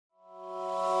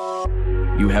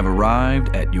You have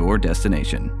arrived at your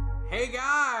destination. Hey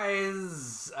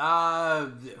guys,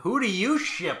 who do you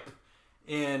ship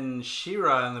in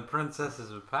She-Ra and the Princesses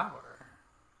of Power?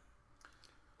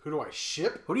 Who do I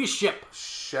ship? Who do you ship?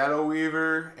 Shadow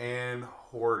Weaver and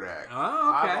Hordak.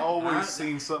 Oh, okay. I've always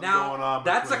seen something now, going on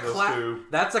that's between those two.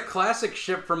 That's a classic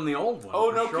ship from the old one. Oh,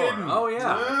 for no sure. kidding. Oh,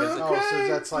 yeah. Oh, so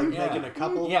that's like Yeah. making a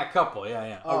couple? Yeah, couple.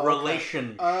 Yeah. Oh, a okay.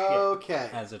 relationship, Okay.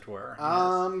 as it were.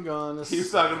 I'm gonna. He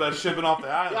was talking about shipping off the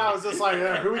island. Yeah, I was just like,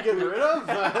 who are we getting rid of?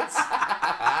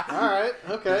 All right,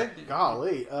 okay.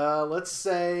 Golly. Let's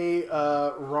say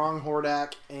Wrong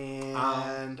Hordak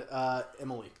and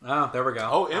Emily. Oh, there we go.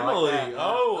 Oh, I like Emily. that, yeah.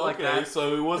 I Oh, like okay. that.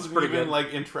 So it wasn't pretty even good.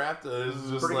 like entrapped. It was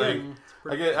just Pretty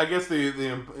like. good. I guess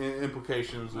the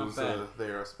implications Not was bad.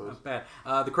 there, I suppose. Not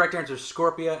bad. The correct answer is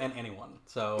Scorpia and anyone.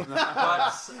 So, but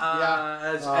as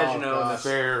you know, gosh. this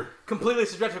Fair. completely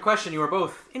subjective question, you are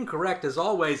both incorrect as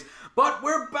always. But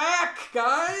we're back,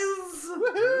 guys!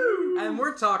 Woohoo! And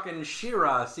we're talking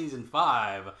She-Ra Season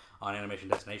 5 on Animation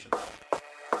Destination.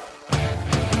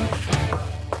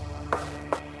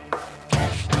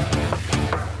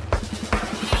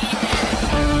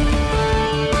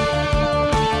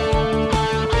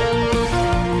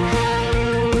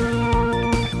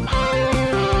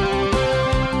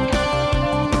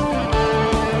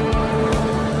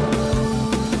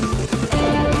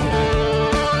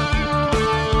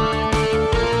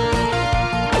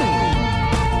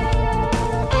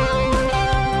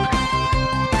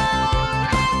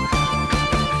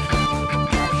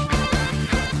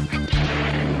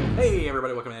 Hey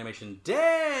everybody, welcome to Animation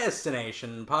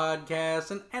Destination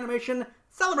Podcast, an animation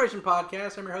celebration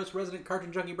podcast. I'm your host, resident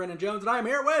cartoon junkie Brendan Jones, and I am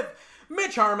here with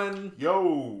Mitch Harmon,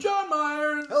 Yo. John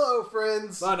Myers, Hello,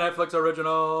 friends. the Netflix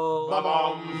original.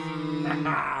 Ba-bum.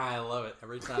 I love it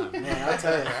every time. Man, I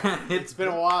tell you, It's been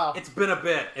a while. It's been a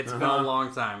bit. It's been a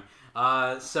long time.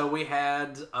 So we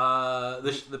had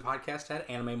the podcast had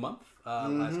Anime Month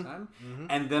last time,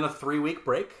 and then a 3-week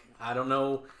break. I don't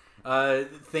know.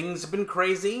 Things have been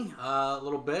crazy a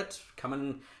little bit.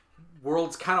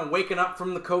 World's kind of waking up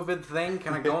from the COVID thing,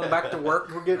 kind of going back to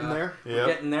work. We're getting there. We're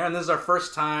getting there, and this is our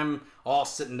first time all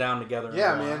sitting down together. in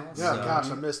Yeah, a while, man. Yeah, so- gosh,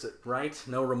 I missed it. right?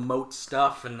 No remote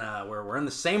stuff, and we're in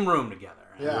the same room together.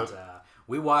 Yeah. And,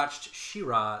 we watched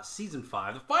She-Ra Season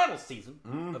 5, the final season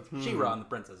of She-Ra and the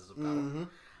Princesses of Power.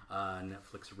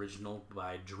 Netflix original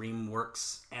by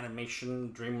DreamWorks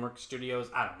Animation, DreamWorks Studios,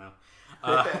 I don't know.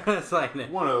 It's like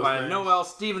One of those by things. Noel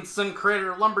Stevenson,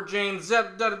 creator of Lumberjanes,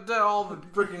 all the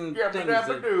freaking things.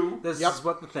 Yabba-dabba-doo. This is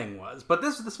what the thing was. But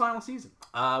this is the final season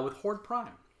with Horde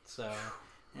Prime. So...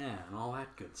 yeah, and all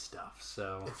that good stuff.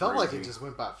 So It felt like it just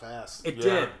went by fast. it Yeah.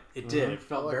 did. It did. It Felt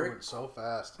felt like it very, went so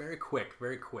fast. very quick.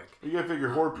 Very quick. You gotta figure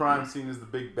Horde Prime seen as the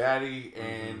big baddie,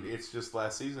 and it's just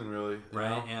last season, really. you Right.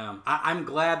 know? Yeah. I'm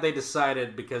glad they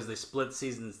decided because they split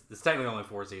seasons. It's technically only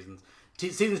 4 seasons.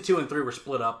 Seasons 2 and 3 were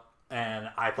split up, and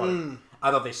I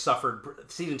thought they suffered.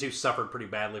 Season 2 suffered pretty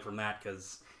badly from that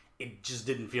because it just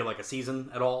didn't feel like a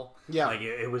season at all. Yeah. Like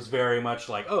it was very much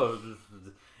like, oh,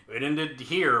 it ended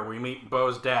here. We meet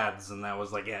Bo's dads, and that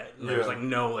was like it. There was Yeah. like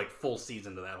no like full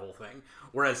season to that whole thing.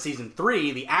 Whereas season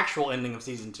 3, the actual ending of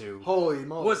season 2, Holy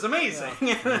moly. was amazing.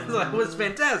 It was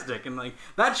fantastic, and like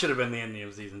that should have been the ending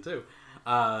of season 2.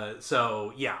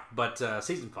 So yeah, but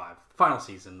season 5, final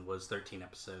season, was 13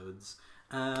 episodes,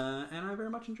 and I very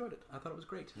much enjoyed it. I thought it was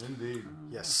great. Indeed.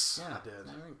 Yes, Yeah, I did.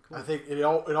 very cool. I think it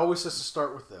always has to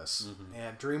start with this.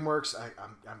 And DreamWorks,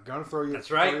 I'm going to throw you,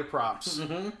 That's right. throw your props.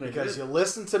 They Because did. you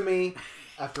listened to me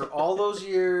after all those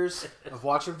years of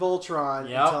watching Voltron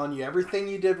Yep. and telling you everything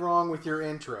you did wrong with your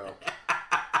intro.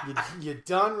 You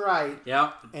done right.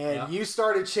 Yep. And Yep. you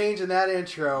started changing that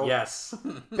intro Yes.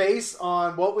 based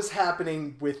on what was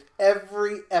happening with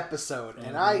every episode.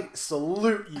 And I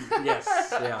salute you. Yes.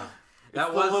 Yeah. That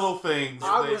The was little things.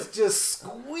 I that- was just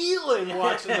squealing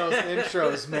watching those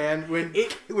intros, man. When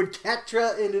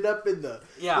Ketra ended up in the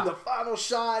final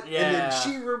shot, and Yeah. then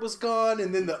She-Ra was gone,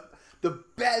 and then the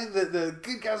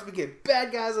good guys became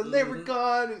bad guys, and they were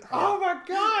gone. And, oh my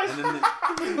gosh, And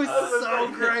then it was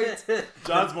so great.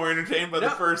 John's more entertained by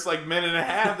the first minute and a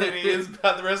half than he is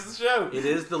about the rest of the show. It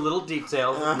is the little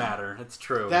details that matter. It's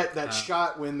true. That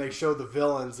shot when they show the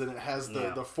villains and it has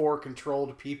the 4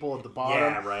 controlled people at the bottom.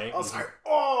 Yeah, right. I was like,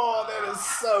 oh, that is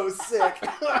so sick.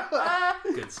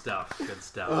 Good stuff. Good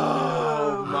stuff.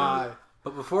 Oh my.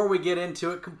 But before we get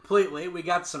into it completely, we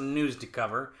got some news to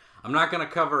cover. I'm not going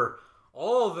to cover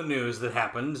all the news that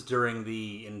happened during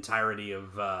the entirety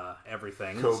of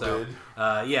everything. COVID.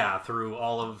 So, through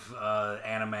all of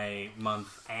anime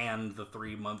month and the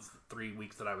 3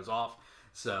 weeks that I was off.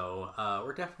 So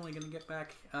we're definitely going to get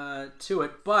back to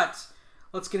it. But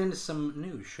let's get into some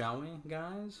news, shall we,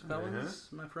 guys, fellas,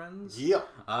 my friends? Yeah.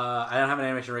 I don't have an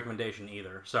animation recommendation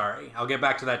either. Sorry. I'll get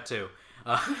back to that too.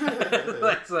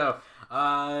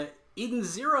 Eden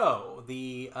Zero,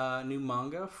 the new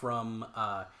manga from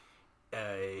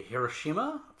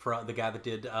Hiroshima, for the guy that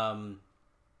did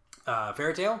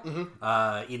Fairy Tail.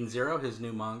 Eden Zero, his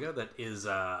new manga that is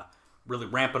really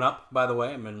ramping up, by the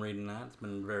way. I've been reading that. It's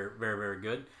been very, very, very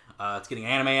good. It's getting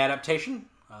an anime adaptation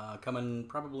coming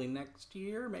probably next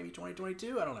year, maybe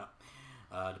 2022. I don't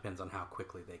know. Depends on how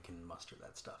quickly they can muster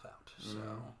that stuff out. So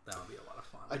that'll be a lot of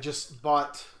fun. I just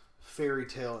bought Fairy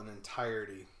Tail in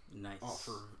entirety. Nice.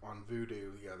 On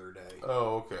Vudu the other day.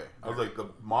 Oh, okay. I was like, the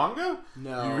manga?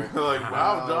 No. You were like,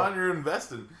 wow, John, you're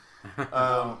invested.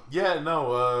 Yeah,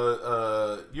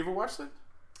 no. You ever watched it?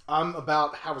 I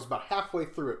was about halfway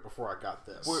through it before I got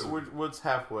this. What's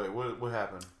halfway? What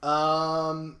happened?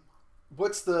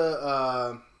 What's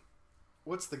the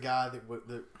guy that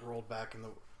rolled back in the?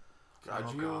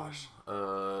 Gajio?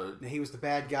 Oh gosh. He was the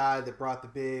bad guy that brought the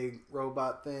big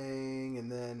robot thing,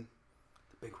 and then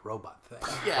Big robot thing.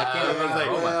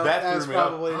 Yeah, that's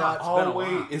probably not. Oh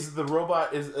wait, is the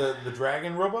robot the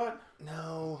dragon robot?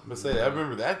 No. But say I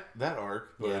remember that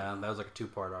arc. But Yeah, that was like a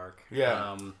 2-part arc.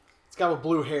 Yeah. It's got with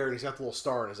blue hair and he's got the little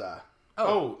star in his eye.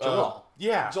 Jalal.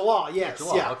 Yeah. Jalal, yes.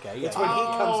 Jalal, Yeah. okay, yeah. It's when he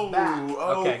comes back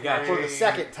Okay, gotcha. for the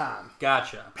second time.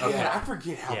 Gotcha. Okay. Man, I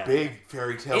forget how Yeah. big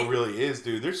Fairy Tail really is,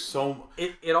 dude. There's so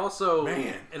It also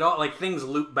Man. it all like things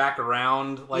loop back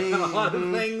around like on a lot of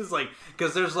things like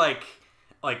because there's like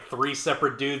 3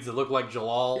 separate dudes that look like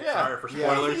Jalal. Yeah. Sorry for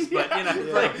spoilers, but you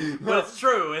know, Yeah. but it's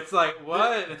true. It's like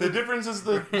what The difference is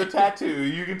the tattoo.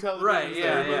 You can tell the Right, difference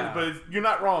yeah, there, yeah. but you're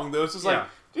not wrong though. It's just Yeah. like,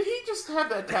 did he just have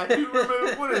that tattoo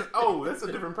removed? What is? Oh, that's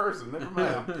a different person. Never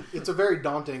mind. It's a very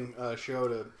daunting show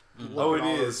to look Oh, at it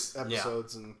all is. those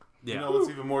episodes and yeah. You know what's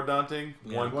even more daunting?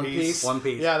 Yeah. One Piece. One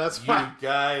Piece. Yeah, that's You fine.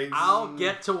 guys. I'll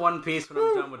get to One Piece when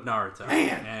I'm done with Naruto.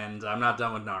 Man. And I'm not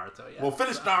done with Naruto yet. Well,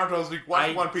 finish Naruto so we can watch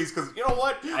I- One Piece because you know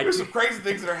what? There's some crazy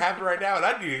things that are happening right now, and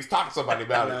I need to talk to somebody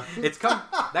about it.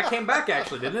 That came back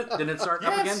actually, didn't it? Didn't it start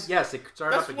up Yes. again? Yes, it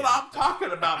started That's up what again. I'm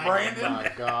talking about, Oh Brandon.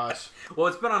 my gosh. Well,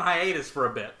 it's been on hiatus for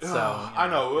a bit, so I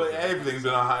know everything's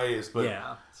been on hiatus, but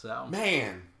yeah. So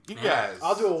man, you Yeah. guys.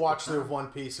 I'll do a watch through of One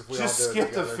Piece if we Just all do it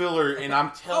skip the together. filler, and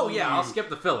I'm telling you. I'll skip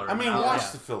the filler. I mean, I'll- watch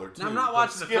yeah. the filler too. No, I'm not but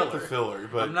watching the skip filler. the filler,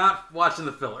 but I'm not watching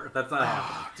the filler. That's not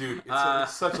happening. dude,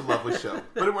 it's such a lovely show.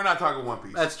 But we're not talking One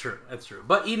Piece. That's true. That's true.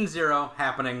 But Eden Zero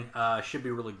happening should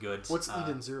be really good. What's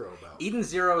Eden Zero about? Eden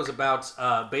Zero is about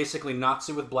basically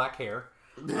Natsu with black hair.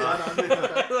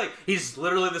 Like he's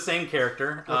literally the same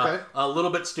character. Okay. A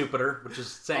little bit stupider, which is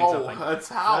saying Oh, something. that's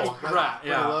how. Right,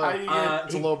 yeah. low. How do you get-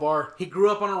 It's a low bar. He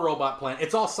grew up on a robot planet.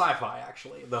 It's all sci-fi,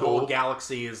 actually. The whole Cool.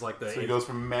 galaxy is like the So he goes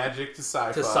from magic to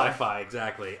sci-fi. to sci-fi,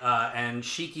 exactly. And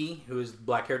Shiki, who is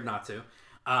black-haired Natsu,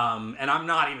 and I'm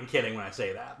not even kidding when I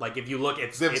say that. Like, if you look,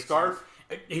 Does he have a scarf?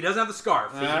 He doesn't have the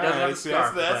scarf. He doesn't have the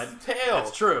scarf. That's but the tail.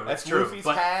 That's true. That's That's true. Luffy's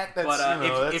but, hat. That's, but you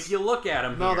know, if you look at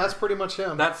him, No, here, that's pretty much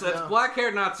him. that's Yeah.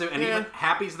 black-haired Natsu, and Yeah. even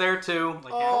Happy's there too.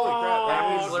 Like, Holy crap!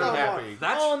 Happy's Oh, literally no. happy.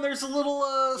 That's and there's a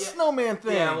little snowman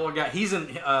thing. yeah, little guy. He's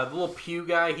in the little Pew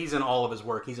guy. He's in all of his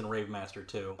work. He's in Rave Master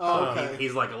too. Oh, okay.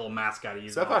 He's like a little mascot. He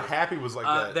uses. So I thought Happy was like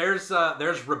that.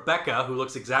 There's Rebecca who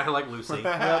looks exactly like Lucy.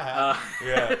 Yeah.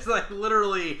 It's like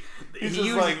literally He's he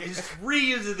just like- he just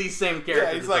reuses these same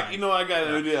characters. Yeah, he's like, you know, I got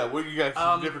an idea. What you got?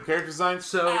 Some different character designs.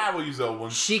 so- we'll use that one.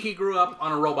 Shiki grew up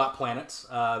on a robot planet.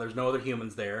 There's no other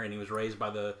humans there, and he was raised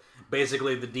by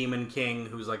basically the Demon King,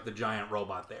 who's like the giant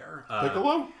robot there.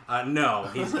 Piccolo? No,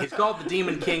 he's called the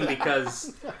Demon King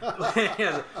because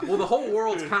well, the whole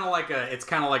world's kind of like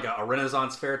a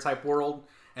Renaissance fair type world,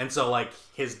 and so like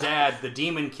his dad, the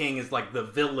Demon King, is like the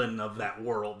villain of that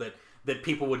world that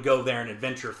people would go there and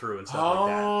adventure through and stuff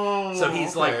like that. So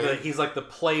he's like the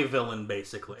play villain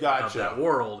basically of Gotcha. that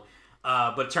world.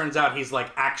 But it turns out he's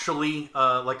like actually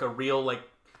like a real like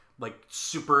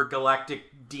super galactic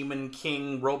Demon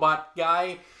King robot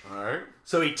guy. All right.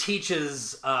 So he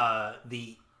teaches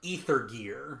the ether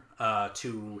gear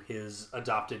to his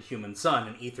adopted human son,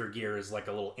 and ether gear is like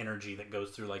a little energy that goes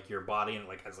through like your body and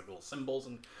like has like little symbols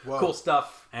and cool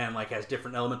stuff, and like has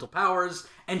different elemental powers.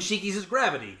 And Shiki's is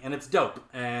gravity, and it's dope,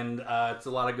 and it's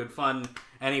a lot of good fun.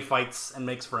 And he fights and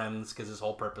makes friends because his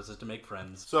whole purpose is to make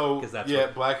friends. So, that's yeah,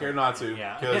 what- black hair Natsu.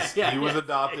 Yeah. Because Yeah, he was yeah,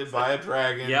 adopted by a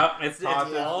dragon. Yep, it's Taught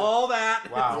him- all that.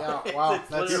 Wow. Yeah, wow. It's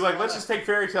That's- He's like, let's just take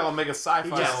Fairy Tail and make a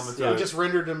sci-fi Yes. element to He it. just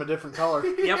rendered him a different color.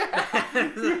 Yep.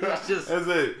 It's just That's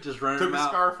it. just running Took him the out.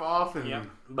 scarf off and Yep.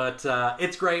 But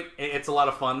it's great. It's a lot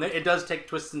of fun. It does take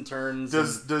twists and turns.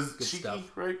 does and does good Shiki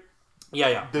stuff. right?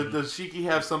 Yeah. Does Shiki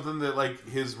have something that like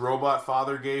his robot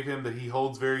father gave him that he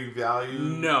holds very valued?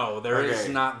 No, there is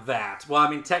not that. Well, I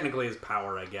mean, technically his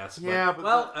power, I guess. But, yeah,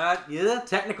 but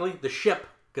technically the ship,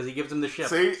 because he gives him the ship.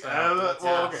 See, so,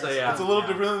 okay. So, yeah, it's a little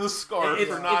different than the scarf,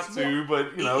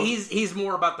 but you know, he's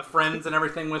more about the friends and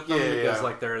everything with them because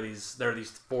like there are these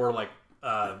 4 like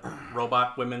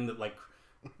robot women that like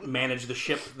manage the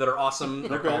ship that are awesome.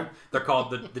 They're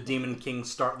called the Demon King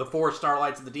the 4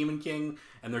 Starlights of the Demon King,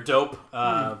 and they're dope.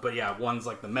 But yeah, one's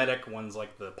like the medic, one's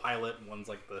like the pilot, and one's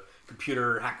like the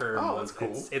computer hacker. Oh, that's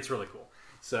cool. It's really cool.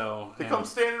 So they come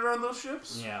standing around those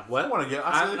ships. Yeah, what? I want to get.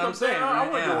 I want to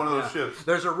get one of those ships.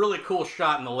 There's a really cool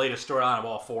shot in the latest storyline of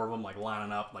all 4 of them like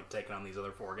lining up, like taking on these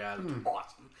other 4 guys. It's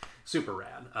awesome, super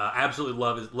rad. Absolutely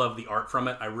love the art from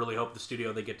it. I really hope the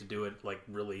studio they get to do it like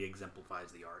really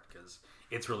exemplifies the art because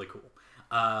it's really cool.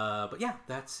 But yeah,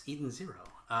 that's Eden Zero.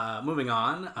 Moving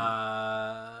on,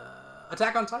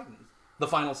 Attack on Titan. The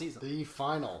final season. The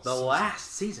final. The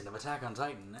last season of Attack on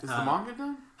Titan. Is the manga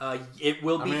done? It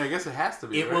will be. I mean, I guess it has to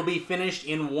be. It will be finished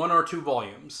in 1 or 2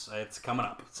 volumes. It's coming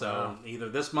up, so either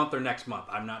this month or next month.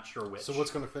 I'm not sure which. So what's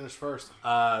going to finish first?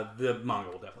 The manga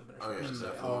will definitely finish first.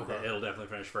 Yeah, So it'll definitely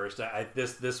finish first.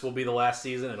 This will be the last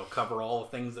season. It'll cover all the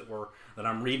things that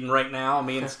I'm reading right now.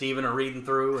 Me and Steven are reading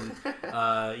through, and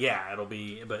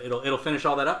it'll finish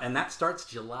all that up, and that starts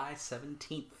July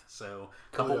 17th. So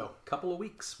couple of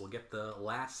weeks, we'll get the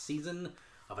last season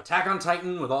of Attack on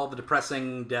Titan with all the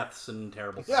depressing deaths and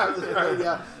terrible stuff.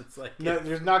 Yeah. It's like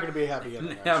there's not going to be a happy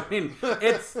ending. I mean,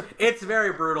 it's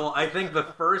very brutal. I think the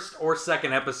first or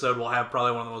second episode will have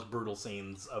probably one of the most brutal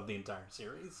scenes of the entire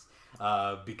series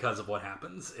because of what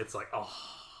happens. It's like,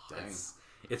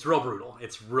 it's real brutal.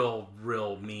 It's real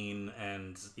mean,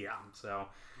 and yeah. So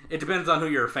it depends on who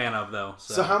you're a fan of, though.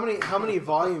 So how many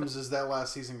volumes is that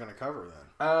last season going to cover then?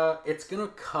 It's gonna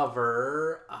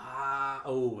cover.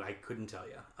 I couldn't tell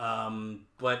you.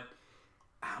 But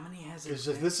how many has it? Because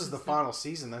if this is the final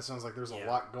season, that sounds like there's a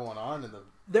lot going on in the.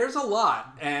 There's a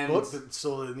lot, and book that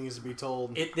still needs to be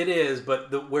told. It is,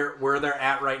 but where they're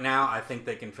at right now, I think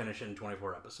they can finish in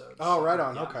 24 episodes. Oh, right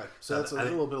on. Yeah. Okay, so that's a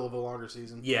little bit of a longer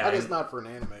season. Yeah, I guess not for an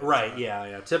anime. Right?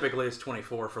 Yeah. Typically, it's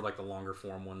 24 for like the longer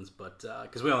form ones, but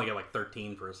because we only get like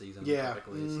 13 for a season. Yeah.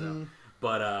 Typically, so.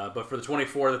 But for the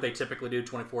 24 that they typically do,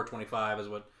 24, 25 is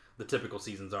what the typical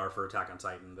seasons are for Attack on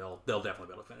Titan. They'll definitely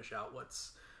be able to finish out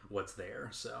what's there.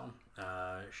 So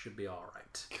it should be all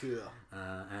right. Cool.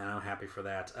 And I'm happy for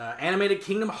that. Animated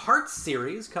Kingdom Hearts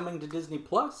series coming to Disney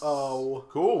Plus. Oh,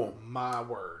 cool! My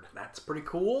word, that's pretty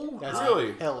cool. That's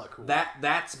really hella cool.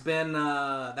 That's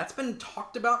been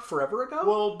talked about forever ago.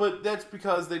 Well, but that's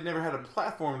because they never had a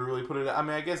platform to really put it. I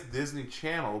mean, I guess Disney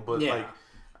Channel, but like,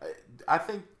 I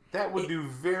think. That would do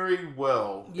very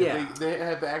well. Yeah. If they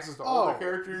have access to all the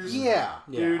characters. Yeah.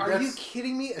 Dude, are you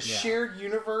kidding me? A shared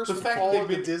universe with all of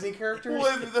the Disney characters?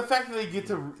 Well, the fact that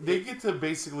they get to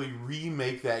basically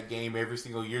remake that game every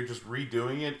single year, just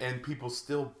redoing it, and people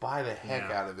still buy the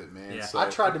heck out of it, man. Yeah. So, I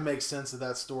tried to make sense of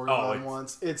that storyline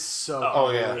once. It's so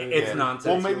it's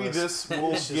nonsense. Well, maybe this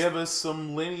will give us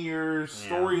some linear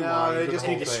storyline. No, they just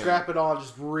need to scrap it all and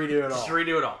just redo it all. Just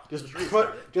redo it all.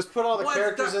 Just put all the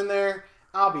characters in there.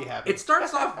 I'll be happy. It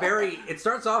starts off very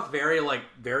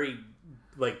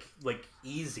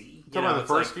easy. Talking about the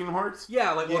first Kingdom Hearts?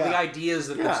 Yeah, well, the idea is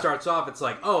that it starts off, it's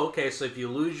like, oh, okay, so if you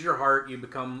lose your heart, you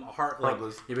become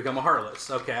heartless. You become a heartless.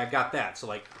 Okay, I got that. So,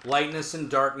 like, lightness and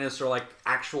darkness are, like,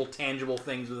 actual tangible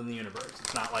things within the universe.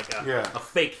 It's not like a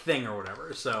fake thing or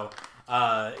whatever. So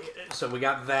we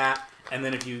got that. And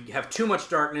then if you have too much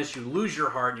darkness, you lose your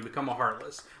heart, you become a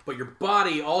heartless. But your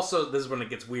body also, this is when it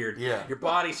gets weird. Yeah. Your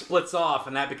body splits off,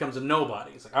 and that becomes a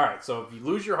nobody. It's like, all right, so if you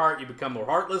lose your heart, you become a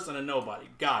heartless and a nobody.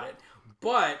 Got it.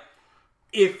 But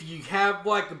if you have,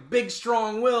 like, a big,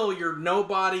 strong will, your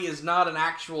nobody is not an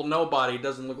actual nobody. It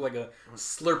doesn't look like a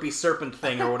slurpy serpent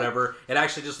thing or whatever. It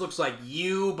actually just looks like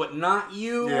you, but not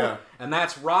you. Yeah. And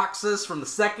that's Roxas from the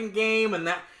second game, and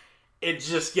that... It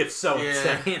just gets so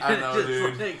insane. I know,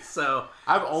 dude.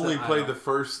 I've only played the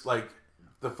first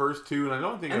two, and I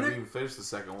don't think I've even finished the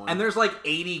second one. And there's like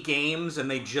 80 games, and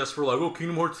they just were like, "Oh,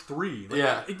 Kingdom Hearts 3."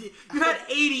 Like, you've had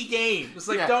 80 games.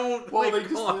 Like, don't. Well, like,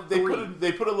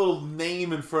 they put a little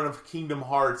name in front of Kingdom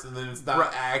Hearts, and then it's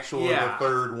not actually the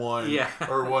third one,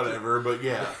 or whatever. But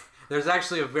there's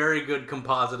actually a very good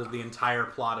composite of the entire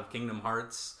plot of Kingdom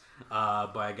Hearts.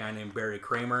 By a guy named Barry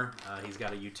Kramer. He's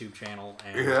got a YouTube channel,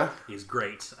 and he's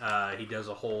great. He does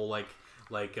a whole like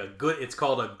a good. It's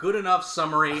called a good enough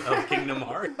summary of Kingdom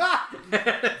Hearts.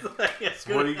 it's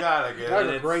What do you got? I guess. That's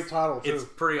a great title too. It's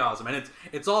pretty awesome, and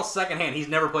it's all secondhand. He's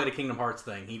never played a Kingdom Hearts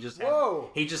thing. He just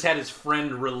had his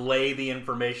friend relay the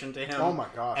information to him. Oh my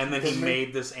gosh! And then he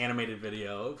made this animated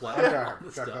video. Check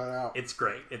that out. It's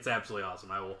great. It's absolutely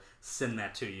awesome. I will send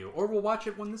that to you, or we'll watch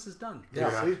it when this is done. Yeah,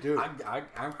 please do. I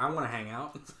want to hang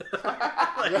out.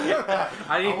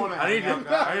 I need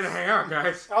to hang out,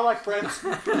 guys. I like friends.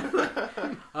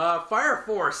 Fire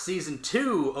Force Season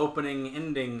 2 opening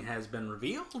ending has been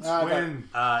revealed. When?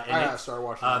 I gotta start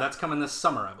watching that. That's coming this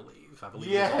summer, I believe. It's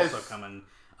also coming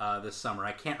this summer.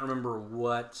 I can't remember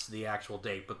what's the actual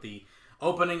date, but the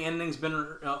opening ending's been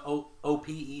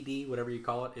OPED, whatever you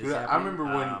call it. Is I remember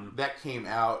when that came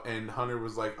out, and Hunter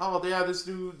was like, "Oh yeah, this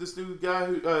new guy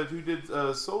who did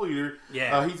Soul Eater,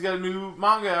 he's got a new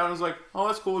manga out." And I was like, "Oh,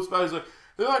 that's cool." It's about he's like,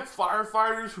 they're like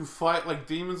firefighters who fight like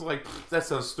demons. Like, that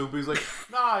sounds stupid. He's like,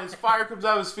 nah, his fire comes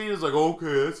out of his feet. It's like,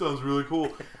 okay, that sounds really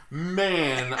cool.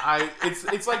 Man,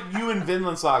 it's like you in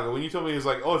Vinland Saga. When you told me it's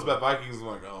like, oh, it's about Vikings, I'm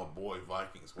like, oh boy,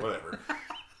 Vikings, whatever.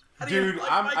 Dude,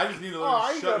 I just need to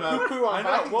learn to shut up. I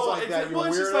know. Well, like that,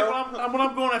 it's just like when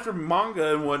I'm going after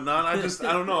manga and whatnot, I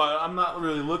don't know. I'm not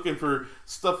really looking for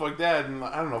stuff like that. And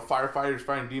I don't know, firefighters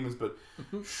fighting demons, but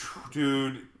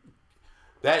dude,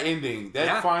 that ending,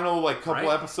 that final like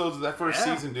couple episodes of that first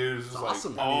season, dude, is just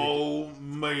awesome. Like, oh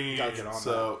man.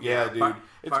 So dude,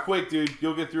 it's quick, dude.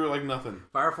 You'll get through it like nothing.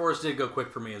 Fire Force did go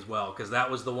quick for me as well, because that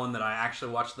was the one that I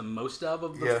actually watched the most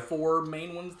of the 4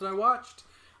 main ones that I watched.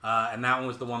 And that one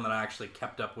was the one that I actually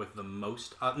kept up with the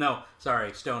most.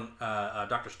 Stone.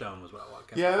 Dr. Stone was what I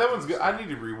watched. Yeah, that one's good. I need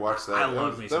to rewatch that. I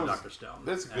love me some Dr. Stone.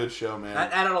 That's a good show, man.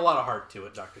 That added a lot of heart to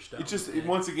it, Dr. Stone. It's just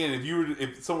once again,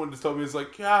 if someone just told me it's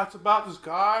like, yeah, it's about this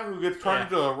guy who gets turned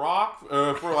into a rock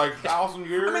for like 1,000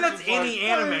 years. I mean, that's any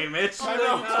anime, Mitch. I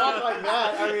know, talk like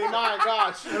that. I mean, my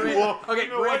gosh. I mean, well, okay, you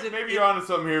know what? Maybe you're onto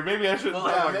something here. Maybe I shouldn't talk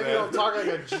like that. Maybe don't talk like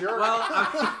a jerk. Well,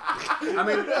 I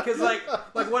mean, because like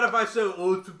what if I said,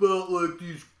 oh, it's about like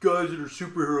these guys that are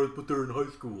superheroes, but they're in high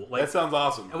school. Like, that sounds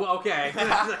awesome. Well, okay.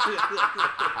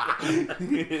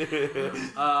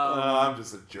 I'm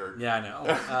just a jerk. Yeah, I know.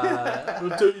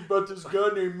 I'll tell you about this guy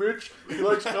named Mitch. He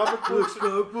likes comic books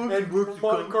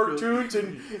and cartoons,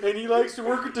 and he likes to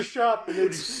work at the shop. And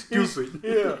it's stupid.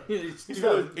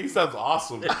 He sounds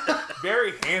awesome.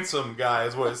 Very handsome guy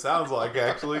is what it sounds like,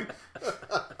 actually.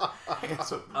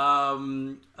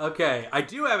 Handsome. Okay, I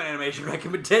do have an animation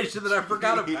recommendation that I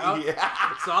forgot about.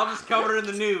 So I'll just cover it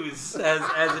in the news as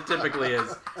it typically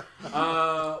is.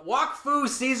 Wakfu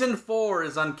Season 4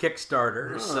 is on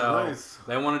Kickstarter. Nice.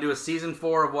 They want to do a Season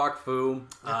 4 of Wakfu.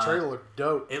 That trailer looked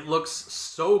dope. It looks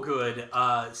so good.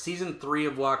 Season 3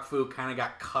 of Wakfu kind of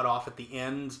got cut off at the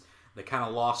end. They kind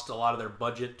of lost a lot of their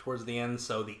budget towards the end,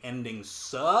 so the ending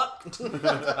sucked.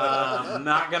 I'm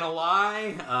not gonna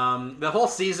lie. The whole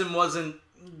season wasn't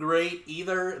great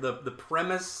either. The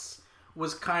premise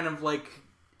was kind of like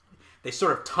they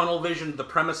sort of tunnel visioned the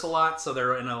premise a lot, so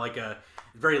they're in a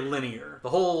very linear. The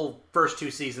whole first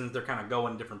 2 seasons they're kind of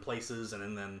going different places,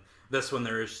 and then this one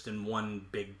they're just in one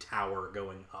big tower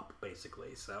going up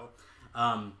basically. So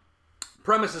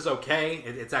premise is okay.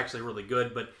 It's actually really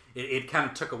good, but it kind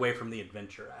of took away from the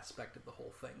adventure aspect of the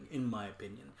whole thing, in my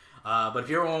opinion. But if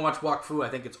you ever want to watch Wakfu, I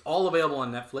think it's all available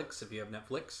on Netflix, if you have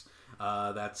Netflix.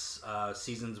 That's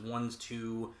seasons 1,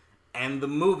 2, and the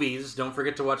movies. Don't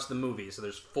forget to watch the movies. So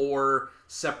there's 4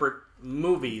 separate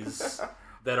movies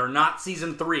that are not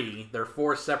season 3. They're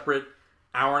 4 separate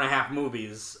hour-and-a-half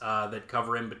movies that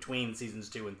cover in between seasons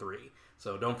 2 and 3.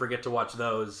 So don't forget to watch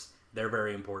those. They're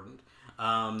very important.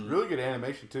 Really good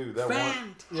animation too. That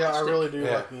fantastic. Yeah, I really do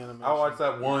like the animation. I watched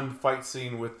that one fight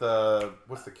scene with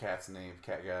what's the cat's name?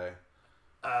 Cat guy.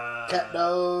 Cat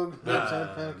dog. That's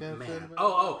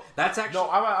actually. No,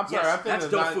 I'm sorry. Yes, I'm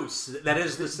thinking that's Dofus. That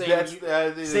is the same.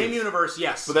 Same universe,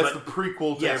 yes. But that's the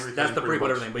prequel to everything. That's the prequel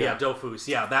to everything. But Dofus.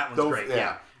 Yeah, that one's great.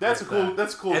 Yeah. That's cool.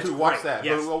 That's cool too. Watch that.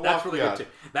 Yes, that's really good too.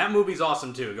 That movie's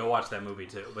awesome too. Go watch that movie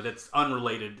too. But it's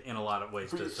unrelated in a lot of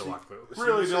ways to Wakfu.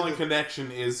 Really, the only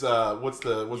connection is what's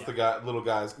the guy? Little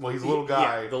guy's. Well, he's a little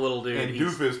guy. Yeah, the little dude. And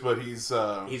Doofus, but he's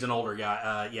an older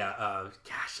guy.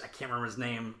 Gosh, I can't remember his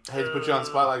name. I hate to put you on the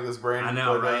spot like this, Brandon. I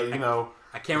know, but, right?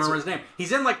 I can't remember his name.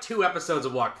 He's in like 2 episodes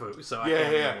of Wakfu, so I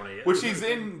can't remember what he is. Which he's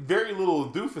in very little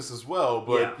Doofus as well,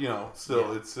 but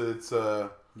still, it's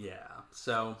yeah.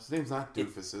 So his name's not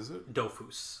Doofus, is it?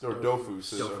 Dofus. Or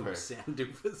Dofus. Dofus and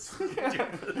Doofus.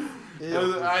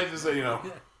 I just say,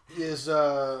 Is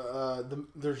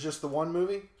there's just the one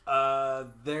movie?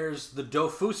 There's the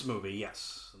Dofus movie,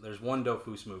 yes. There's one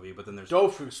Dofus movie, but then there's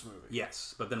Dofus movie.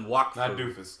 Yes, but then Wakfu. Not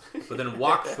Doofus. But then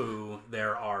Wakfu,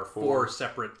 there are 4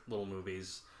 separate little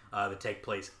movies. that take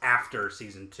place after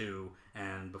season 2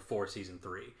 and before season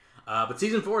 3. But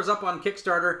season 4 is up on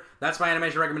Kickstarter. That's my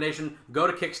animation recommendation. Go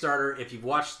to Kickstarter. If you've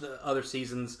watched the other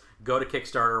seasons, go to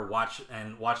Kickstarter,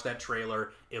 watch that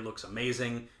trailer. It looks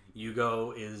amazing.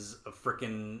 Yugo is a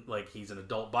freaking, like, he's an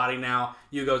adult body now.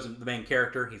 Yugo's the main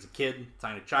character. He's a kid,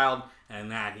 tiny child, and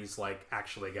that he's, like,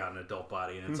 actually got an adult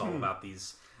body, and it's all about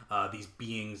these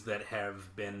beings that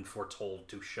have been foretold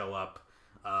to show up,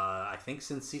 I think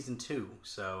since season 2,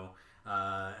 so,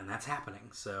 and that's happening,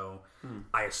 so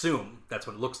I assume that's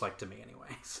what it looks like to me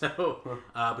anyway, so,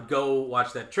 but go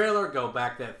watch that trailer, go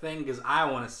back that thing, because I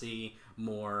want to see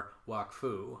more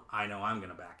Wakfu. I know I'm going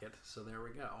to back it, so there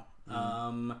we go.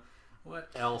 What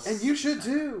else? And you should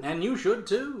too. And you should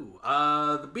too.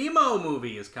 The BMO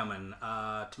movie is coming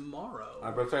tomorrow.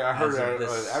 I was about to say, I heard an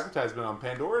advertisement on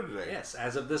Pandora today. Yes,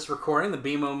 as of this recording, the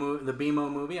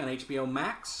BMO movie on HBO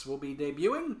Max will be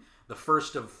debuting. The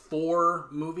first of 4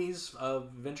 movies of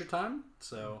Adventure Time.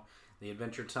 So the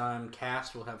Adventure Time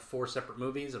cast will have 4 separate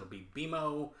movies. It'll be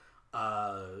BMO,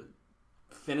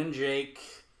 Finn and Jake,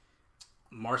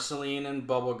 Marceline and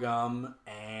Bubblegum,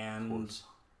 and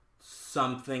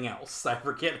something else. I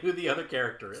forget who the other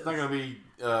character is. It's not going to be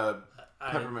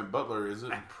Peppermint Butler, is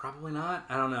it? Probably not.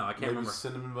 I don't know. I can't remember.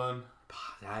 Cinnamon Bun?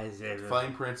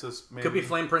 Flame Princess, maybe? Could be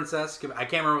Flame Princess. I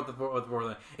can't remember what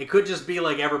the it could just be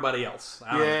like everybody else.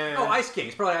 Oh, Ice King.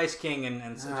 It's probably Ice King and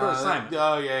probably Simon.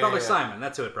 Probably Simon.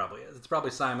 That's who it probably is. It's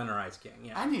probably Simon or Ice King.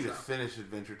 Yeah. I need to finish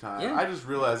Adventure Time. Yeah. I just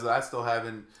realized that I still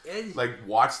haven't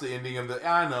watched the ending of the.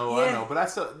 I know, but I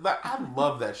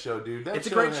love that show, dude. It's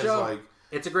a great show.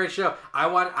 It's a great show.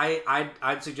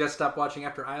 I'd suggest stop watching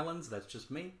after Islands. That's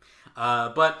just me.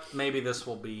 But maybe this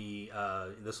will make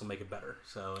it better.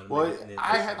 So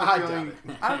I have a feeling.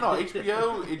 I don't know,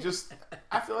 HBO.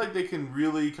 I feel like they can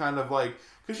really kind of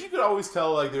because you could always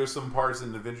tell there's some parts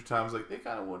in Adventure Times they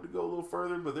kind of wanted to go a little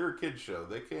further, but they're a kids show.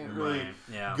 They can't really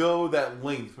go that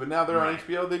length. But now they're on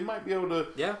HBO. They might be able to.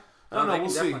 Yeah. I don't know. We'll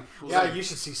see. You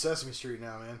should see Sesame Street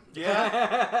now, man.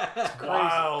 Yeah. It's crazy.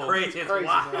 Wow. Crazy. It's crazy,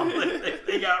 wild.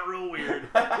 They got real weird.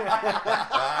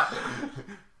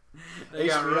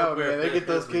 HBO, man. They get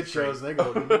those kid shows and they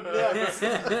go nuts.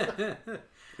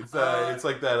 It's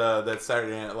like that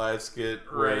Saturday Night Live skit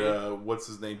where what's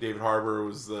his name, David Harbour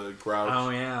was the Grouch. Oh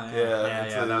yeah.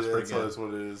 That's pretty good. That's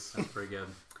what it is. That's pretty good.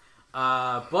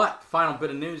 But final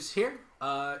bit of news here: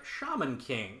 Shaman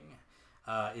King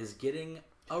is getting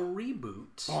a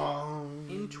reboot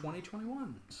in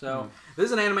 2021. So this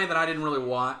is an anime that I didn't really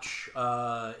watch.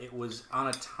 It was on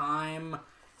a time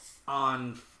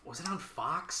on. Was it on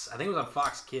Fox? I think it was on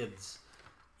Fox Kids.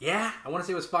 Yeah, I want to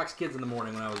say it was Fox Kids in the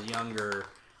morning when I was younger.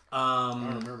 I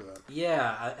remember that.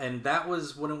 Yeah, and that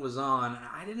was when it was on.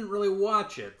 I didn't really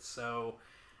watch it, so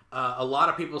a lot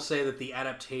of people say that the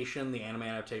anime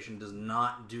adaptation, does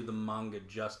not do the manga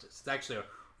justice. It's actually a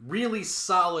really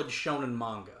solid shonen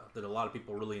manga that a lot of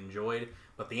people really enjoyed,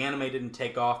 but the anime didn't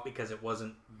take off because it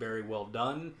wasn't very well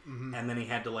done, and then he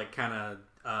had to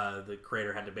the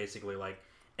creator had to basically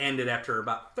end it after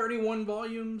about 31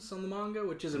 volumes on the manga,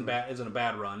 which isn't a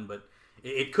bad run, but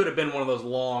it could have been one of those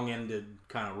long-ended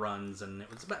kind of runs, and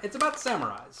it's about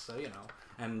samurais, so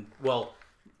and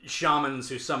shamans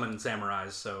who summon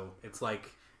samurais, so it's like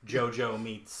JoJo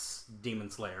meets Demon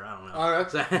Slayer. I don't know. All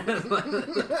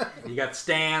right. You got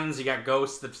stands, you got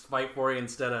ghosts that fight for you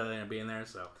instead of being there.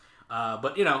 So,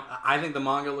 but I think the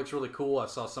manga looks really cool. I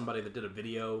saw somebody that did a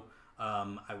video.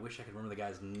 I wish I could remember the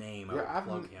guy's name.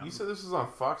 You said this was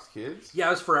on Fox Kids? Yeah,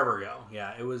 it was forever ago.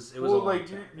 Yeah, it was. Well,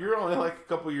 you're only a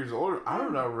couple years older. I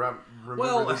don't know.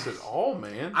 Remember this at all,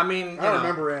 man. I mean, I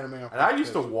remember anime on Fox and I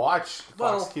used to watch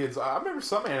Fox Kids. I remember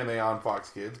some anime on Fox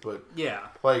Kids, but yeah,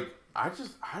 I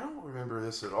don't remember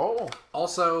this at all.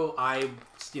 Also, I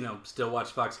still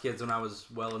watched Fox Kids when I was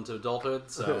well into adulthood,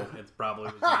 so it's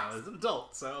probably when I was an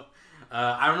adult. So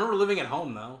I remember living at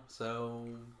home though, so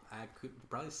I could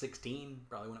probably 16,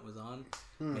 probably when it was on.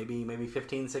 Maybe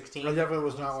 15, 16. I definitely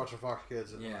was not watching Fox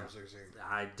Kids when I was 16.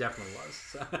 I definitely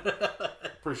was.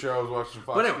 Pretty sure I was watching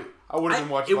Fox. But anyway, Kids. I would have been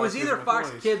watching. It was either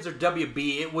Fox Kids or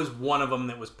WB. It was one of them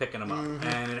that was picking them up,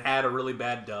 and it had a really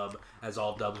bad dub, as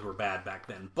all dubs were bad back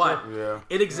then. But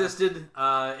it existed.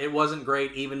 It wasn't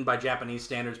great, even by Japanese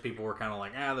standards. People were kind of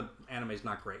like, the anime's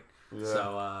not great. Yeah.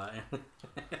 So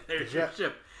there's your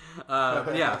ship.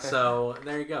 So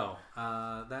there you go.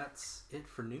 That's it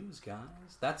for news,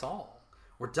 guys. That's all.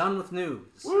 We're done with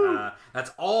news.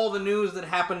 That's all the news that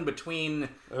happened between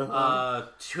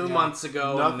 2 months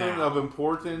ago. Nothing of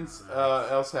importance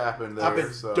else happened there. I've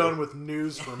been done with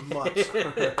news for months.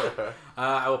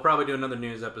 I will probably do another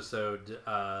news episode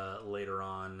later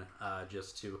on,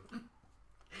 just to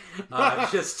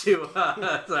Just to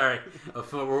sorry,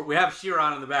 we have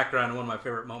She-Ra in the background. One of my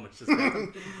favorite moments just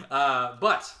happened.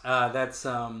 But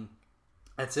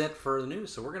that's it for the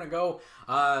news. So we're gonna go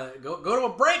to a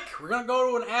break. We're gonna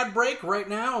go to an ad break right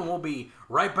now, and we'll be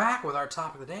right back with our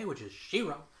topic of the day, which is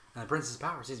She-Ra and the Princess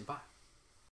Power Season 5.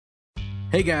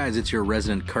 Hey guys, it's your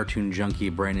resident cartoon junkie,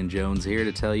 Brandon Jones, here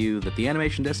to tell you that the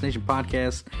Animation Destination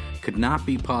podcast could not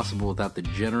be possible without the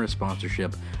generous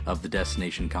sponsorship of the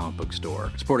Destination Comic Book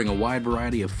Store. Sporting a wide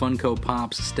variety of Funko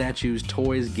Pops, statues,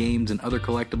 toys, games, and other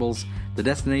collectibles, the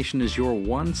Destination is your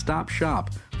one-stop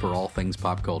shop for all things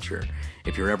pop culture.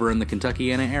 If you're ever in the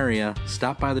Kentuckiana area,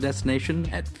 stop by the Destination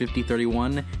at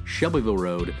 5031 Shelbyville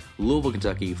Road, Louisville,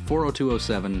 Kentucky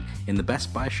 40207 in the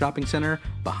Best Buy Shopping Center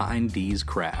behind D's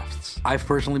Crafts. I've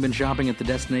personally been shopping at the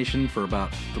Destination for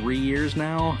about 3 years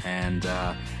now, and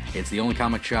it's the only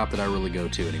comic shop that I really go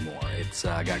to anymore. It's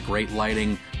got great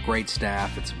lighting, great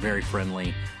staff, it's very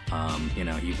friendly.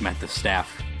 You've met the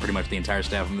staff, pretty much the entire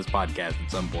staff on this podcast at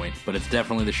some point, but it's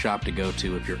definitely the shop to go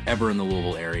to if you're ever in the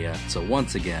Louisville area. So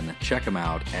once again, check them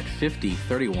out at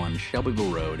 5031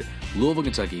 Shelbyville Road, Louisville,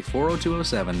 Kentucky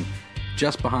 40207,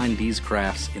 just behind D's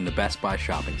Crafts in the Best Buy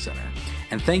Shopping Center.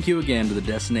 And thank you again to the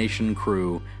Destination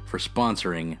crew for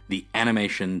sponsoring the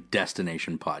Animation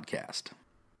Destination podcast.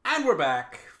 And we're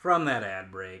back from that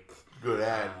ad break. Good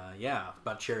ad.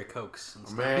 About Cherry Cokes. And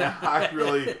stuff. Man, I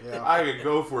really, I could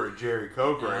go for a Jerry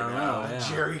Coke right now. Yeah.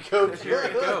 Jerry Coke. Jerry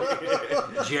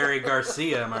Coke. Jerry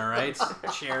Garcia, am I right?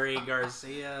 Cherry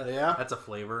Garcia. Yeah. That's a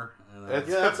flavor. That's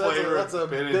Yeah, a flavor. that's a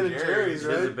Ben and Jerry's, It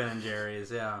is a right? Ben and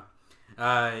Jerry's, yeah.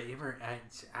 I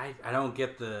don't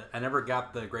get I never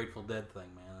got the Grateful Dead thing,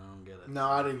 man. I don't get it. No,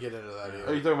 I didn't get into that Are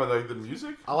either. you talking about like the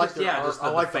music? I like Just- the yeah, art. just I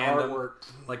the like the fandom. artwork.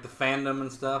 Like the fandom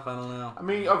and stuff, I don't know. I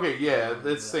mean, okay, yeah, that's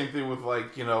the same thing with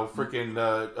like freaking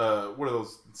what are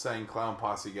those insane clown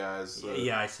posse guys?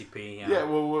 Yeah, ICP, yeah. Yeah,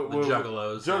 well, The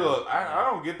Juggalos. Juggalo. Yeah. I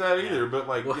don't get that either, but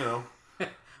like Well-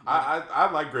 I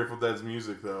like Grateful Dead's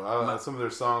music though. Some of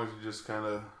their songs are just kind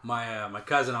of. My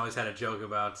cousin always had a joke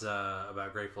about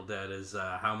Grateful Dead is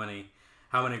how many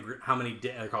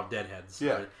they're called deadheads.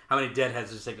 Yeah. Right? How many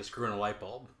deadheads does it take to screw in a light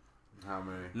bulb? How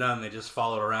many? None. They just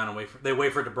follow it around and wait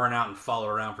for it to burn out and follow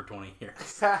it around for 20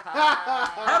 years.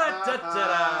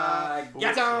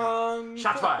 Gotcha.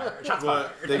 Shots fired. Shots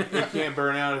fired. But they can't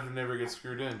burn out if it never gets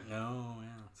screwed in. No, yeah,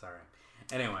 sorry.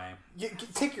 Anyway,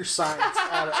 Take your science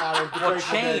out of the well,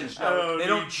 Grateful Dead. change. Oh, They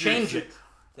don't change it.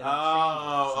 They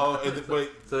don't change it. Wait.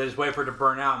 So they just wait for it to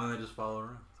burn out and then they just follow it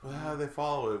around. Well, they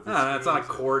follow it. No, it's on a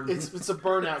cord. It's a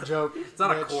burnout joke. It's on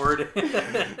a cord.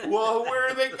 Well, where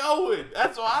are they going?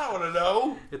 That's what I want to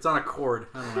know. It's on a cord.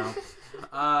 I don't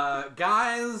know.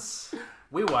 Guys,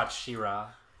 we watched She-Ra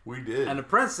We did. and the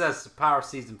Princess Power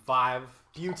Season 5.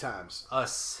 Few times.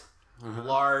 Us,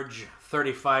 large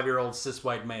 35-year-old cis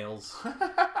white males,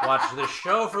 watched this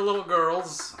show for little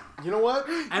girls, You know what?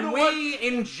 and we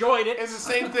enjoyed it. It's the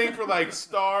same thing for like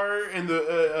Star and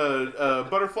the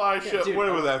Butterfly show. dude.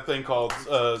 What was that thing called?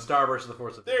 Star vs. the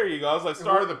Force of There you go. I was like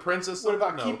Star the Princess. What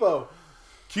about no. Kipo?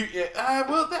 Cute. Yeah,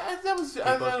 well, that was.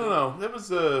 I don't know. That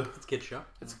was It's a kid show.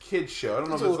 It's a kid's show. I don't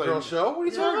know It's if a it's little like girl show. What are you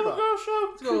It's a talking little about? girl show.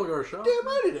 It's a little girl show. Damn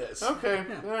right it is. Okay.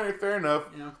 Yeah. All right. Fair enough.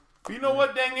 Yeah. But you know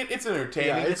what? Dang it! It's entertaining.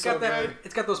 Yeah, It's got okay. that.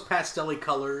 It's got those pastel-y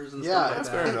colors and Yeah, stuff like that's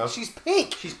that. fair enough. She's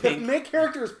pink. She's The pink. main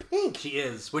character is pink. She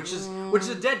is, which is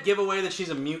a dead giveaway that she's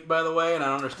a mute, by the way, and I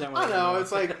don't understand why. I know.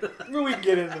 It's like we can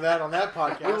get into that on that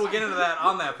podcast. We will get into that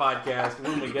on that podcast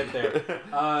when we get there.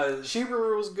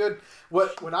 She-Ra was good.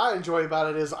 What I enjoy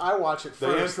about it is I watch it The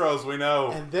first, intros we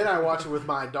know. and then I watch it with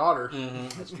my daughter, Yeah.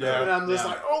 and I'm just Yeah.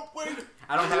 like, oh wait.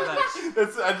 I don't have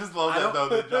that. I just love that though.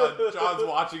 That John's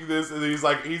watching this and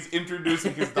he's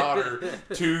introducing his daughter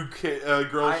to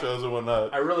girl shows and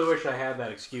whatnot. I really wish I had that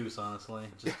excuse, honestly.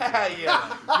 Just-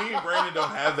 Yeah, me and Brandon don't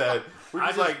have that. We're I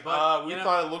just just- like, but, we you know,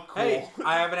 thought it looked cool. Hey,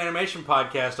 I have an animation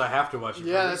podcast. I have to watch it.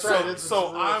 Yeah, that's right. so It's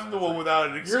so I'm the one without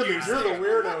an You're excuse. the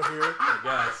weirdo here. I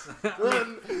guess.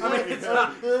 I mean, it's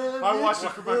not. I watched it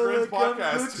for my friend's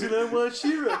podcast. And I watch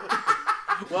She-Ra.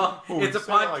 Well, Ooh, it's a you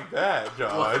sound podcast. like that,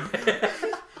 John.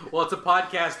 Well, it's a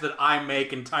podcast that I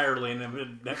make entirely and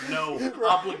have no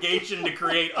obligation to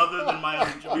create other than my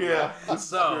own enjoyment. Yeah,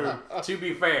 So, to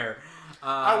be fair,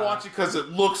 I watch it because it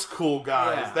looks cool,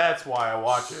 guys. Yeah. That's why I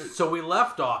watch it. so we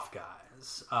left off,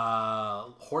 guys.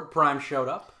 Horde Prime showed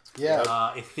up. Yeah.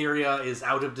 Etheria is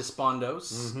out of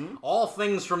Despondos. All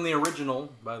things from the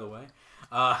original, by the way.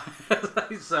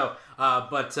 So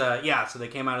they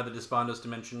came out of the Despondos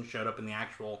dimension, showed up in the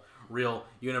actual real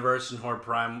universe in Horde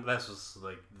Prime. This was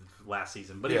like last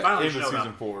season, but he Yeah, finally into showed season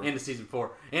up. 4. Into season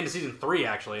 4, into season 3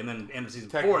 actually, and then into season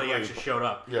 4 Technically. they actually showed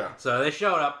up. Yeah. So they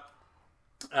showed up.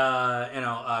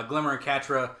 Glimmer and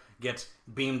Catra get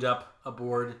beamed up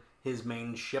aboard his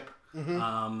main ship,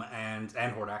 and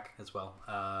Hordak as well.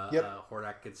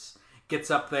 Hordak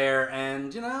gets up there,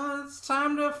 and it's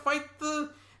time to fight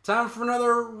time for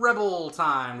another rebel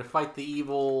time to fight the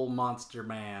evil monster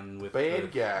man with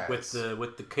bad guys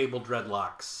with the cable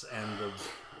dreadlocks and the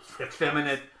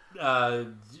effeminate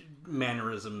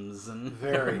mannerisms and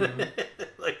very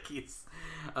like he's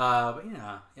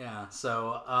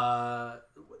so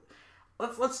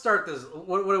let's start this.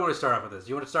 What do you want to start off with this? Do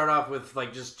you want to start off with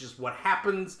like just what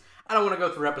happens? I don't want to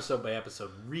go through episode by episode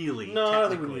really. No, I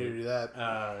don't think we need to do that.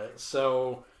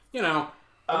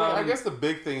 I guess the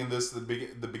big thing in this, the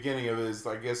beginning of it is,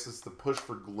 I guess, it's the push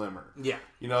for Glimmer. Yeah.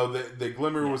 The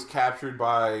Glimmer was captured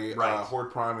by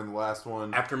Horde Prime in the last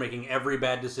one. After making every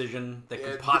bad decision that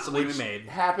could possibly be made.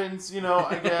 Happens,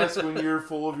 I guess, when you're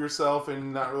full of yourself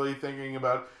and not really thinking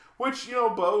about... Which,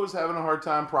 Bo is having a hard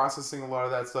time processing a lot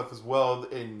of that stuff as well.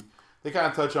 And they kind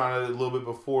of touch on it a little bit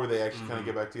before they actually kind of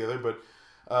get back together. But,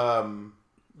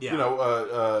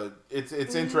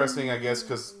 it's interesting, I guess,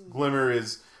 because Glimmer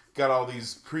is... got all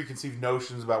these preconceived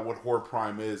notions about what Horde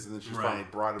Prime is, and then she's finally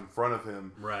brought in front of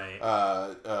him,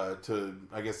 to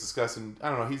I guess discuss. And I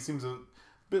don't know, he seems a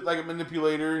bit like a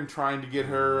manipulator and trying to get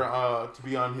her to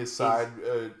be on his side.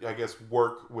 I guess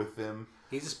work with them.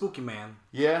 He's a spooky man.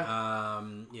 Yeah.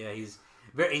 He's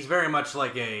very much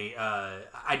like a.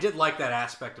 I did like that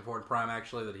aspect of Horde Prime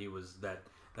actually, that he was that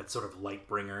sort of light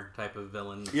bringer type of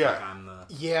villain. Yeah. Like I'm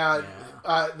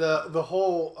the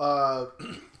whole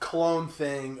clone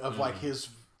thing of like his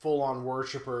full on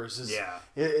worshippers is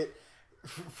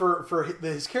for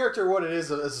his character, what it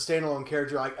is as a standalone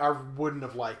character, like I wouldn't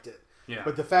have liked it. Yeah.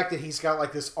 But the fact that he's got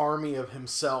like this army of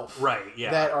himself,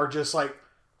 that are just like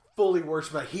fully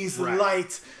worship. He's the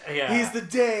light, he's the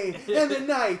day and the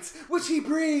night, which he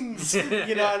brings. And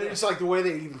it's like the way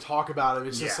they even talk about it.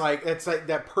 It's just like it's like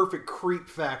that perfect creep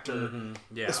factor. Mm-hmm.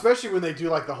 Yeah. Especially when they do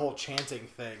like the whole chanting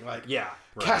thing, like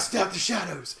cast out the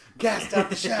shadows, cast out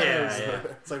the shadows.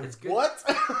 It's like what?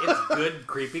 It's good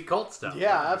creepy cult stuff.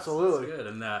 Yeah, absolutely. It's good.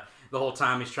 And the whole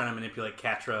time he's trying to manipulate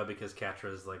Catra because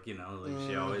Catra is like,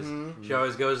 she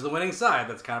always goes to the winning side.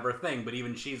 That's kind of her thing. But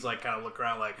even she's like kind of look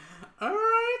around like, all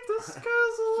right, this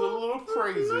guy's a little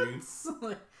crazy.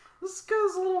 This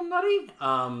guy's a little nutty.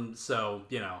 That's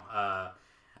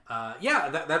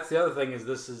the other thing is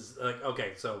this is like,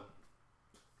 okay, so,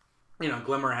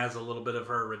 Glimmer has a little bit of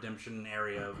her redemption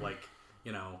area of like,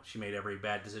 she made every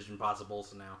bad decision possible.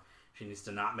 So now she needs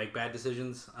to not make bad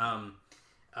decisions.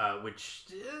 Which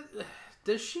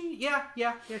does she? Yeah,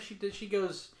 she does. She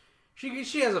goes.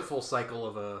 She has a full cycle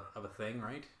of a thing,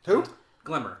 right? Who?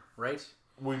 Glimmer, right?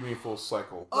 We mean full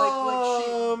cycle.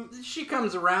 Like she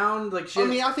comes around. Like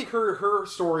I think her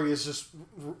story is just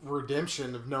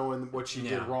redemption of knowing what she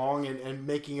did wrong and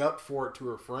making up for it to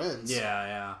her friends.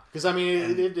 Yeah. Because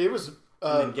it was.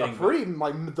 A pretty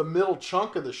like the middle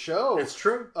chunk of the show. It's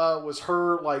true. Was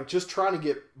her like just trying to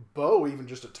get Bo even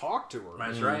just to talk to her.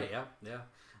 That's right. Yeah,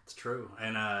 it's true.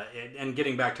 And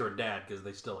getting back to her dad because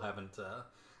they still haven't.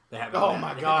 They haven't. Oh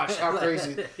my gosh, how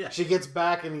crazy! She gets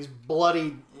back and he's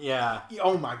bloody. Yeah.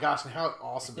 Oh my gosh, and how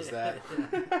awesome is that?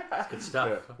 It's good stuff.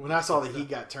 Yeah. When I saw that he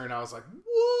got turned, I was like,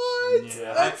 "What?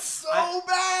 Yeah. That's so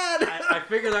bad." I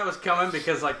figured that was coming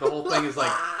because like the whole thing is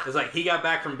like he got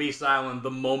back from Beast Island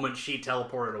the moment she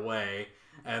teleported away,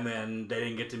 and then they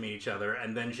didn't get to meet each other,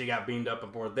 and then she got beamed up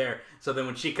aboard there. So then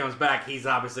when she comes back, he's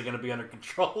obviously going to be under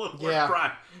control of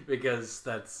Prime because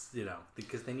that's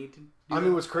because they need to.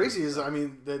 What's crazy is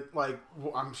that like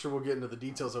I'm sure we'll get into the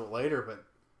details of it later, but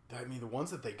the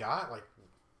ones that they got like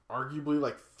arguably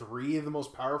like 3 of the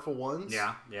most powerful ones.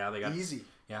 Yeah, they got easy.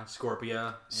 Yeah,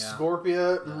 Scorpia,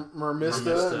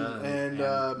 Mermista, and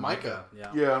Micah.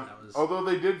 Yeah. Although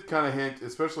they did kind of hint,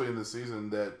 especially in this season,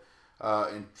 that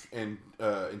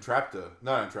Entrapta.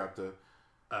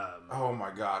 Oh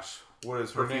my gosh, what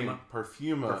is her name?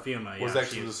 Perfuma was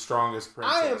actually the strongest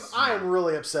princess. I am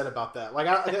really upset about that. Like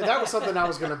that was something I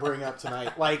was going to bring up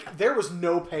tonight. Like there was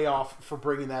no payoff for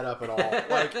bringing that up at all.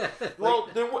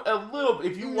 There were a little.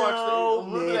 If you watch a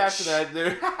little bit after that,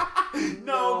 there.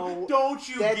 Don't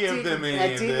you give them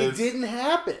any of this. It didn't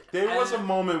happen. There was a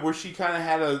moment where she kind of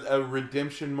had a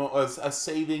redemption, a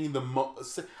saving the.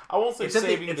 I won't say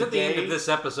saving the day. It's at the end of this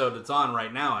episode that's on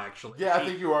right now, actually. Yeah, I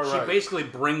think you are right. She basically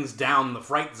brings down the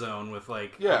fright zone with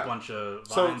like a bunch of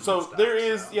vines so and stuff, there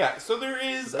is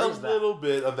a little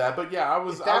bit of that, but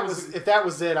if that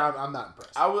was it, I'm not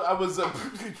impressed. I'm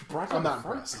not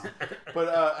impressed. But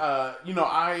I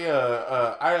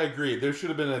agree. There should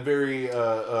have been a very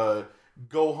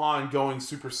Gohan going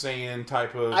Super Saiyan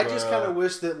type of. I just kind of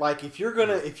wish that like if you're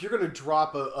gonna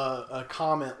drop a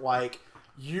comment like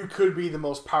you could be the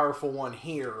most powerful one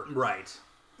here, right?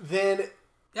 Then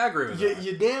I agree with that.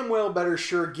 You damn well better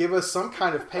sure give us some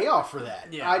kind of payoff for that.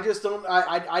 Yeah. I just don't.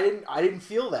 I didn't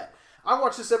feel that. I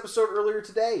watched this episode earlier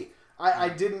today. I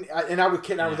didn't, and I was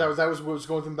kidding. That was what was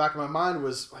going through the back of my mind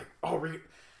was like, oh,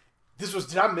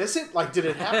 did I miss it? Like, did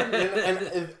it happen?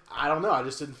 and I don't know. I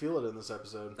just didn't feel it in this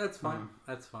episode. That's fine. Mm-hmm.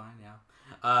 That's fine.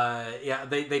 Yeah.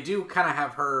 They do kind of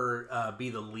have her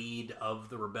be the lead of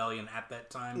the rebellion at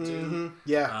that time too. Mm-hmm.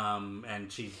 Yeah.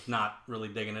 And she's not really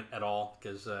digging it at all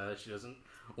because she doesn't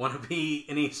want to be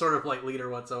any sort of like leader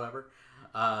whatsoever.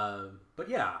 But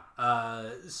yeah.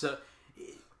 So.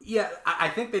 Yeah, I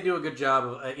think they do a good job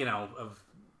of of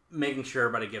making sure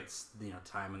everybody gets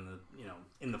time in the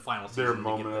in the final season their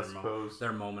moment, I suppose.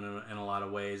 Their moment in a lot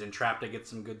of ways, and Trapta gets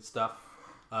some good stuff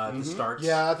to start.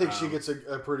 Yeah, I think she gets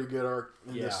a pretty good arc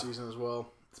in this season as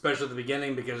well, especially at the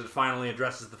beginning because it finally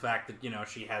addresses the fact that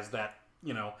she has that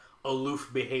aloof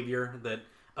behavior that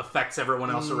affects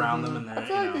everyone else around them. And I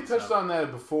feel like they touched on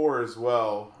that before as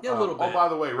well. Yeah, a little bit. Oh, by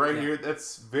the way, here,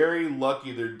 that's very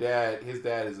lucky his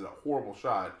dad is a horrible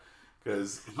shot.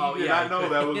 Because he did not know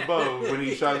that was Bo when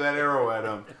he shot that arrow at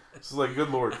him. It's like, good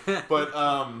lord. But,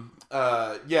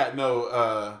 I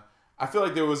feel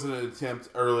like there was an attempt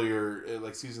earlier,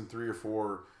 like season 3 or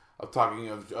 4, of talking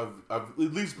of at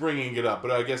least bringing it up. But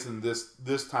I guess in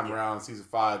this time around, in season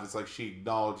 5, it's like she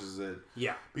acknowledges it.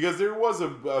 Yeah. Because there was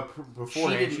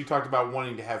beforehand, she talked about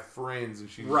wanting to have friends, and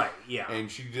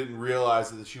and she didn't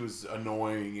realize that she was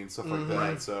annoying and stuff like that.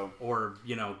 Right. So or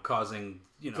causing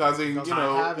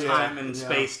time and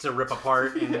space to rip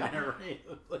apart.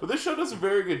 But this show does a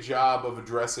very good job of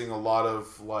addressing a lot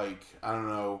of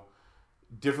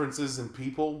differences in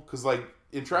people, because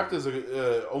Entrapped is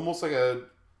almost like a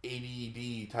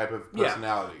ADD type of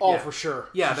personality. Oh, for sure.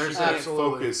 Yeah, there's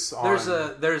focus on.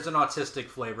 There's an autistic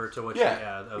flavor to what.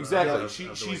 Exactly.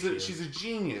 She's a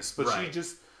genius, but she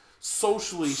just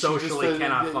socially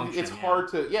cannot function. It's hard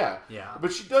to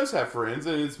But she does have friends,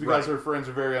 and it's because her friends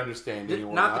are very understanding.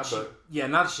 And not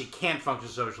that she can't function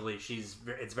socially.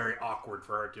 It's very awkward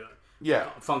for her to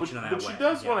function in that way. But she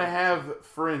does want to have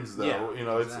friends, though.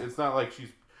 Yeah, it's not like she's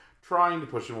trying to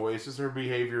push them away. It's just her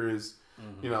behavior is.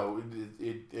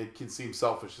 It can seem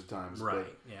selfish at times. Right,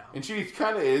 And she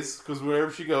kind of is, because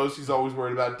wherever she goes, she's always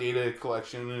worried about data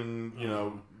collection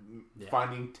and,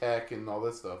 finding tech and all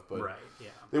that stuff. But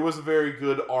there was a very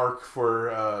good arc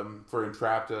for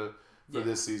Entrapta for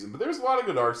this season. But there's a lot of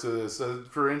good arcs to this.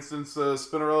 For instance,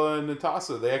 Spinnerella and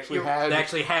Natasa, they actually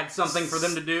had something for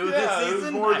them to do this season. It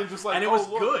was more than just and it was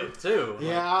good too.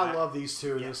 Yeah, I love these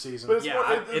two this season. But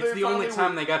it's the only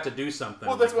time they got to do something.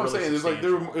 Well, that's what I'm saying.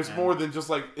 It's more than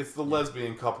just it's the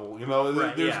lesbian couple.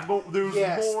 There's more.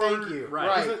 Thank you.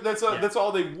 Right. That's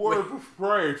all they were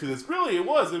prior to this. Really, it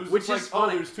was. It was just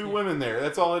there's two women there.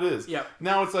 That's all it is. Yeah.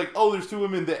 Now it's there's two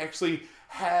women that actually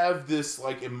have this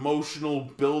emotional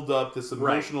build up, this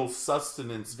emotional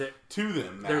sustenance to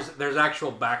them. Now. There's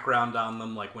actual background on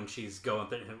them, like when she's going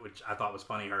through, which I thought was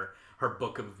funny. Her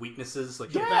book of weaknesses,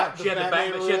 she had the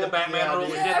Batman rule. She had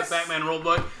the Batman rule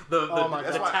book, the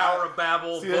Tower of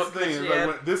Babel book.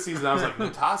 This season, I was like,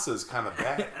 Natasa's kind of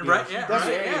bad, right?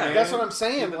 That's what I'm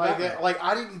saying.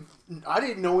 I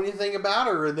didn't know anything about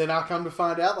her, and then I come to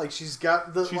find out she's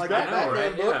got the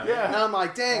Batman book, and I'm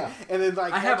like, dang. And then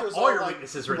I have all your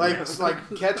weaknesses written down.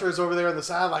 Ketra's over there on the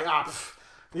side,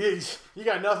 you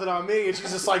got nothing on me, and she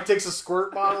just takes a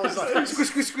squirt bottle and squish,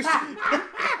 squish, squish.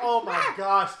 Oh my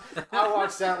gosh! I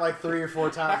watched that 3 or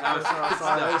 4 times.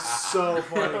 It was so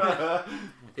funny.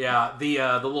 Yeah, the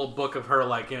little book of her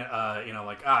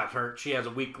she has a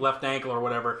weak left ankle or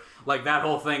whatever. That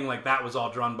whole thing, that was all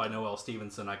drawn by Noelle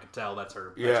Stevenson. I could tell that's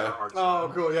her art style.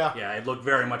 Oh, cool, yeah. Yeah, it looked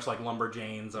very much like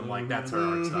Lumberjanes. I'm like, that's her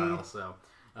art style. So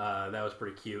that was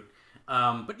pretty cute.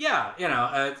 But yeah,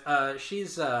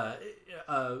 she's.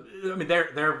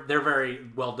 They're very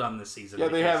well done this season. Yeah,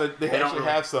 they actually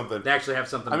have something. They actually have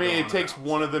something. It takes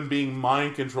one of them being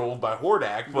mind controlled by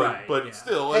Hordak, but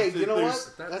still. Hey, you know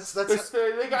what?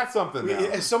 They got something.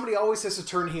 Now. Somebody always has to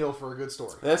turn heel for a good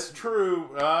story. That's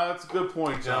true. That's a good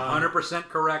point, John. 100%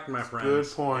 correct, my friend.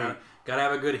 Good point. Got to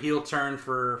have a good heel turn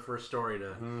for a story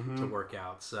to work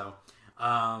out. So.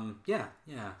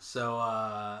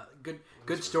 So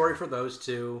good story for those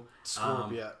two.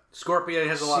 Scorpia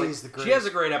has a lot. She has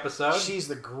a great episode. She's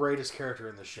the greatest character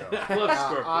in the show. I love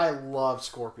Scorpia. I love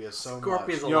Scorpia so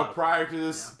much. Prior to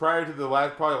this, prior to the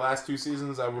last 2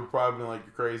 seasons, I would probably been like,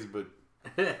 you're crazy, but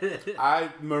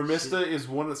Mermista is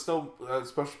one that's still a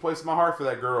special place in my heart for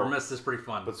that girl. Mermista's pretty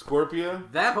fun. But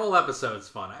Scorpia? That whole episode's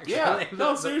fun, actually. Yeah,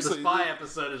 no, seriously. The spy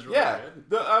episode is really good.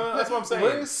 That's what I'm saying.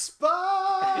 We're spies!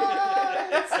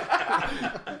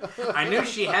 I knew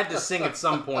she had to sing at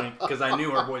some point because I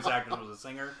knew her voice actress was a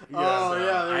singer.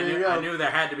 I knew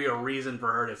there had to be a reason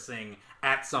for her to sing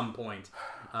at some point.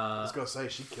 I was gonna say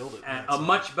she killed it. And a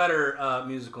much better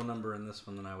musical number in this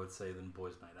one than I would say than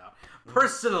Boys Night Out,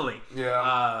 personally.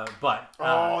 Yeah.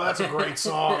 That's a great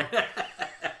song.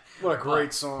 What a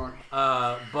great song.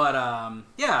 The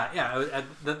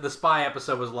spy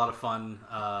episode was a lot of fun.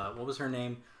 What was her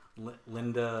name?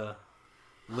 Linda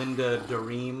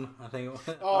Dareem, I think it was.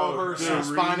 Her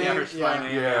spy name. Her spy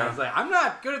name. Yeah. I was like, I'm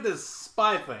not good at this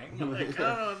spy thing. I'm like, I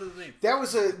don't know what this means. That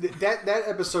was that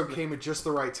episode came at just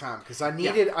the right time because I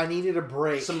needed a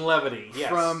break, some levity,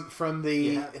 from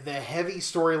the heavy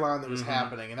storyline that was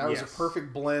happening, and that was a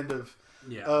perfect blend of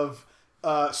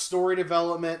story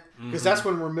development because that's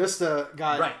when Mermista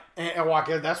got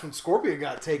and that's when Scorpia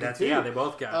got taken too. Yeah, they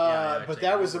both got. But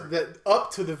that was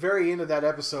up to the very end of that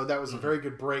episode. That was a very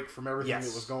good break from everything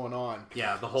that was going on.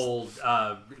 Yeah, the whole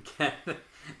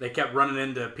they kept running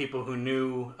into people who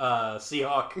knew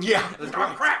Seahawk. Yeah, like,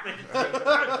 oh crap! They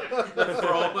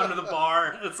throw him under the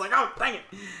bar. It's like, oh dang it!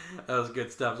 That was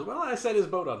good stuff. So, well, I set his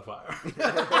boat on fire.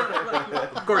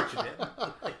 Of course you did.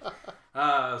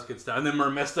 That was good stuff. And then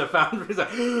Mermista found her. He's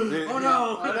like, oh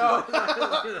no!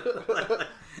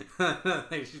 I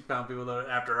think she found people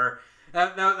after her.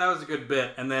 That was a good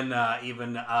bit. And then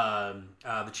even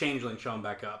the Changeling showing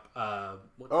back up. I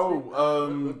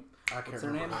can't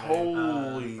remember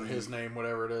her name. His name,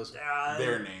 whatever it is.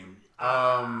 Their name.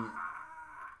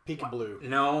 Peekaboo.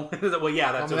 No. Well,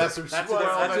 yeah, that's who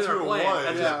they're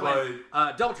playing.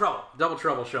 Double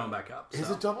Trouble showing back up. So. Is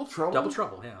it Double Trouble? Double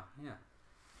Trouble, yeah.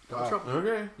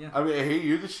 Okay. Yeah. I mean, hey,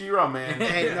 you're the She-Ra man.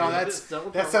 Hey, no, that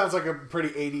sounds like a pretty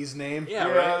 80s name. Yeah,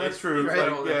 right. That's true. Right.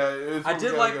 I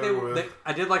did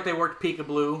like they worked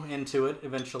Peekaboo into it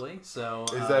eventually. So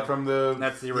is that from the?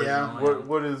 That's the original. Yeah.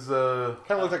 What is kind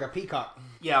of looked like a peacock.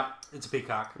 Yeah, it's a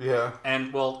peacock. Yeah.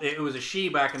 And it was a she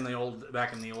back in the old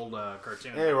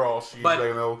cartoon. They were all she back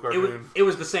in the old cartoon. It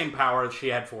was the same power. She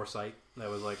had foresight. That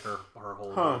was like her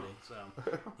whole ability. So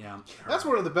yeah, that's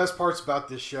one of the best parts about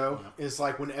this show is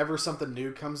like whenever something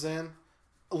new comes in,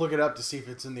 look it up to see if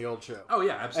it's in the old show. Oh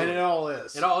yeah, absolutely. And it all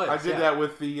is. I did that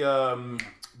with the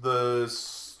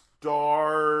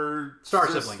Star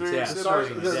Siblings. Yeah,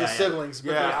 the siblings.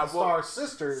 But the Star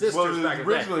Sisters. Well,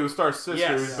 originally it was Star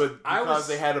Sisters, but because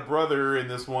they had a brother in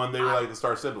this one, they were like the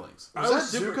Star Siblings.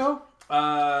 Was that Zuko?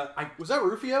 Was that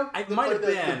Rufio? It might have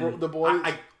been the boy.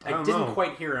 I didn't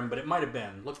quite hear him, but it might have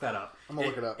been. Look that up. I'm gonna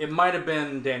look it up. It might have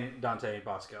been Dante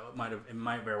Bosco. It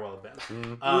might very well have been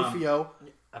Rufio.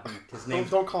 I mean, his name.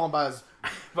 Don't call him by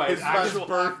his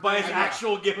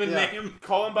actual given name.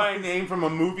 Call him by a name from a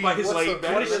movie. By his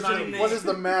what is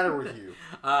the matter with you?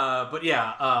 But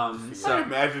yeah. So I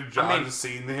imagine John just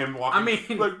seeing him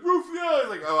walking. Like Rufio. He's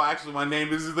like, oh, actually, my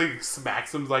name is like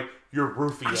smacks him like. You're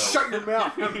Rufio. Shut your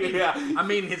mouth. Yeah. I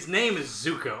mean, his name is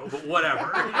Zuko, but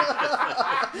whatever.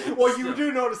 Well, you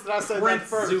do notice that I said Prince that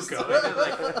first.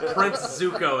 Zuko. Prince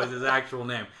Zuko is his actual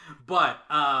name. But,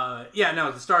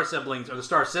 the Star Siblings, or the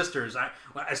Star Sisters,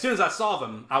 as soon as I saw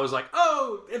them, I was like,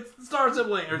 oh, it's the Star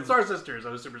Siblings, or the Star Sisters. I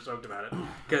was super stoked about it.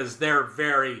 Because they're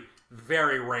very,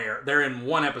 very rare. They're in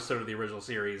one episode of the original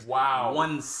series. Wow.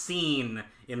 One scene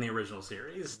in the original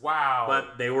series. Wow.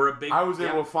 But they were a big... I was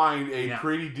able to find a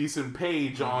pretty decent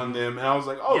page on them, and I was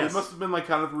like, oh, they must have been like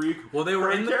kind of they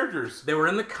were in characters. They were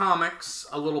in the comics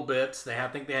a little bit. I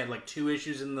think they had like 2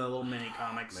 issues in the little mini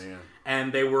comics. Man.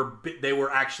 And they were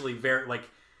actually very, like...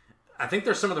 I think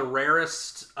they're some of the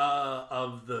rarest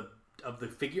of the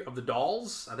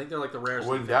dolls. I think they're like the rarest. I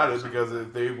wouldn't doubt it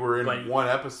because they were in one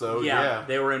episode. Yeah,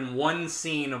 they were in one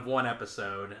scene of one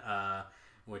episode,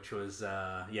 which was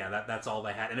that's all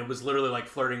they had, and it was literally like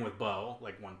flirting with Bo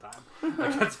like one time.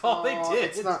 Like that's all they did.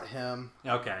 It's not him.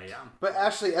 Okay, yeah. But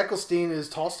Ashley Eccleston is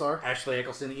Tallstar. Ashley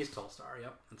Eccleston is Tallstar.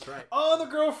 Yep, that's right. Oh, the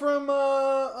girl from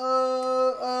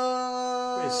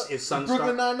is Sun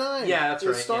Brooklyn Nine-Nine. Yeah, that's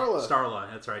right. Starla. Yeah,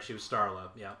 Starla. That's right. She was Starla.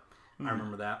 Yeah, I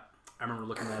remember that. I remember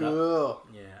looking that up.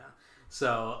 Yeah.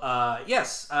 So,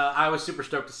 yes, I was super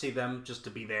stoked to see them, just to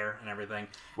be there and everything.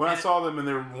 When I saw them in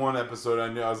their one episode, I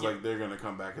knew I was like, they're going to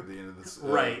come back at the end of this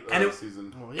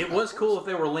season. It was cool if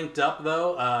they were linked up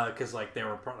though, because like they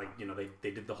were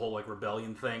they did the whole like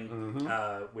rebellion thing,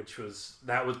 which was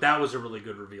that was a really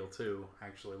good reveal too.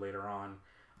 Actually, later on.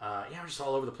 We're just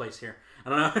all over the place here. I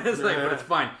don't know. But it's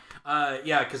fine.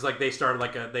 Because like they started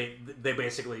like they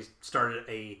basically started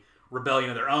a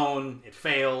rebellion of their own. It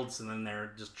failed, and then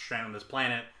they're just stranded on this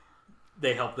planet.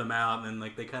 They help them out, and then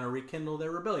like they kind of rekindle their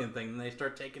rebellion thing, and they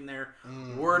start taking their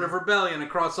word of rebellion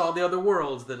across all the other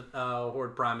worlds that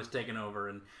Horde Prime has taken over.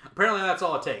 And apparently, that's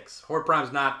all it takes. Horde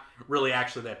Prime's not really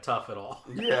actually that tough at all.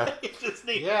 Yeah, you just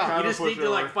need to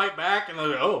like fight back, and they're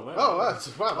like, oh man,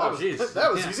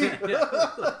 that was easy.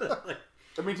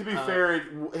 I mean, to be fair,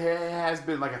 it has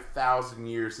been like 1,000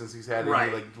 years since he's had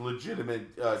any like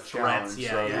legitimate challenge.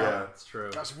 Yeah, that's true.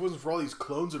 Gosh, if it wasn't for all these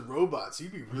clones and robots,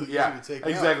 he'd be really easy to take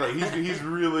exactly. out. He's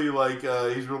really like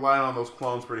he's relying on those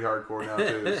clones pretty hardcore now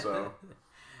too. So,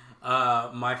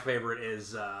 my favorite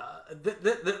is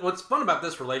what's fun about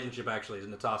this relationship actually is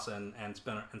Natasa and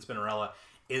Spinnerella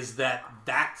is that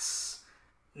that's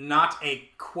not a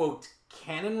quote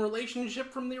canon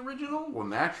relationship from the original. Well,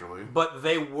 naturally, but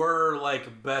they were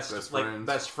like best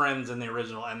friends in the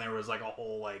original, and there was like a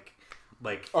whole like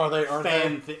are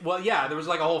fan they? Well, yeah, there was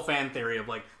like a whole fan theory of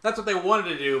like that's what they wanted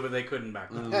to do, but they couldn't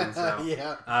back then.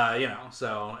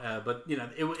 So, but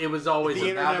it was always the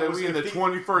internet was in the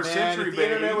 21st century. If the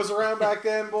internet was around back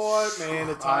then, boy, man.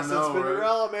 Natasa and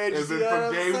Spinnerella, man, you see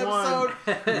that from day one,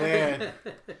 man.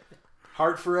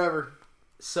 Heart forever.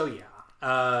 So yeah.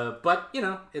 But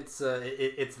it's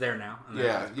there now.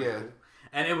 And cool.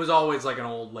 And it was always like an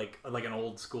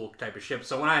old school type of ship.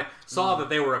 So when I saw that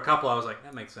they were a couple, I was like,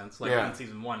 that makes sense. Like in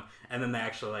season 1, and then they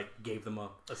actually like gave them a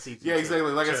season. Yeah,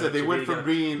 exactly. Like I said, they went from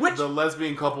being the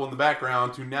lesbian couple in the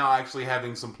background to now actually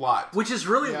having some plot, which is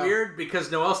really weird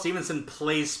because Noelle Stevenson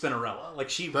plays Spinnerella,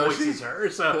 like she voices her.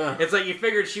 So it's like you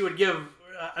figured she would give.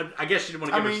 I guess she didn't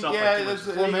want to give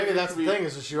herself. Well, maybe that's the thing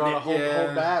is that you want to hold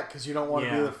back because you don't want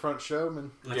to be the front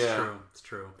showman. That's true. It's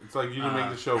true. It's like you didn't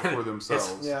make the show for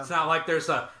themselves. It's not like there's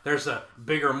a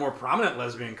bigger, more prominent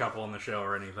lesbian couple in the show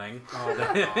or anything.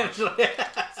 Oh,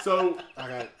 so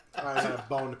I had a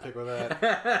bone to pick with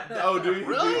that. Oh, do you?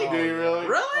 Really? Do you really?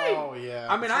 Really? Oh, yeah.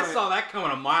 I mean, I saw that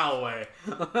coming a mile away.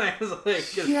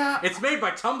 It's made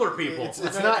by Tumblr people.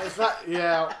 It's not.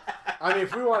 Yeah. I mean,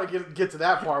 if we want to get to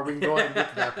that part, we can go ahead and get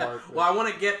to that part. Well, I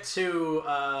want to get to.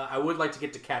 I would like to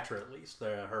get to Catra at least.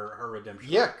 Her redemption.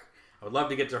 Yeah. Arc. I would love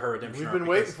to get to her redemption. We've been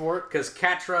waiting for it because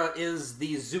Catra is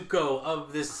the Zuko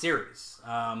of this series.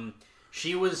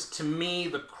 She was to me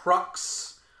the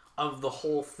crux of the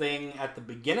whole thing at the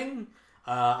beginning.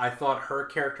 I thought her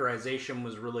characterization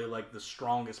was really like the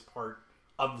strongest part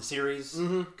of the series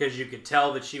because you could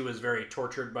tell that she was very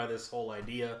tortured by this whole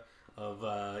idea of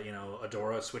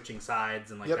Adora switching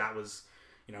sides, and like that was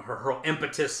her whole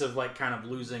impetus of like kind of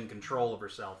losing control of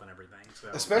herself and everything. So,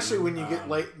 especially when you get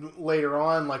later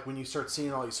on, like when you start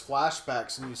seeing all these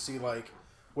flashbacks and you see like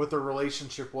what their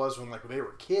relationship was when like they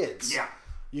were kids. Yeah,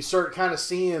 you start kind of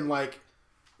seeing like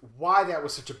why that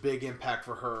was such a big impact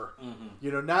for her.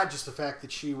 Not just the fact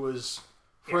that she was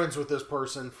friends with this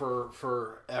person for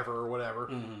forever or whatever,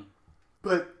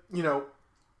 but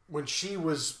when she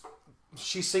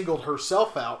singled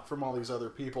herself out from all these other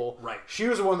people. Right. She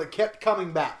was the one that kept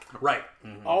coming back. Right.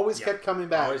 Always kept coming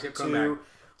back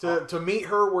to meet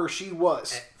her where she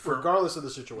was, regardless of the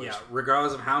situation. Yeah,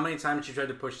 regardless of how many times she tried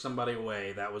to push somebody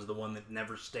away, that was the one that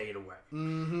never stayed away.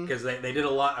 Because they did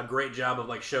a great job of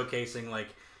like showcasing like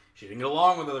she didn't get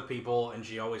along with other people, and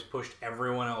she always pushed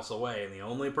everyone else away. And the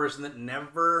only person that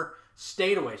never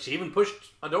stayed away, she even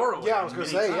pushed Adora away. Yeah, I was going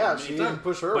to say, she didn't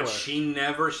push her away. But she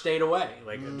never stayed away.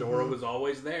 Like, Adora was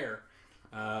always there.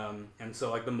 And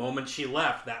so, like, the moment she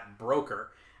left, that broke her.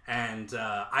 And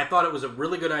I thought it was a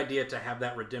really good idea to have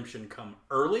that redemption come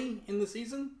early in the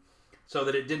season so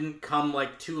that it didn't come,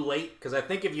 like, too late. Because I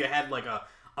think if you had, like,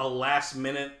 a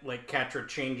last-minute, like, Catra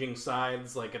changing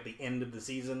sides, like, at the end of the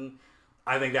season,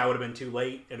 I think that would have been too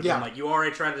late. It would have been like, you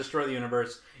already tried to destroy the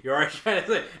universe. You already tried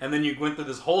to, and then you went through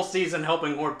this whole season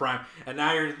helping Horde Prime, and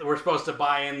now we're supposed to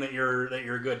buy in that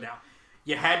you're good now.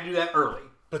 You had to do that early.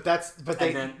 But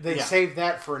they saved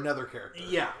that for another character.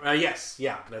 Yeah.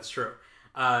 Yeah. That's true.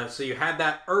 So you had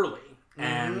that early,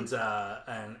 and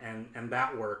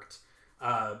that worked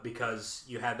because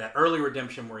you had that early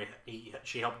redemption where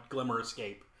she helped Glimmer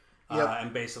escape,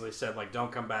 and basically said like,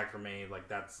 "Don't come back for me." Like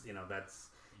that's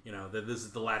this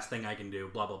is the last thing I can do,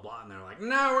 blah, blah, blah. And they're like,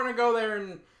 no, we're going to go there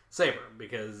and save her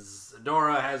because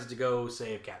Adora has to go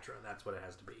save Catra. That's what it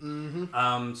has to be.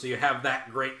 So you have that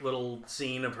great little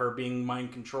scene of her being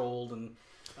mind controlled. And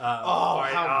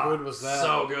how good was that?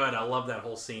 So good. I love that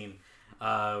whole scene.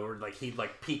 Where like he'd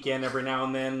like peek in every now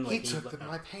and then. Like, he took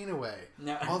my pain away.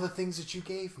 All the things that you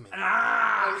gave me.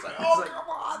 I was like, come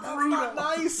on, that's not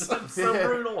nice. That's so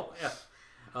brutal. Yeah.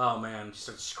 Oh man, she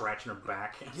starts scratching her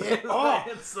back. Yeah.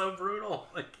 It's so brutal.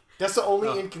 Like, That's the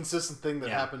only inconsistent thing that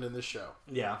happened in this show.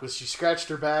 Yeah. Was she scratched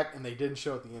her back, and they didn't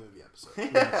show at the end of the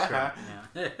episode. That's true.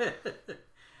 Yeah.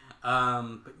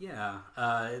 But yeah,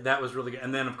 that was really good.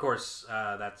 And then, of course,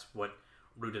 that's what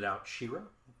rooted out She-Ra.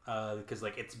 Because,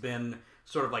 like, it's been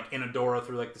sort of, like, in Adora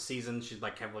through, like, the season. She'd,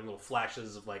 like, have, like, little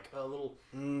flashes of, like, a little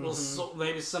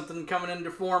maybe something coming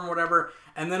into form or whatever.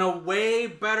 And then a way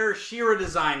better She-Ra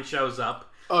design shows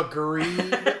up.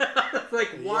 Agreed.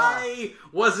 Like, why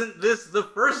wasn't this the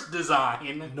first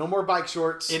design? No more bike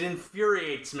shorts. It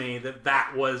infuriates me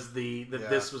that was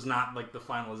this was not like the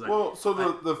final design. Well, so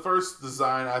the first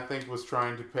design I think was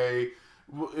trying to pay.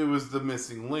 It was the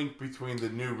missing link between the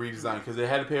new redesign because they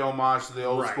had to pay homage to the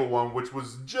old school one, which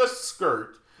was just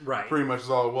skirt. Right. Pretty much is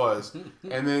all it was.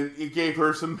 And then it gave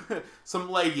her some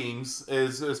leggings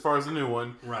as far as the new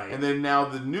one. Right. And then now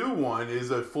the new one is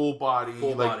a full body.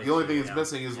 The only thing that's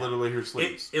missing is literally her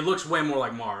sleeves. It looks way more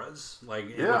like Mara's.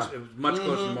 Like it was much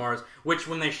closer to Mara's. Which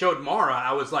when they showed Mara,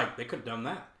 I was like, they could have done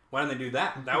that. Why didn't they do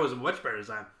that? That was a much better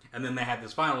design. And then they had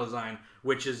this final design,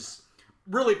 which is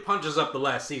really punches up the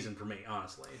last season for me,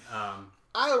 honestly.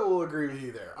 I will agree with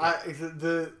you there.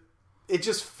 It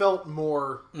just felt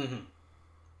more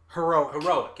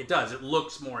heroic. It does. It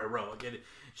looks more heroic.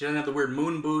 She doesn't have the weird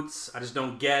moon boots. I just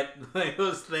don't get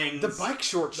those things. The bike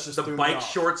shorts just the bike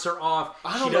shorts are off.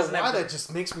 I don't know why that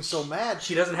just makes me so mad.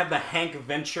 She doesn't have the Hank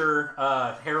Venture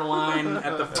hairline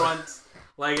at the front.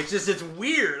 Like it's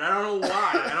weird. I don't know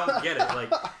why. I don't get it.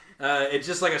 Like it's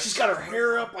just like she's got her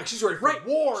hair up like she's ready for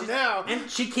war now. And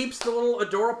she keeps the little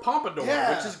Adora pompadour,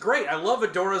 which is great. I love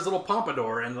Adora's little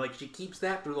pompadour, and like she keeps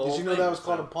that through the whole thing. Did you know that was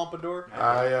called a pompadaur?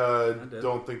 I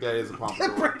don't think that is a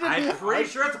pompadour. I'm pretty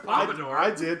sure it's a pompadour. I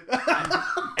did.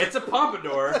 It's a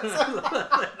pompadour.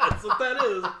 That's what that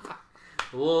is.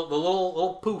 The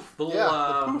little poof. The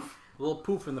little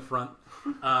poof in the front.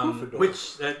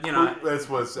 Which that's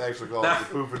what's actually called the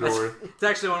poofador. It's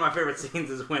actually one of my favorite scenes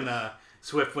is when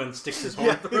Swiftwind sticks his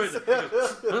horn through it.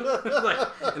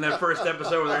 Like, in that first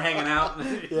episode where they're hanging out,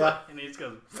 and he just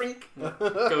goes frink,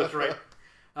 goes right.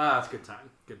 It's a good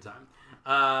time.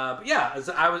 But yeah,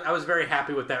 I was very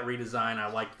happy with that redesign.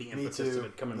 I liked the emphasis of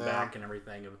it coming back and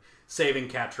everything, of saving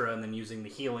Catra and then using the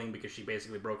healing because she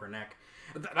basically broke her neck.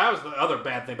 That was the other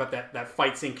bad thing about that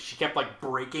fight scene. She kept like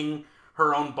breaking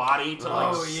her own body to slip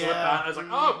out. I was like,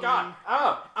 oh god,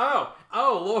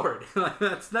 oh Lord,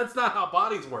 that's not how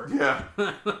bodies work. Yeah,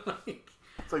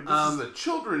 it's like this is a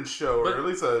children's show, or at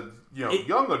least a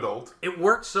young adult. It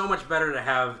worked so much better to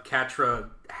have Catra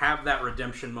have that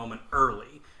redemption moment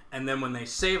early, and then when they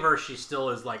save her, she still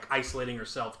is like isolating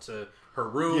herself to her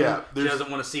room. Yeah, she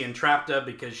doesn't want to see Entrapta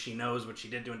because she knows what she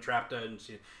did to Entrapta, and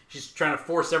she's trying to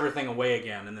force everything away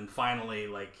again, and then finally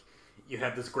like. You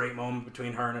had this great moment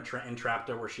between her and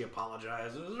Entrapta where she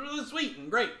apologized. It was really sweet and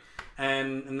great.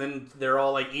 And then they're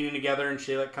all like eating together, and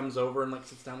she like comes over and like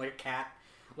sits down like a cat,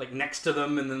 like next to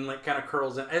them, and then like kind of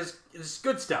curls in. It's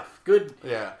good stuff. Good.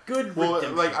 Yeah. Good. Well,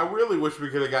 redemption. like I really wish we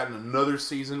could have gotten another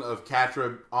season of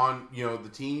Catra on the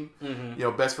team,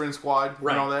 best friend squad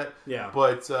and all that. Yeah.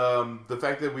 But the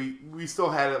fact that we still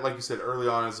had it like you said early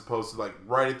on as opposed to like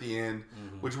right at the end,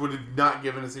 which would have not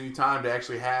given us any time to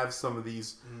actually have some of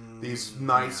these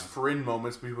nice friend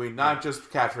moments between not just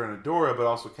Catra and Adora, but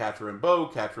also Catra and Bo,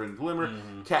 Catra and Glimmer,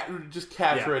 just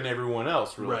Catra and everyone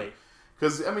else, really. Right.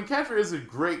 Because, I mean, Catra is a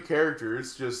great character.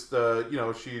 It's just,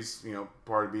 she's,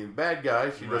 part of being a bad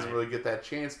guy. She doesn't really get that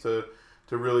chance to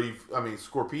really, I mean,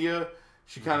 Scorpia,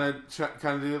 she kind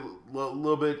of did a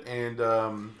little bit, and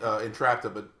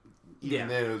Entrapta, but even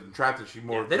then, it was Entrapta, she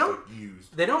more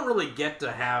used. They don't really get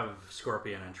to have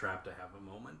Scorpia and Entrapta have a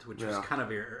moment, which is kind of,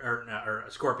 or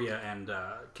Scorpia and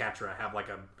Catra have like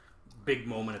a big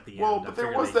moment at the end. Well, but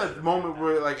there was that moment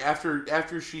where, like, after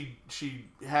she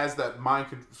has that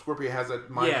Scorpia has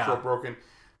that mind control broken.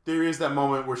 There is that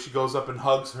moment where she goes up and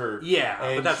hugs her. Yeah,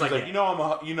 and but that's she's like I'm a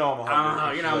hugger. I'm a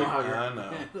hugger. I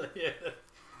know.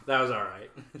 That was all right.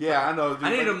 Yeah, I know. Dude,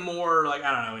 I need a more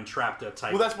Entrapta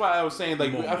type. Well, that's why I was saying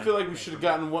I feel like we should have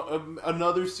gotten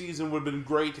another season. Would have been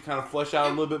great to kind of flesh out a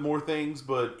little bit more things,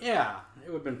 but yeah. It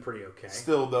would have been pretty okay.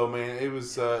 Still, though, man, it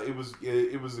was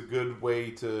a good way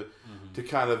to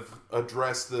kind of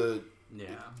address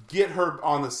get her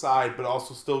on the side, but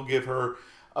also still give her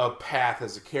a path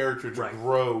as a character to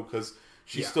grow because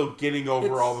she's still getting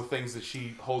over all the things that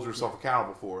she holds herself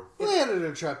accountable for. They had an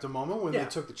Entrapta moment when they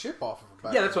took the chip off of her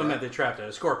back. Yeah, that's what I meant. The Entrapta.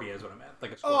 Scorpia is what I meant.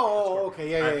 Like a Scorpia. Oh, okay,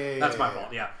 yeah. That's my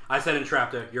fault. Yeah, I said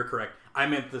Entrapta. You're correct. I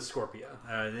meant the Scorpia.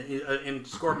 In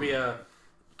Scorpia.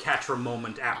 Catra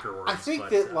moment afterwards. I think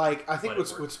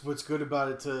what's good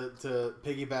about it to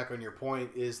piggyback on your point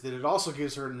is that it also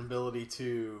gives her an ability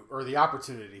to, or the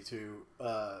opportunity to,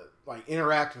 like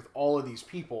interact with all of these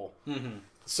people,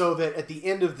 so that at the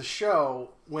end of the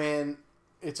show, when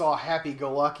it's all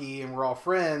happy-go-lucky and we're all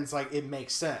friends, like it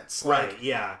makes sense. Right? Like,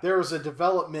 yeah. There was a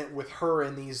development with her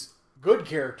and these good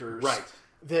characters, right,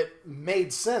 that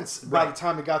made sense by the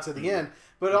time it got to the end.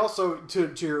 But also,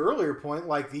 to your earlier point,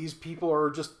 like, these people are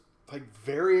just, like,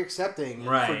 very accepting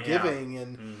and forgiving. Yeah.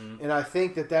 And I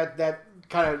think that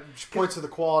kind of points to the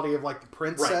quality of, like, the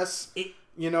princess. Right.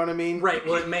 You know what I mean? Right.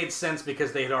 Well, it made sense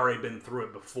because they had already been through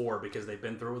it before, because they've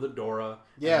been through it with Adora.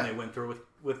 Yeah. And they went through it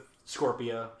with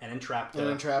Scorpia and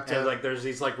Entrapta. And, like, there's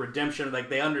these, like, redemption. Like,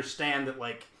 they understand that,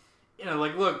 like, you know,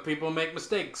 like, look, people make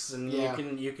mistakes, and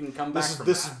you can come back from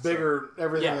this. This is bigger. So,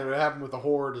 everything that happened with the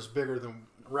Horde is bigger than...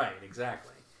 Right,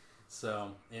 exactly.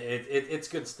 So it's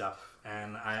good stuff,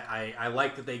 and I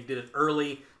like that they did it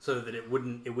early so that it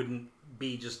wouldn't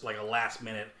be just like a last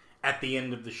minute at the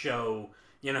end of the show,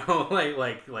 you know,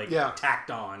 like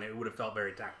tacked on. It would have felt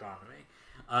very tacked on to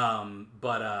me.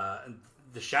 But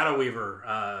the Shadow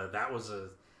Weaver, that was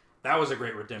a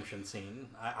great redemption scene.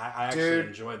 I actually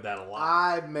enjoyed that a lot.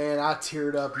 I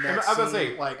teared up next scene. I was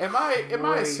say, like, am I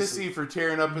a sissy for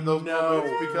tearing up in those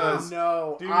moments? Because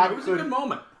dude, it was a good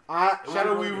moment.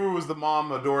 Shadow Weaver was the mom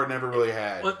Adora never really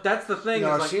had. Well, that's the thing.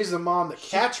 No, she's the mom that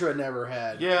Catra never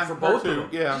had. Yeah, for both of them.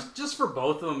 Yeah, just for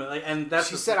both of them. And that's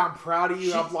she said, "I'm proud of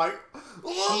you." I'm like,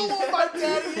 "Oh, my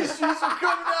daddy issues are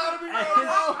coming out of me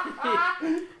right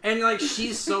now." And like,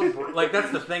 she's so like,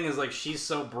 that's the thing, is like, she's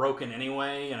so broken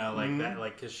anyway. You know, like that,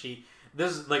 like, because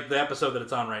this is like the episode that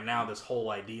it's on right now. This whole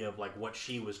idea of like what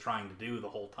she was trying to do the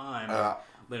whole time.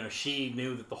 You know, she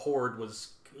knew that the Horde was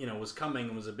coming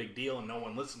and was a big deal, and no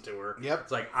one listened to her. Yep.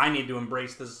 It's like, I need to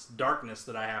embrace this darkness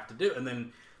that I have to do. And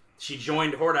then she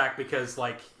joined Hordak because,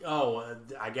 like,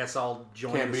 I guess I'll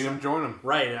join. Can't beat him, join him.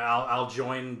 Right. I'll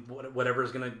join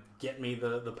whatever's going to get me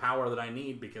the power that I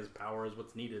need, because power is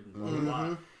what's needed. And blah, blah,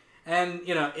 blah. And,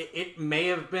 you know, it may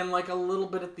have been like a little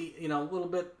bit at the, a little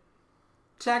bit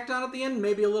tacked on at the end,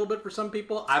 maybe a little bit for some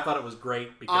people. I thought it was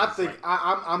great because I think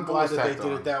I'm glad that they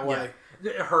did it that way.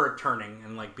 Yeah. Her turning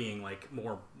and like being like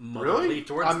more motherly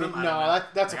towards them.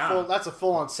 That's a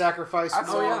full on sacrifice. I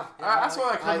saw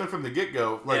that coming from the get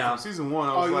go. Like from season 1,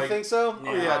 I was like, you think so?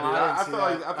 Oh yeah, dude.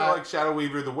 I feel like Shadow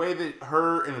Weaver, the way that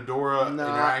her and Adora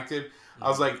interacted, I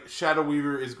was like, Shadow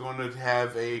Weaver is going to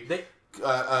have a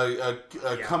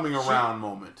coming around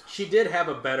moment. She did have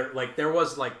a better, like, there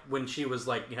was like when she was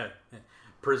like, a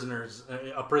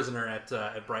prisoner at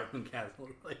Brightman Castle,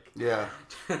 like,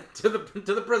 to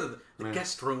the prison, the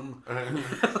guest room,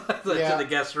 to the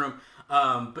guest room.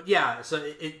 But yeah, so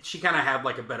she kind of had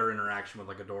like a better interaction with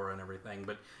like Adora and everything.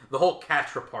 But the whole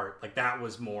Catra part, like, that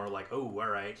was more like, oh, all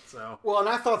right. So well, and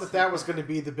I thought that was going to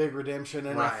be the big redemption,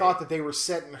 and I thought that they were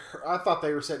setting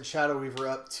Shadow Weaver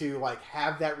up to like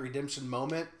have that redemption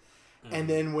moment, and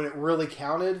then when it really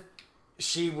counted,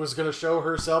 she was going to show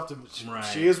herself to.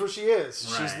 She is what she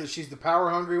is. Right. She's the power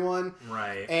hungry one.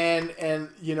 Right. And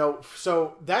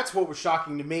so that's what was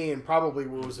shocking to me, and probably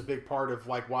what was a big part of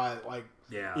like why it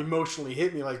emotionally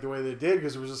hit me like the way that it did,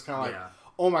 because it was just kind of like,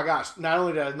 oh my gosh, not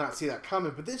only did I not see that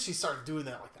coming, but then she started doing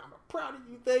that like, I'm proud of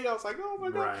you thing. I was like, oh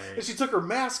my god. And she took her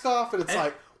mask off, and it's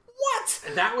like,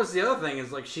 what? That was the other thing,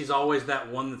 is like, she's always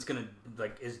that one that's gonna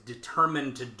is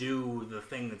determined to do the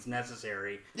thing that's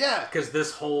necessary. Yeah. Because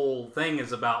this whole thing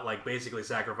is about like basically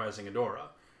sacrificing Adora.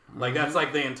 Like, that's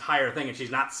like the entire thing, and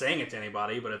she's not saying it to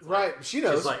anybody, but it's right. Like, she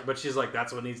knows. She's like,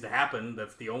 that's what needs to happen.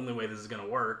 That's the only way this is gonna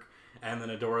work. And then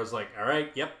Adora's like, all right,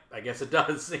 yep, I guess it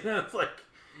does. It's like,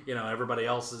 everybody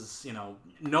else is,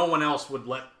 no one else would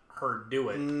let her do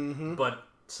it. But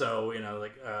so,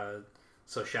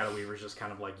 so Shadow Weaver's just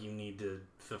kind of like, you need to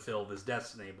fulfill this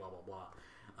destiny, blah, blah,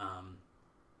 blah.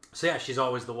 So yeah, she's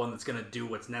always the one that's going to do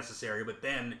what's necessary, but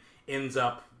then ends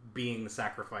up being the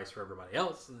sacrifice for everybody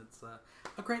else. And it's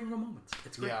a great little moment.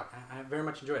 It's great. Yeah. I very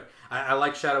much enjoy it. I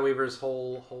like Shadow Weaver's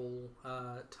whole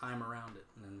time around it.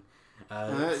 And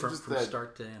from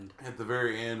start to end. At the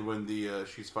very end, when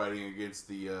she's fighting against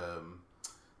the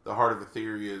Heart of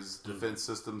Etheria's defense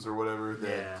systems or whatever,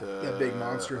 that big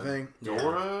monster thing.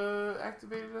 Dora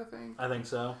activated, I think. I think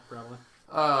so, probably.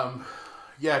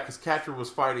 Yeah, because Catra was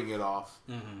fighting it off,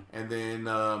 and then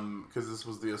because this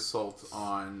was the assault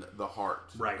on the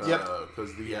heart, right?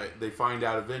 Because they find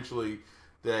out eventually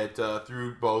that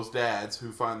through Bo's dads, they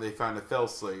find a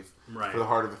failsafe for the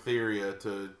Heart of Etheria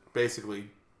to basically,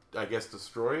 I guess,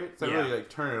 destroy it. It's not really like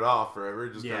turn it off forever,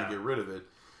 just kind of get rid of it.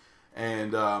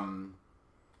 And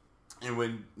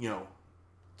when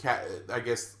I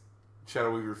guess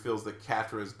Shadow Weaver feels that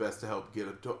Catra is best to help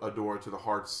get Adora to the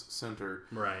heart's center.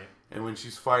 Right. And when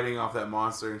she's fighting off that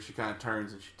monster and she kind of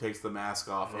turns and she takes the mask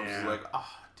off, I was just like,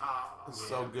 it's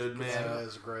so good, man. Yeah, that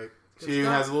is great. She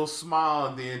even has a little smile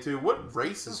at the end, too. What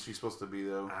race is she supposed to be,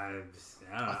 though? I don't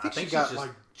know. I think she got,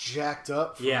 like, jacked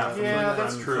up. From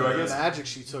that's true. I guess magic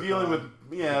she took dealing with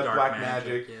black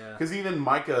magic. Yeah. Because even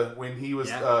Micah, when he was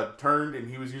turned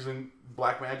and he was using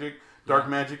black magic, dark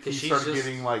magic, he started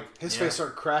getting like his face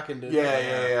started cracking.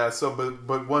 So,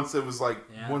 but once it was like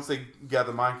once they got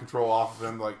the mind control off of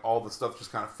him, like all the stuff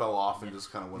just kind of fell off and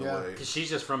just kind of went away. Because she's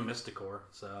just from Mysticor,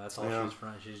 so that's all she's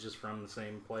from. She's just from the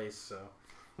same place, so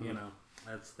you know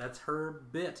that's her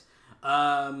bit. We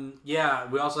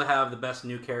also have the best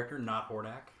new character, not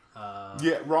Hordak.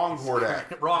 Wrong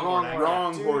Hordak. Wrong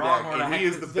Hordak. And he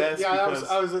is the best. Yeah,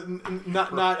 I was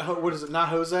not what is it? Not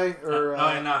Jose or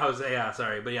not Jose. Yeah,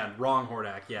 sorry, but wrong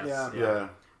Hordak. Yes. Yeah.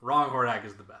 Wrong Hordak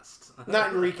is the best.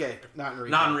 Not Enrique. Not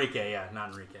Enrique. Yeah.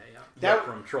 That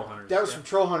from Troll Hunters. That was from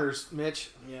Troll Hunters, Mitch.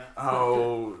 Yeah.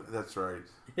 Oh, that's right.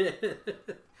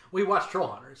 We watched Troll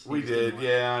Hunters. We did,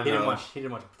 I know. He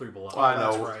didn't watch Three Below. I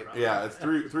know. That's right. Yeah, it's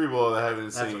Three Below that I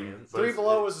haven't seen. Three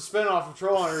Below was a spinoff of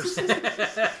Troll Hunters.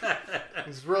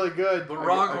 It's really good. But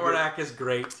Wrong Hordak is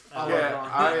great.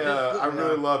 I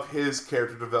really love his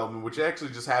character development, which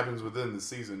actually just happens within the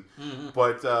season. Mm-hmm.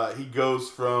 But he goes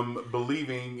from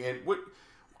believing in what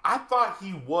I thought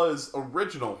he was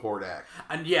original Hordak,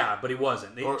 and but he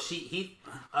wasn't.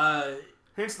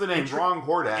 Hence the name Wrong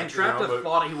Hordak. And Trapta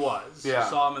thought he was. Yeah.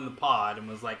 Saw him in the pod and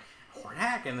was like,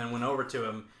 Hordak, and then went over to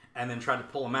him and then tried to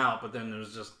pull him out, but then there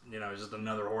was just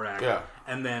another Hordak. Yeah.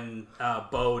 And then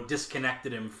Bo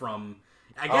disconnected him from.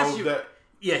 I guess he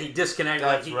disconnected.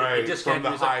 That's right. He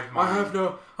disconnected from the hive mind.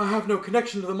 I have no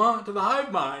connection to the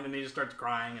hive mind, and he just starts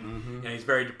crying, and he's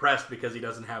very depressed because he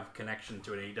doesn't have connection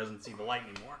to it, and he doesn't see the light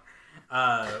anymore.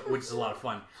 Which is a lot of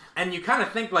fun. And you kind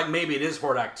of think like maybe it is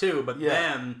Hordak too, but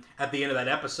then at the end of that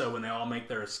episode when they all make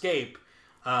their escape,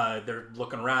 they're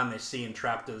looking around, they see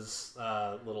Entrapta's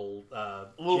little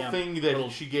gem, thing that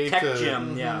she gave tech to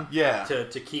gem,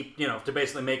 to keep, to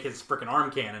basically make his freaking arm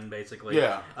cannon, basically.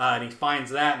 Yeah. And he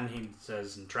finds that and he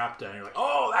says Entrapta, and you're like,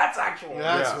 oh, that's actual.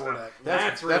 That's Hordak.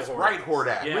 That's Hordak. Right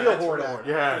Hordak. Yeah, real Hordak.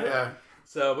 Yeah.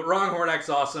 So, but Wrong Hordak's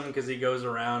awesome because he goes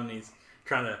around and he's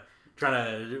trying to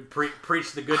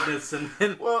preach the goodness, and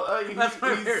then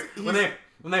when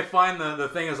they find the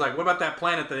thing is like, what about that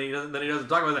planet that he doesn't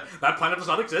talk about? That planet does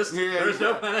not exist. There's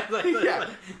no planet.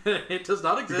 It does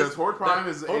not exist because Horde Prime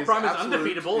is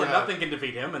undefeatable, and nothing can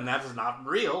defeat him, and that is not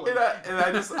real. And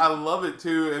I love it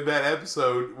too in that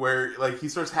episode where like he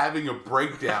starts having a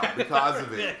breakdown because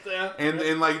of it,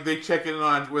 and like they check in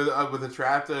on with the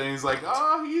Trapta, and he's like,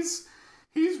 oh,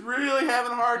 He's really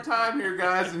having a hard time here,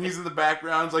 guys, and he's in the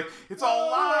background. It's like, it's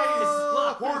all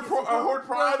lies. Horde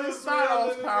Prime is not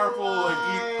all powerful.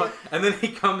 And then he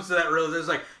comes to that realization, it's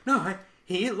like, no,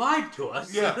 he lied to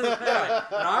us. Yeah.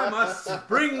 I must tell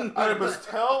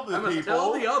the people.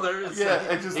 Tell the others. Yeah,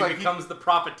 it's just he becomes the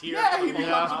profiteer. Yeah, he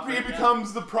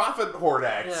becomes the prophet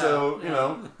Hordak. Yeah, so,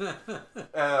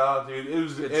 dude, it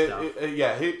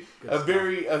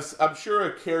was I'm sure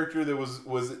a character that was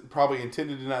probably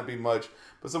intended to not be much,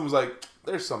 but someone was like,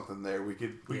 there's something there we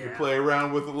could play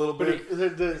around with a little bit.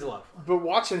 It's a lot of fun. But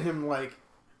watching him like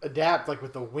adapt, like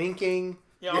with the winking.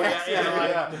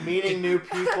 Meeting new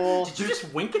people. Did you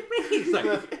just wink at me? He's like,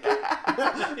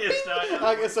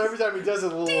 I guess every time he does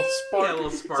it, a little spark. Yeah, a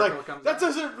little sparkle like, comes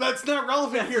that's not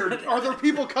relevant here. Are there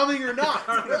people coming or not?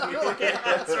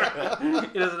 That's right.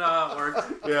 He doesn't know how it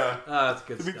works. Yeah. That's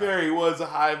good to stuff. be fair, he was a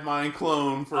hive mind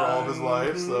clone for all of his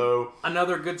life, so.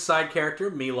 Another good side character,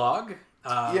 Milog.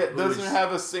 Doesn't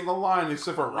have a single line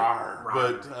except for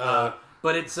rawr.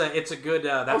 But it's a good.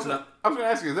 I was going to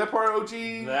ask you, is that part of OG?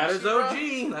 That is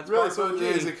OG. That's really part of OG.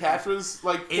 Is it Catra's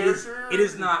character? It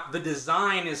is not. The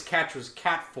design is Catra's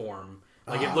cat form.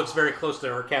 Like it looks very close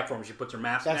to her cat form. She puts her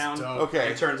mask down. Dope.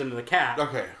 And turns into the cat.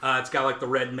 Okay. It's got like the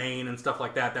red mane and stuff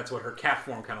like that. That's what her cat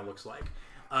form kind of looks like.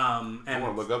 And I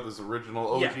want to look up this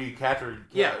original OG Catra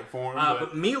form.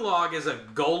 But Milog is a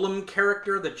golem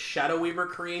character that Shadow Weaver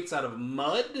creates out of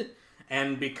mud.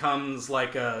 And becomes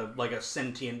like a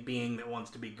sentient being that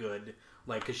wants to be good,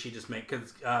 because she just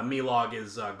because Milog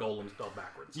is golem spelled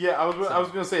backwards. Yeah, I was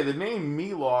gonna say the name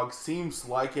Milog seems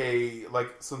like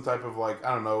some type of I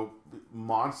don't know,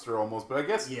 monster almost, but I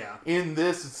guess in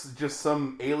this it's just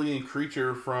some alien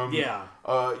creature from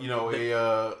a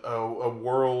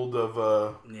world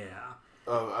of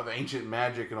ancient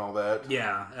magic and all that.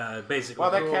 Basically. Wow,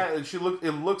 that cat it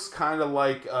looks kind of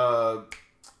like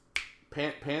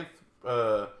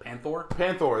Panther.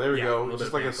 Panther. There we go.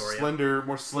 Just like Panther, a slender,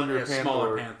 more slender Panther.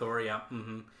 Smaller Panther. Yeah.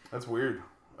 Mm-hmm. That's weird.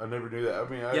 I never knew that. I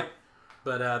mean, Yep.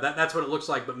 But that's what it looks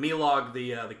like. But Milog,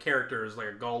 the character, is like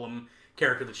a golem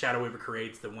character that Shadow Weaver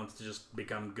creates that wants to just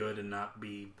become good and not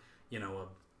be,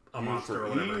 a monster or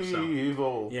whatever.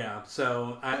 Evil.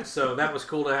 So, yeah. So that was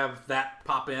cool to have that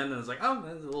pop in, and it's like, oh,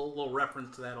 there's a little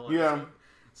reference to that. Yeah.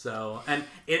 So, and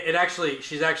it actually,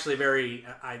 she's actually very.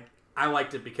 I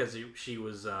liked it because she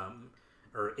was,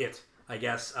 or it, I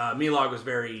guess. Milog was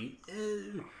very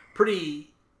pretty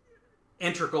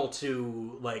integral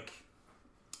to like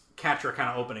Catra kind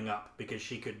of opening up, because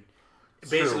she could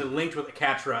basically linked with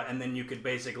Catra, and then you could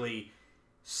basically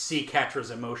see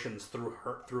Catra's emotions through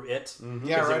it. Mm-hmm.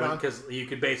 Yeah, right on. Because you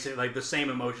could basically like the same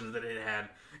emotions that it had.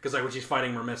 Because like when she's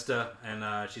fighting Mermista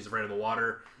and she's afraid of the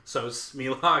water, so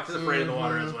Milog is afraid of the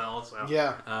water as well. So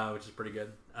yeah, which is pretty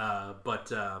good.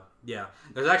 But yeah,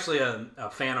 there's actually a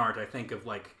fan art I think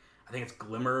it's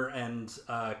Glimmer and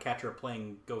Catra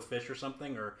playing Go Fish or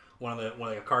something, or one of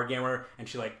a card game where, and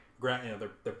she like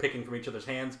they're picking from each other's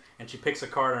hands, and she picks a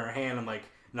card in her hand and like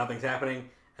nothing's happening,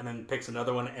 and then picks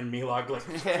another one, and Milog like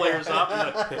flares up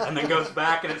and then goes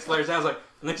back and it flares down. I was like,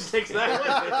 and then she takes that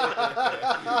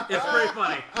one. It's pretty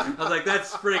funny. I was like,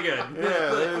 that's pretty good. Yeah,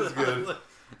 that is good.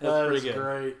 That's pretty good.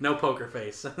 Great. No poker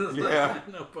face. Yeah.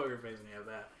 No poker face when you have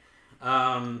that.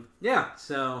 Yeah,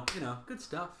 so good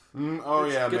stuff. Man.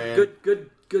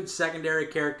 Good secondary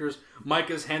characters.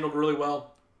 Micah's handled really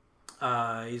well.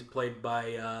 He's played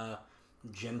by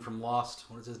Jin from Lost.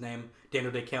 What is his name?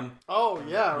 Daniel Day Kim. Oh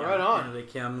yeah, right on. Daniel Day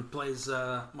Kim plays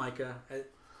Micah.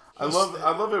 I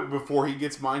love it before he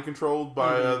gets mind controlled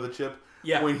by the chip.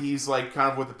 Yeah. When he's like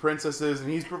kind of with the princesses and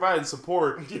he's providing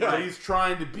support. Yeah. But he's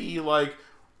trying to be like,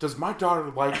 does my daughter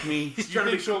like me? He's trying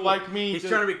to be she'll like me. He's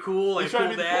trying to be cool. He's trying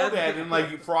to be the cool dad. And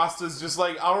like Frost is just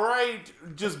like, all right,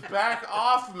 just back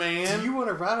off, man. Do you want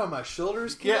to ride on my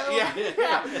shoulders, kiddo?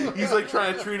 Yeah. He's like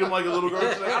trying to treat him like a little girl.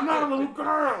 He's like, I'm not a little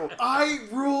girl. I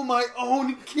rule my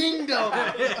own kingdom.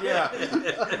 Yeah.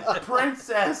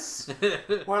 Princess,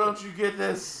 why don't you get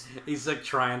this? He's like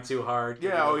trying too hard.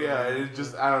 Yeah. Oh yeah. It's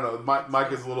just, I don't know.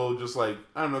 Mike is a little just like,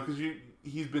 I don't know, because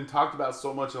he's been talked about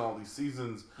so much in all these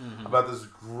seasons about this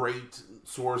great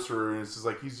sorcerer, and it's just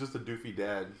like he's just a doofy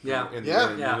dad. Yeah. And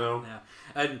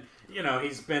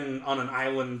he's been on an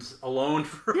island alone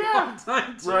for a long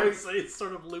time too, right? So he's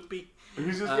sort of loopy.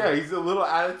 He's just he's a little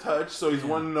out of touch, so he's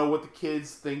wanting to know what the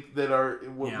kids think that are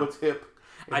what's hip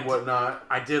and whatnot.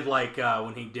 I did like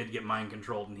when he did get mind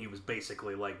controlled, and he was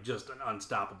basically like just an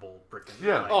unstoppable freaking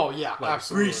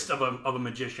absolutely beast of a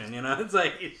magician. It's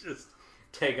like he's just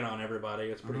taking on everybody.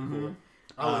 It's pretty cool.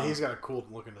 Oh, he's got a cool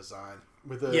looking design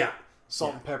with the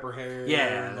salt and pepper hair,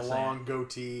 and the long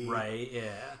goatee. Right,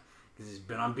 yeah. Because he's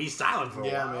been on Beast Island for a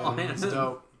while. Man, it's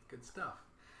dope. Good stuff.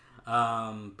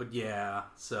 But yeah,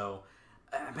 so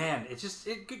man, it's just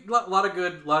a lot of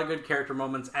good character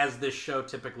moments, as this show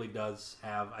typically does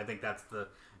have. I think that's the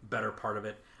better part of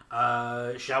it.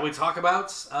 Shall we talk about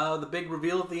the big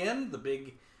reveal at the end? The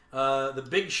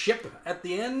big ship at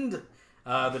the end.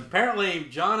 That apparently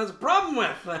John has a problem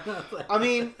with. I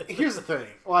mean, here's the thing.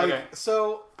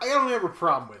 So I don't have a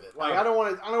problem with it. Like, I don't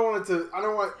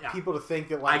want people to think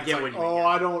that like,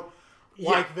 I don't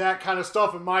like that kind of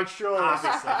stuff in my show.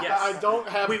 Obviously, yes. I don't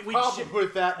have a problem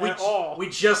with that at all. We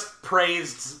just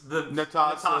praised the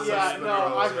Natasha. Yeah,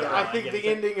 no, I think the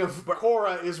ending of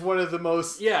Korra is one of the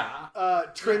most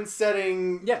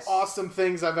trend-setting, awesome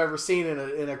things I've ever seen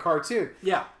in a cartoon.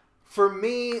 Yeah. For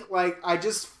me, like, I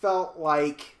just felt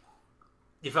like...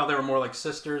 You felt they were more like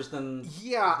sisters than...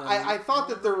 Yeah, I thought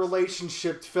that their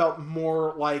relationship felt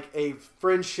more like a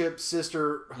friendship,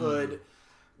 sisterhood,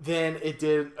 than it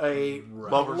did a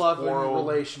loving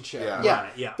relationship.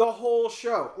 Yeah. The whole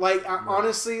show. Like,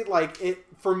 honestly, like,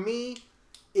 for me,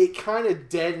 it kind of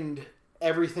deadened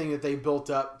everything that they built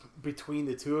up between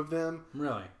the two of them.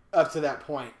 Really? Up to that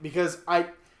point. Because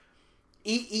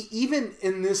even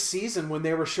in this season, when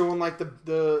they were showing like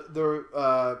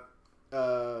the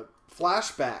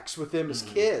flashbacks with them as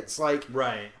kids, like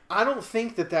I don't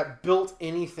think that built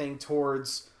anything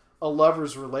towards a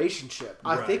lover's relationship.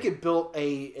 I think it built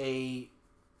a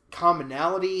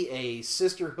commonality, a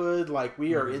sisterhood. Like,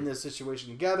 we are in this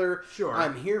situation together. Sure,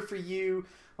 I'm here for you.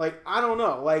 Like, I don't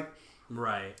know. Like,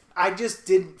 I just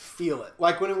didn't feel it.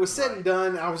 Like, when it was said and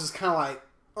done, I was just kind of like,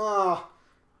 oh.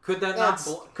 Could that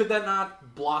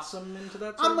not blossom into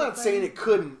that? I'm not saying it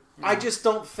couldn't. I just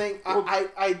don't think.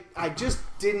 I just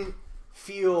didn't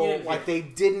feel like they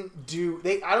didn't do.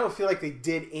 I don't feel like they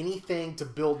did anything to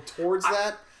build towards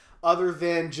that, other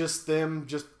than just them.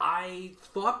 I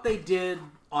thought they did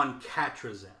on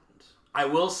Catra's end. I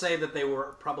will say that they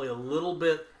were probably a little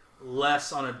bit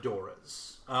less on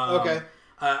Adora's. Okay.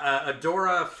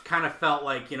 Adora kind of felt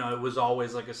like, it was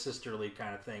always like a sisterly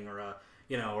kind of thing, or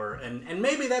and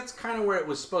maybe that's kind of where it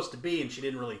was supposed to be, and she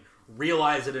didn't really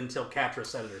realize it until Catra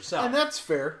said it herself. And that's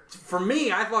fair. For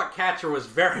me, I thought Catra was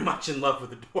very much in love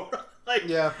with Adora.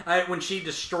 When she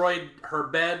destroyed her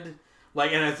bed,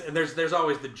 and there's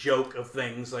always the joke of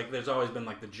things, there's always been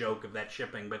the joke of that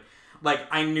shipping, but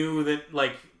I knew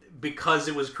that because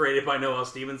it was created by Noelle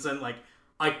Stevenson,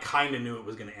 I kind of knew it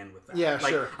was going to end with that. Yeah,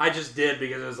 sure. I just did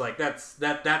because it was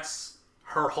that's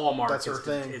her hallmark. That's her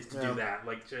thing. Is to do that.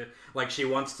 She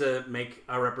wants to make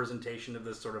a representation of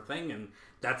this sort of thing, and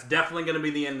that's definitely going to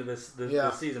be the end of this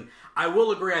season. I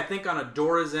will agree. I think on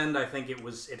Adora's end, I think it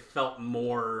felt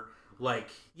more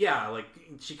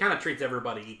she kind of treats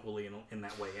everybody equally in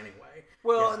that way anyway.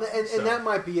 Well, and that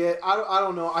might be it. I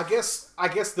don't know. I guess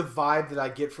the vibe that I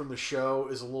get from the show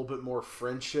is a little bit more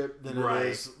friendship than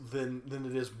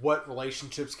it is what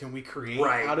relationships can we create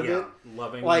out of it.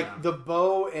 Loving, the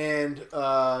Bo and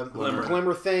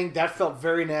Glimmer thing, that felt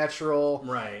very natural.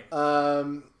 Right.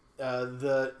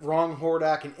 The Wrong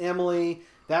Hordak and Emily,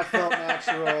 that felt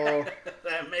natural.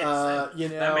 That made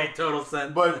sense. That made total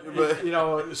sense. But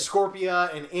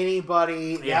Scorpia and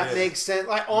anybody, that makes sense.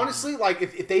 Honestly,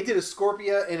 if they did a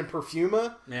Scorpia and a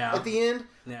Perfuma at the end,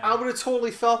 I would have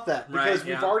totally felt that, because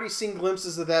we've already seen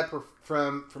glimpses of that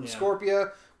from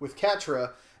Scorpia with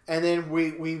Catra, and then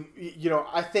we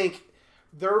I think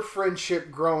their friendship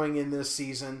growing in this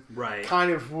season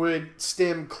kind of would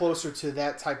stem closer to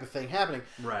that type of thing happening.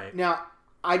 Right. Now,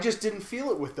 I just didn't feel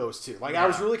it with those two. I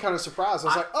was really kind of surprised.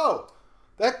 I was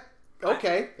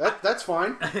that's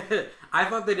fine. I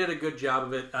thought they did a good job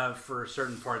of it for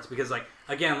certain parts, because,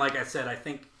 again, like I said, I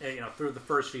think through the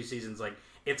first few seasons,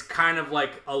 it's kind of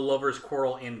like a lover's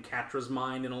quarrel in Catra's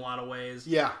mind in a lot of ways.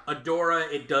 Yeah.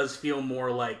 Adora, it does feel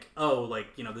more this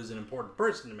is an important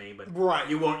person to me, but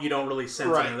you don't really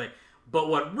sense anything. But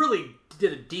what really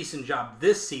did a decent job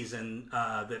this season,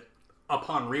 that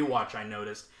upon rewatch I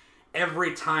noticed,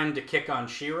 every time to kick on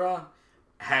She-Ra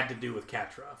had to do with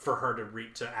Catra, for her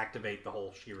to activate the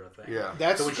whole She-Ra thing. Yeah,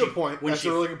 that's a good point. That's a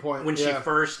really good point. When she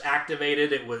first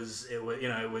activated, it was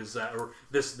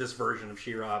this version of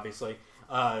She-Ra obviously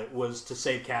was to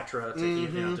save Catra,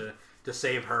 to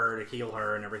save her, to heal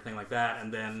her, and everything like that.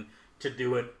 And then to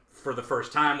do it for the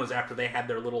first time was after they had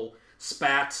their little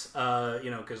spat,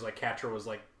 because Catra was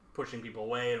pushing people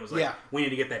away, and it was we need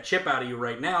to get that chip out of you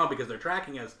right now because they're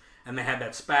tracking us. And they had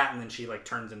that spat, and then she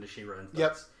turns into She-Ra and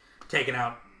starts taking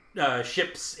out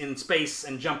ships in space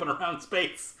and jumping around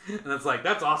space. And it's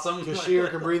that's awesome. Because She-Ra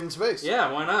can breathe in space.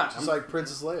 Yeah, why not? Just like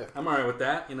Princess Leia. I'm alright with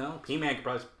that. He-Man can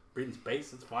probably breathe in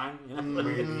space. It's fine.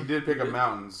 He did pick a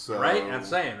mountain, so right. I'm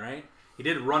saying He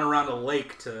did run around a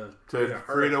lake to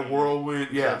create a whirlwind.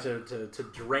 Yeah, to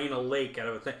drain a lake out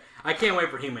of a thing. I can't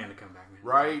wait for He-Man to come back.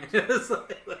 Right.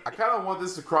 I kind of want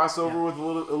this to cross over with a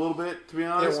little bit, to be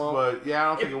honest. But I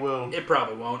don't think it will. It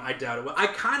probably won't. I doubt it will. I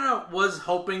kind of was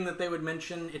hoping that they would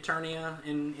mention Eternia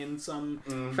in some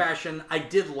fashion. I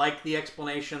did like the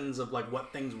explanations of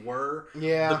what things were.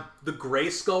 Yeah. The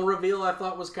Grayskull reveal I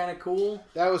thought was kind of cool.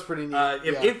 That was pretty neat.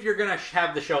 If you're gonna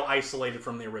have the show isolated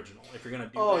from the original, if you're gonna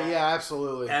do that. Oh yeah,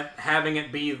 absolutely. Having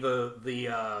it be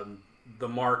the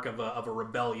mark of a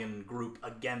rebellion group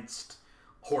against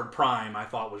Horde Prime, I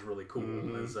thought was really cool.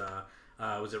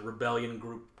 Was it Rebellion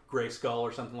Group Grayskull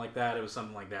or something like that? It was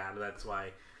something like that.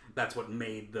 That's what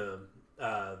made the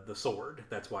sword.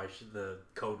 That's why the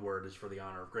code word is for the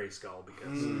honor of Grayskull,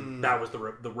 because that was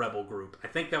the rebel group. I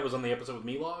think that was on the episode with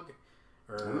Milog.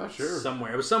 I'm not sure.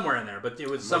 Somewhere. It was somewhere in there, but it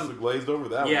was Must have glazed over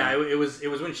that one. Yeah, it was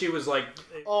when she was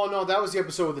Oh no, that was the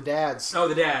episode with the dads. Oh,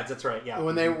 the dads, that's right, yeah.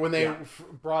 When they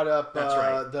brought up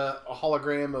the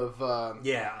hologram of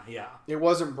Yeah. It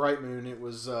wasn't Bright Moon, it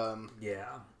was something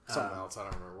else, I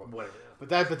don't remember what it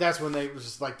is. But that's when they was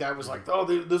just that was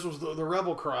this was the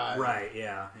rebel cry. Right,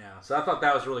 yeah. So I thought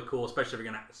that was really cool, especially if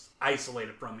you're gonna isolate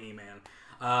it from He-Man.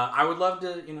 I would love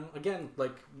to, again,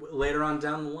 later on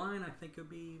down the line, I think it would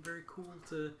be very cool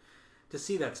to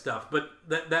see that stuff. But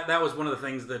that was one of the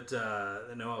things that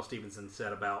Noelle Stevenson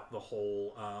said about the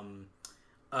whole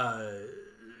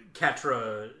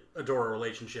Catra Adora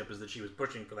relationship, is that she was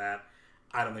pushing for that.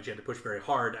 I don't think she had to push very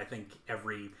hard. I think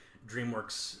every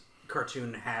DreamWorks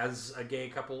cartoon has a gay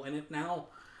couple in it now.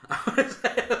 I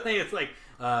think it's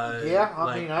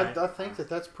I think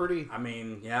that's pretty. I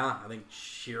mean, yeah, I think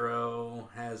Shiro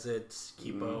has it.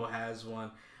 Kipo has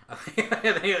one. I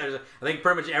think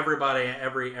pretty much everybody,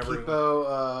 every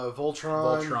Kipo,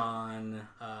 Voltron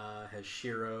has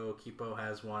Shiro. Kipo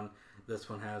has one. This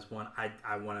one has one. I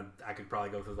could probably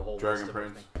go through the whole Dragon list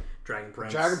Prince. of everything. Dragon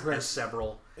Prince has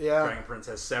several. Yeah. Dragon Prince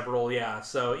has several. Yeah.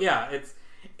 So yeah,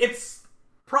 it's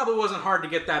probably wasn't hard to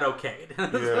get that okayed.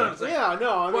 Yeah.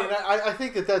 No. I mean, I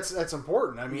think that's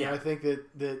important. I mean, I think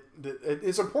that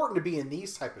it's important to be in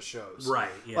these type of shows, right?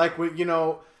 Yeah. Like when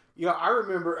I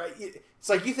remember. It's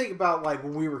like you think about like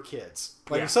when we were kids.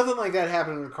 Like if something like that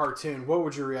happened in a cartoon, what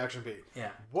would your reaction be?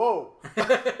 Yeah. Whoa.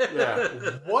 Yeah.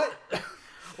 What?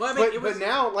 Well, I mean, but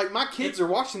now, like, my kids are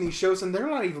watching these shows and they're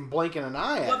not even blinking an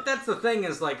eye at it. But that's the thing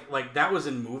is, like that was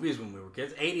in movies when we were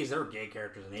kids. 80s, there were gay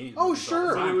characters in 80s. Oh,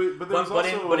 sure.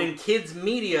 But in kids'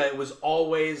 media, it was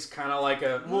always kind of like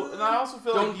a... Well, and I also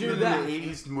feel like even in the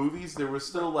 80s movies, there was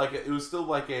still like a...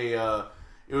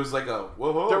 It was like a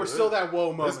whoa. There was still that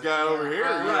whoa moment. This guy over here,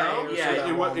 right? Yeah,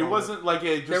 it wasn't like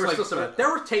a. Just there like there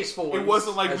were tasteful ones. It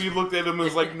wasn't like we looked at them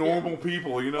as like normal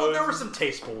people, you know. Well, there were some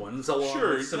tasteful ones, along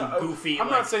with some goofy. I'm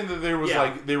not saying that there was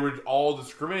like they were all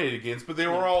discriminated against, but they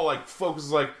were all like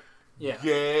focused like. Yeah.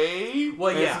 Gay.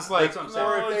 Well, yeah. It's like, that's what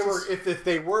I'm saying. Or if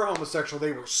they were homosexual,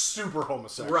 they were super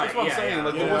homosexual. Right. That's what I'm saying. Yeah.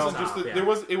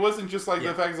 Like it wasn't just like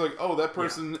the fact like, oh, that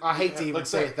person. I hate to even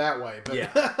say it that way, but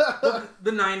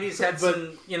the '90s had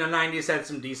some. '90s had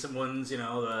some decent ones.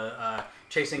 The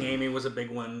Chasing Amy was a big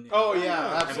one. Oh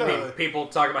yeah, absolutely. And people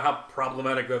talk about how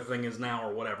problematic the thing is now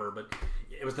or whatever, but.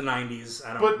 It was the '90s.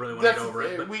 I don't really want to get over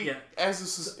it. But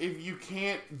if you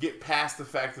can't get past the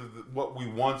fact of what we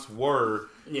once were,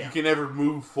 you can never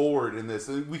move forward in this.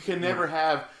 We can never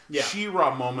have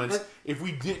She-Ra moments if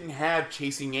we didn't have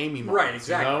Chasing Amy moments. Right,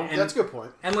 exactly. And that's a good point.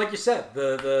 And like you said,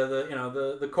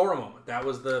 the Korra moment that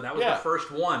was the first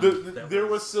one. There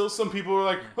was still some people who were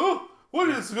like, oh. What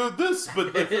is this?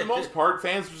 But for the most part,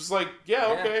 fans were just like,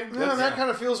 okay. Yeah, that kind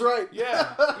of feels right.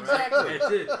 Yeah,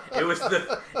 exactly. It was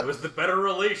the better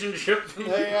relationship.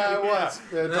 Yeah, it was.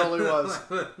 It totally was.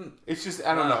 It's just,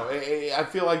 I don't know. I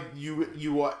feel like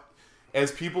you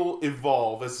as people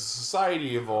evolve, as a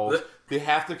society evolves, they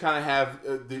have to kind of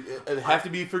have to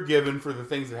be forgiven for the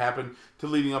things that happened to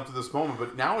leading up to this moment.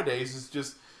 But nowadays,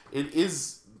 it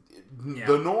is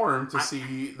the norm to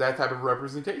see that type of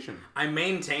representation. I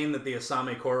maintain that the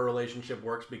Asami Korra relationship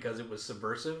works because it was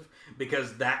subversive,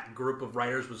 because that group of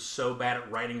writers was so bad at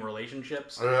writing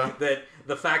relationships that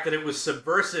the fact that it was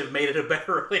subversive made it a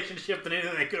better relationship than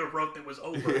anything they could have wrote that was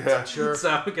over. Yeah, sure.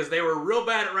 So because they were real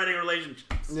bad at writing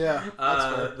relationships. Yeah,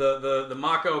 the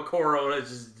Mako Korra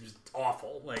is just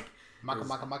awful. Like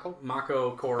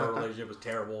Mako Korra relationship was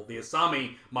terrible. The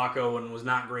Asami Mako one was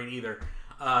not great either.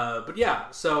 But yeah,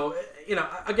 so,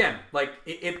 again, like,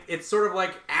 it's sort of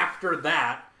like after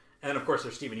that, and then of course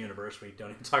there's Steven Universe. We don't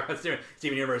even talk about Steven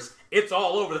Universe. It's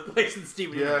all over the place in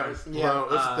Steven Universe. Yeah, well,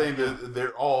 that's the thing, that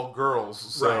they're all girls,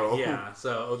 so. Right, yeah,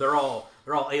 so they're all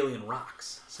alien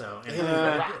rocks, so.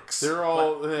 Rocks. They're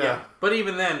all, But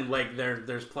even then, like,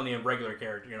 there's plenty of regular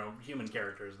characters, human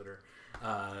characters that are,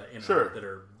 that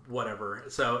are whatever.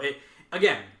 So,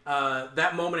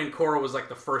 that moment in Korra was like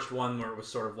the first one where it was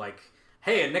sort of like,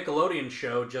 hey, a Nickelodeon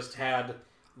show just had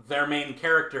their main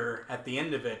character at the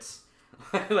end of it,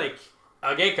 like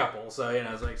a gay couple. So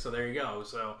it's like, so there you go.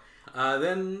 So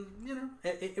then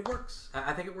it works.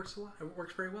 I think it works a lot. It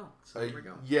works very well. So there we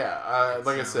go. Yeah,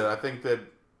 like I said, I think that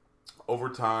over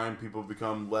time people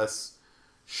become less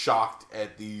shocked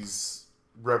at these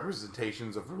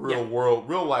representations of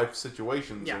real life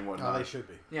situations and whatnot. Oh, they should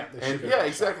be. Yeah,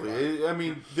 exactly. I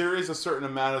mean, there is a certain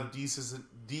amount of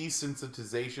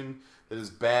desensitization that is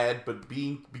bad, but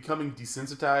becoming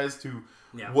desensitized to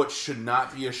what should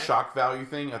not be a shock value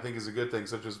thing, I think is a good thing,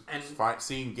 such as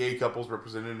seeing gay couples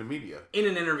represented in the media. In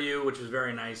an interview, which was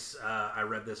very nice, I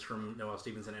read this from Noelle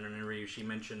Stevenson in an interview, she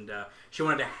mentioned she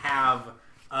wanted to have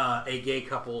a gay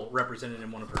couple represented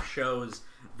in one of her shows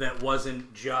that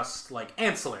wasn't just like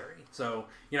ancillary. So,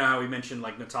 how we mentioned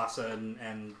like Natasha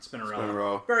and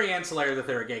Spinnerella. Very ancillary that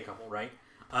they're a gay couple, right?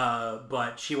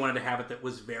 But she wanted to have it that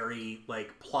was very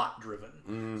like plot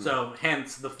driven. So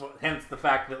hence the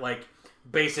fact that like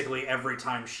basically every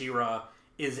time She-Ra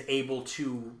is able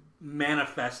to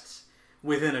manifest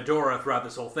within Adora throughout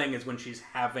this whole thing is when she's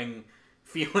having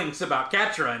feelings about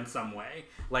Catra in some way.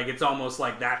 Like it's almost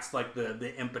like that's like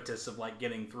the impetus of like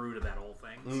getting through to that whole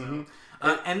thing. So,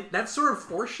 and that's sort of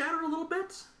foreshadowed a little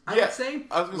bit. I would say.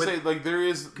 I was going to say, like, there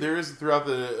is throughout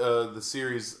the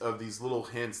series of these little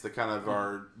hints that kind of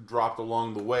are dropped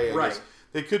along the way. I guess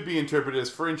they could be interpreted as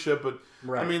friendship, but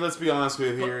I mean, let's be honest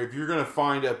with you here. If you're going to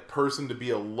find a person to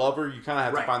be a lover, you kind of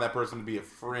have to find that person to be a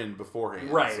friend beforehand.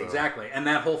 Right, exactly. And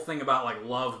that whole thing about like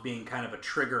love being kind of a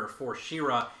trigger for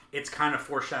She-Ra, it's kind of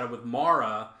foreshadowed with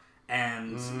Mara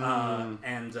and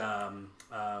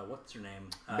what's her name?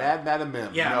 Madam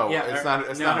Mim.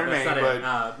 It's not her name,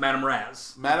 but Madame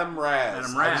Raz. Madame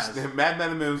Raz.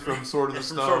 Madam Mim's from Sword of the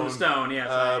Stone. Sword of the Stone,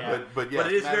 yes. But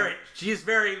it is She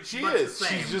is.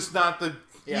 She's just not the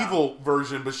evil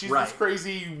version, but she's this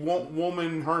crazy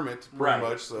woman hermit, pretty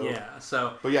much.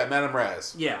 So but Madame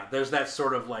Raz. Yeah, there's that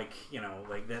sort of like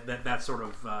that sort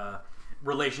of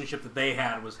relationship that they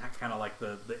had was kind of like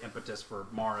the impetus for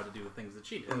Mara to do the things that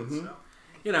she did. Mm-hmm. So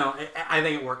I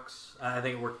think it works. I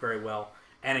think it worked very well.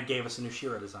 And it gave us a new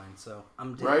She-Ra design, so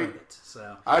I'm digging it.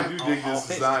 So I do dig this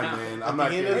design, man. I'm not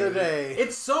kidding. At the end of the day,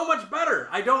 it's so much better.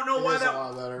 I don't know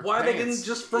why they didn't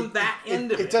just from that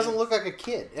end of it. It doesn't look like a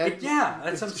kid. That's what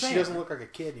I'm saying. She doesn't look like a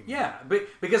kid anymore. Yeah,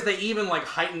 because they even like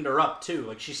heightened her up too.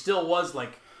 Like she still was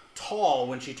like tall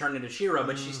when she turned into She-Ra,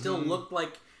 but she still looked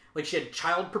like she had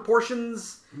child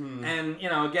proportions, and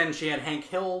again she had Hank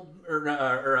Hill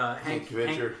or Hank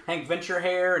Venture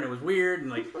hair, and it was weird,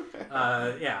 and like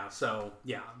but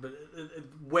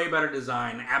way better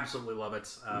design. Absolutely love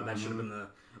it. That should have been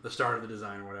the start of the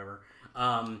design or whatever.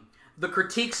 The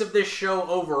critiques of this show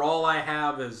overall I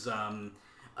have is the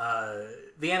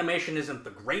animation isn't the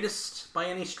greatest by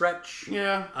any stretch.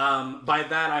 Yeah. By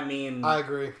that I mean I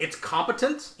agree. It's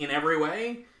competent in every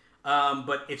way.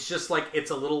 But it's just like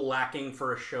it's a little lacking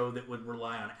for a show that would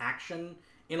rely on action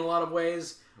in a lot of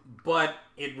ways, but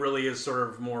it really is sort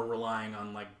of more relying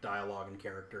on like dialogue and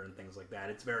character and things like that.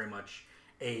 It's very much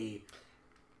a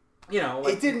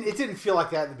it didn't feel like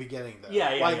that in the beginning though.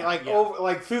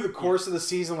 Like through the course of the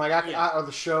season, or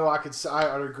the show,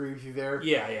 I would agree with you there.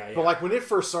 Yeah. But like when it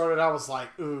first started, I was like,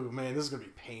 ooh man, this is gonna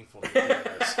be painful to do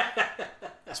this.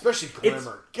 Especially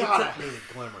Glimmer. I hated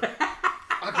Glimmer.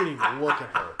 I couldn't even look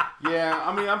at her. Yeah,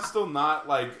 I mean, I'm still not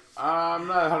I'm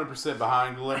not 100%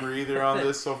 behind Glimmer either on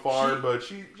this so far, but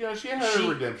she had her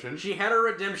redemption. She had her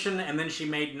redemption, and then she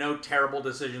made no terrible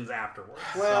decisions afterwards.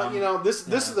 Well, this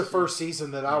is the first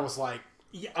season that I was like,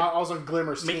 I was on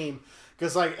Glimmer's team.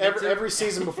 Because every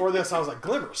season before this, I was like,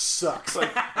 Glimmer sucks.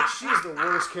 Like she's the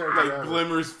worst character ever.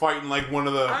 Glimmer's fighting like one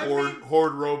of the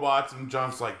horde robots, and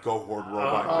John's like, "Go horde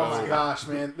robot!" Oh my gosh,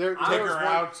 man! There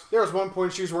was one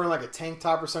point she was wearing like a tank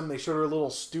top or something. They showed her little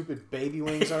stupid baby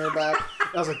wings on her back.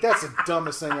 I was like, "That's the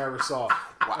dumbest thing I ever saw."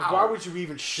 Wow. Like, why would you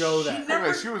even show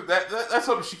that? She was that's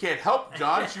something she can't help,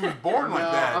 John. She was born like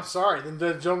that. I'm sorry. Then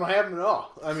don't have them at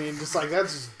all. I mean, just like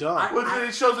that's just dumb.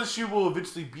 It shows that she will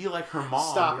eventually be like her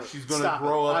mom. Stop it. She's going to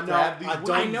grow up to have these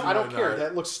wings. I don't care.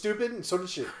 That looks stupid, and so does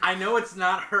she. I know it's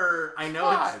not her. I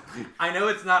know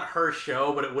it's not her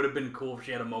show, but it would have been cool if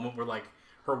she had a moment where like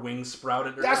her wings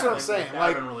sprouted. That's what I'm saying. That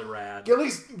would have been really rad. At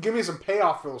least give me some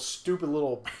payoff for those stupid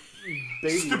little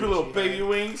baby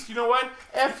wings. You know what?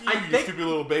 F you, stupid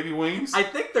little baby wings. I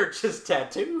think they're just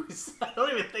tattoos. I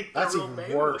don't even think they're that's real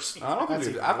even worse. Wings. I don't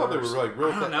think I thought they were like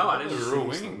real. I don't know. I didn't see real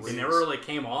wings. They never really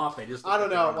came off. They just. I don't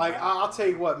know. Like I'll tell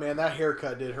you what, man. That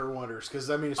haircut did her wonders. Because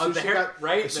I mean, as soon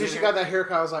as she got that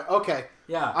haircut, I was like, okay.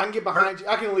 Yeah, I can get behind you.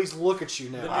 I can at least look at you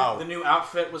now. The new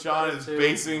outfit was. John is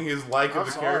basing his like of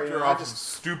the character off of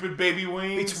stupid baby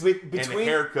wings and a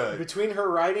haircut. Between her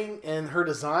writing and her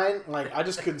design, like I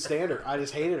just couldn't stand her. I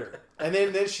just hated her. And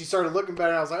then she started looking better,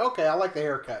 and I was like, okay, I like the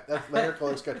haircut. The haircut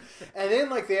looks good. And then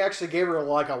like they actually gave her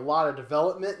like a lot of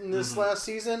development in this last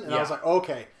season, and I was like,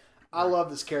 okay, I love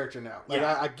this character now. Like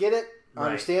I get it. I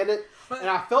understand it. And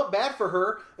I felt bad for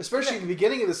her, especially in the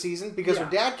beginning of the season, because her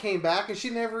dad came back and she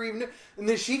never even knew. And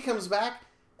then she comes back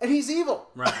and he's evil.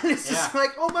 Right. And it's just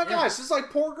like, oh my gosh, it's like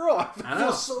poor girl. I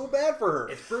feel so bad for her.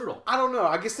 It's brutal. I don't know.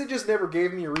 I guess they just never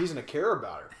gave me a reason to care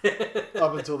about her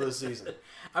up until this season.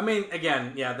 I mean,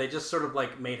 again, they just sort of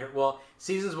like made her. Well,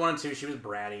 seasons 1 and 2, she was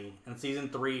bratty, and season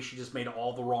 3, she just made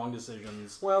all the wrong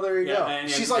decisions. Well, there you go.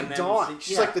 She's like Dawn.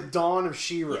 She's like the Dawn of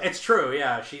She-Ra. Yeah, it's true.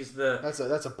 Yeah, she's the. That's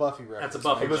a Buffy reference. That's a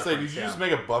Buffy. I was gonna say, did you just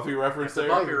make a Buffy reference there?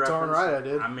 Buffy reference. Darn right, I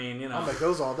did. I mean, I'll make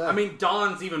those all day. I mean,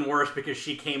 Dawn's even worse because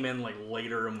she came in like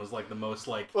later and was like the most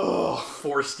like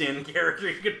forced-in character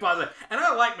you could possibly. And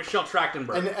I like Michelle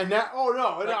Trachtenberg. And that. Oh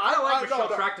no, I like Michelle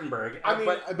Trachtenberg. I mean,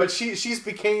 but she's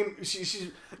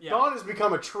Dawn has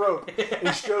become a trope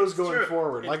in shows going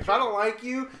forward. Like, if I don't like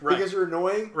you because you're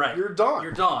annoying, you're Dawn.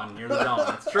 You're Dawn. You're the Dawn.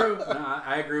 That's true. No,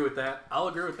 I agree with that. I'll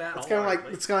agree with that. It's kind of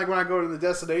like when I go to the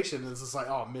destination, it's just like,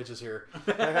 oh, Mitch is here.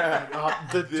 The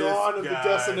Dawn of the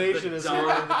destination is here. The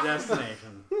Dawn of the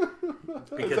destination.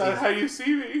 Is that how you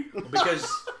see me?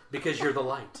 Because you're the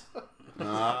light.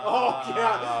 Oh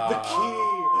yeah, the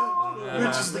key.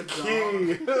 Mitch is the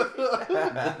key.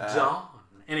 The Dawn.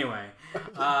 Anyway.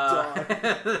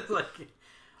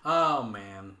 Oh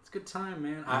man, it's a good time,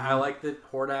 man. I like that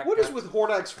Hordak. What is with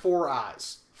Hordak's 4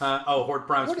 eyes? Horde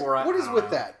Prime's 4 eyes. What is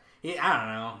with that? I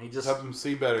don't know. He just help him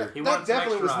see better. That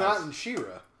definitely was not in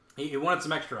She-Ra. He wanted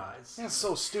some extra eyes. That's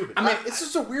so stupid. I mean, it's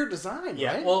just a weird design,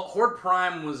 right? Well, Horde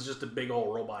Prime was just a big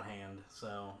old robot hand,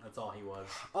 so that's all he was.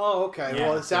 Oh, okay. Yeah,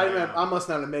 well, I must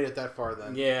not have made it that far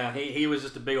then. Yeah, he was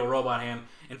just a big old robot hand.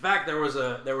 In fact, there was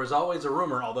always a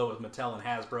rumor, although it was Mattel and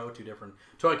Hasbro, two different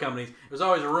toy companies, there was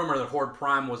always a rumor that Horde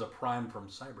Prime was a Prime from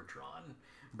Cybertron.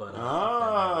 But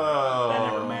that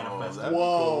never manifested.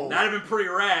 Whoa, that'd have been pretty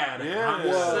rad. Yeah, I'm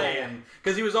just saying,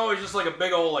 because he was always just like a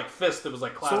big old like fist that was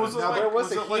like cloud. So there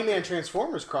was a He-Man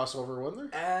Transformers crossover,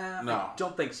 wasn't there? No, I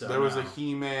don't think so. There was a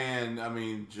He-Man,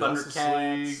 Justice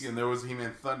League, and there was a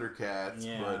He-Man Thundercats.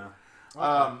 Yeah.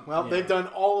 But, they've done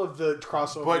all of the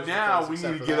crossovers. But now we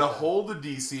need to get a hold of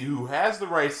DC, who has the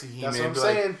rights to He-Man. That's what I'm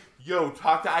saying. Yo,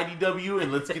 talk to IDW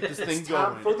and let's get this thing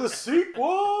going. Time for the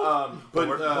sequel.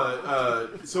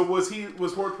 So was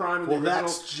Horde Prime in the original?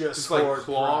 That's just like Horde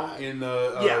Claw Prime. in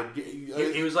the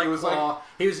he was like Claw.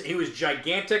 He was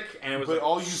gigantic, and it was. But like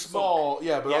all you saw, all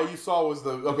you saw was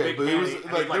the but it was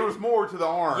there was more to the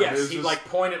arm. Yes, he'd like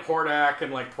point at Hordak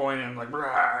and like point and like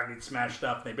and he'd smash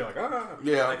stuff, and they'd be like,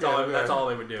 that's all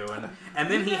they would do, and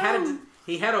then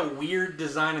he had a weird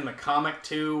design in the comic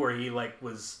too, where he like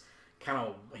was.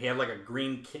 He had like a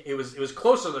green. It was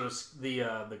closer to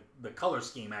the color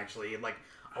scheme actually. He had like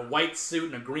a white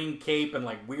suit and a green cape and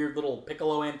like weird little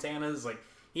piccolo antennas. Like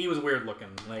he was weird looking.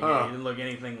 Like he didn't look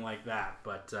anything like that.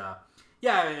 But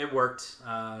it worked.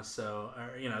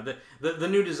 The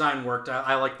new design worked.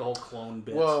 I like the whole clone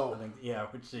bit. Whoa. I think,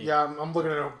 I'm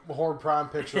looking at a Horde Prime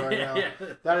picture right now.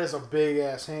 That is a big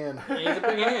ass hand. It's a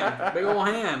big hand, big old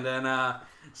hand, and.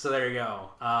 So there you go.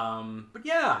 But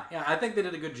I think they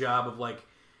did a good job of like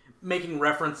making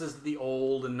references to the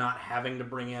old and not having to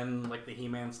bring in like the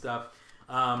He-Man stuff.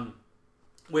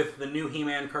 With the new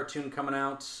He-Man cartoon coming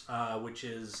out, which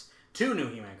is 2 new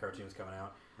He-Man cartoons coming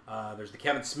out. There's the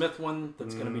Kevin Smith one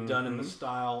that's going to be done in the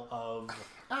style of.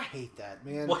 I hate that,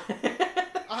 man.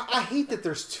 I hate that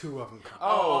there's 2 of them coming.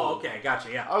 Oh, okay,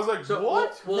 gotcha. Yeah, I was like,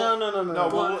 what?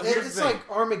 No. It's like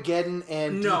Armageddon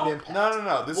and Deep Impact.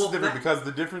 No. This is different because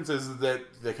the difference is that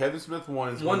the Kevin Smith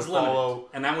one's limited,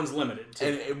 and that one's limited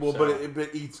too. But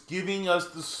it's giving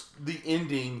us the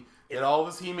ending that all of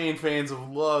us He-Man fans have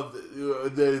loved,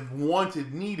 that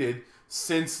wanted, needed.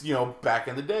 Since, back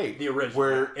in the day. The original.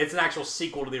 Where it's an actual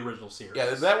sequel to the original series.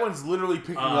 Yeah, that one's literally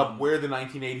picking up where the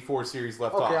 1984 series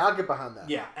left off. Okay, I'll get behind that.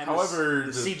 Yeah, and however,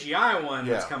 the CGI one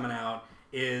that's coming out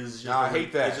is just I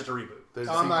hate that. It's just a reboot.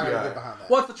 I'm not going to get behind that.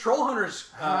 Well, it's the Troll Hunters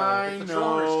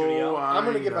studio. I'm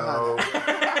going to get behind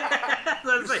that.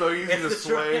 It's so easy to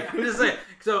sway. I'm just saying.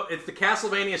 So it's the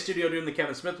Castlevania studio doing the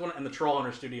Kevin Smith one, and the Troll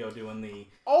Hunter studio doing the.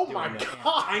 Oh my god!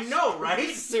 I know, right? Are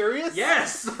you serious?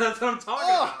 Yes, that's what I'm talking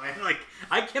about, man. Like,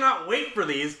 I cannot wait for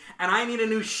these, and I need a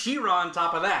new She-Ra on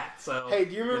top of that. So. Hey,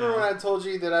 do you remember when I told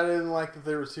you that I didn't like that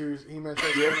there were 2 He-Man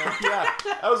shows? Yeah,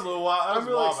 that was a little while. I'm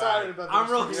really excited about. I'm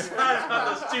really excited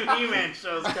about those 2 He-Man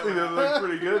shows coming. They look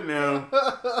pretty good now.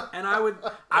 And I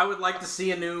would like to see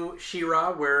a new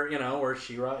She-Ra where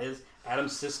She-Ra is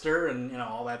Adam's sister and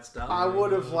all that stuff. I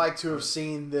would have liked to have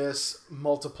seen this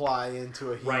multiply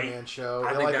into a He-Man show.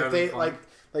 I think like that if they like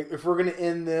if we're gonna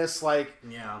end this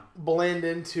blend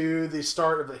into the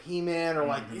start of the He-Man or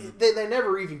like they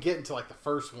never even get into like the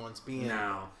first ones being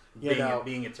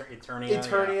being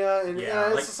Eternia and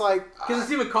it's just like because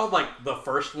it's even called like the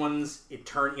first ones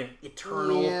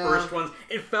eternal first ones.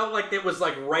 It felt like it was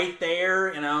like right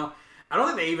there, I don't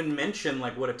think they even mention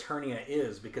like what Eternia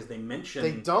is because they mention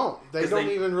they don't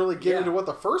even really get into what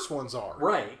the first ones are.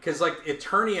 Right, because like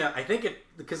Eternia, I think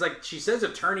because like she says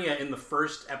Eternia in the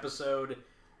first episode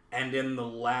and in the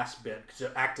last bit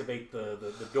to activate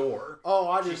the door. Oh,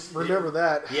 I just remember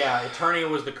that. Yeah, Eternia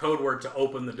was the code word to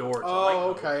open the door.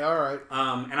 Okay, all right.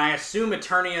 And I assume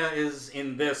Eternia is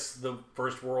in this the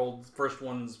first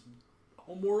one's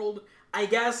homeworld. I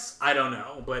guess I don't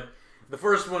know, but. The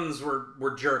first ones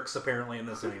were jerks apparently in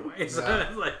this anyway. So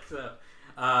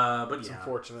but it's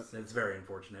unfortunate. It's very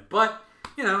unfortunate. But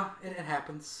it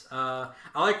happens. I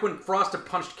like when Frosta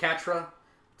punched Catra.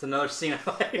 It's another scene I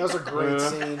like. That was a great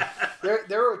scene. There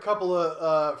were a couple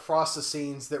of Frosta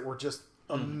scenes that were just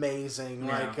amazing.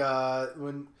 Like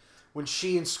when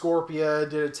she and Scorpia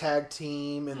did a tag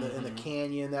team in the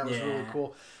canyon. That was really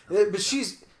cool. But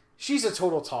she's a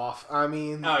total toff. I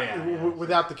mean,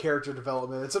 without the character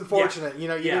development, it's unfortunate.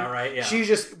 She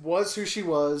just was who she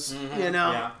was.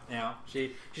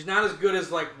 She's not as good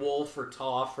as like Wolf or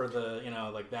Toph or the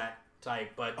like that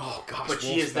type, but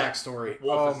she is that story.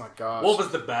 My gosh, Wolf is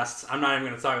the best. I'm not even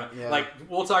going to talk about like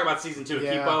we'll talk about season 2 of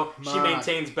Kipo. She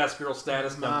maintains best girl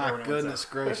status. My goodness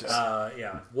gracious.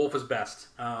 Wolf is best.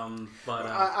 But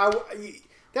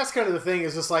that's kind of the thing.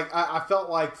 Is just like I felt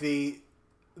like the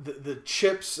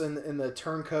chips and the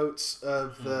turncoats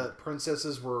of the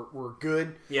princesses were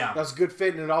good. Yeah, that was a good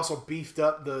fit, and it also beefed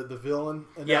up the villain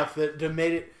enough that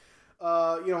made it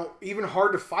even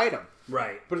hard to fight him.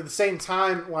 Right. But at the same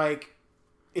time, like,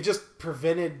 it just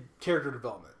prevented character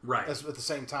development. Right. At the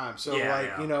same time. So,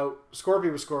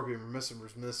 Scorpio was Scorpio, Missa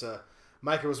was Missa,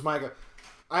 Micah was Micah.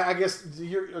 I guess,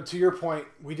 to your point,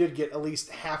 we did get at least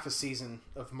half a season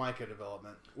of Micah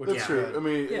development. That's true. Good. I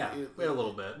mean... we had a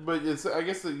little bit. But I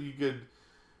guess that you could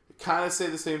kind of say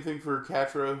the same thing for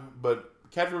Catra, but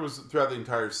Catra was throughout the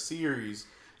entire series.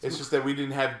 It's just that we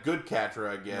didn't have good Catra,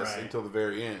 I guess, until the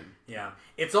very end. Yeah.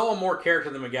 It's all more character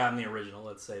than we got in the original,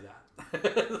 let's say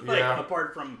that.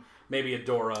 Apart from maybe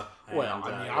Adora. I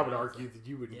would argue that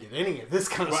you wouldn't get any of this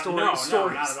kind of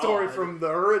story from the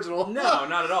original. No,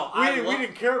 not at all. We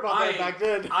didn't care about that back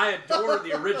then. I adore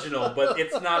the original, but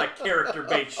it's not a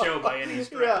character-based show by any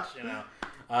stretch,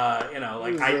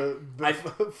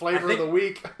 flavor of the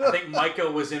week. I think Micah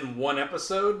was in one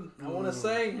episode, I want to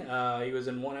say. He was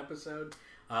in one episode.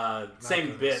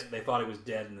 Same bit. They thought he was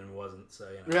dead and then he wasn't. So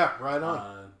yeah, right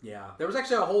on. There was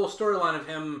actually a whole storyline of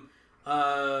him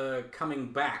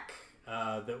coming back.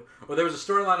 There was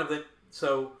a storyline of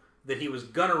that he was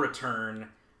gonna return,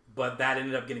 but that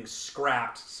ended up getting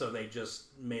scrapped. So they just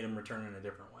made him return in a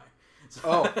different way.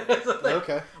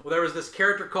 Okay. Well, there was this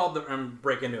character called I'm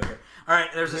breaking into it here. All right,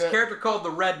 there's this character called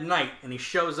the Red Knight, and he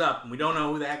shows up, and we don't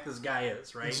know who the heck this guy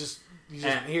is, right? He's just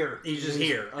here. He's just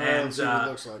here, and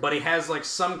but he has like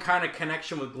some kind of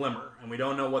connection with Glimmer, and we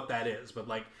don't know what that is. But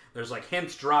like, there's like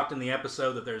hints dropped in the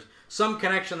episode that there's some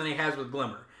connection that he has with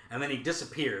Glimmer, and then he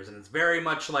disappears, and it's very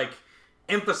much like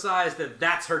emphasized that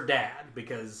that's her dad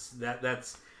because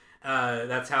that's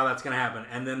how that's going to happen.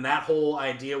 And then that whole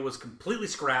idea was completely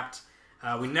scrapped.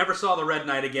 We never saw the Red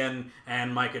Knight again,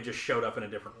 and Micah just showed up in a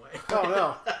different way. Oh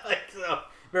no! So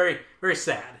very, very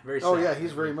sad. Very sad. Oh yeah,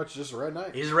 he's very much just a Red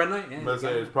Knight. He's a Red Knight. Yeah, but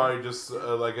it's probably just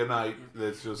like a knight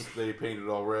that's just they painted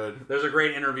all red. There's a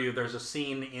great interview. There's a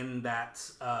scene in that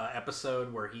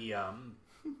episode where he.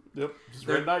 Yep, just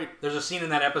Red Knight. There's a scene in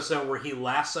that episode where he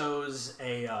lassos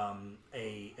a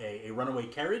runaway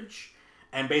carriage,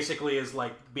 and basically is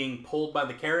like being pulled by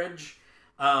the carriage.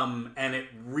 And it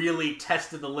really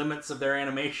tested the limits of their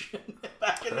animation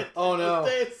back in the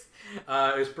days.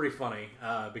 It was pretty funny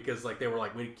because like they were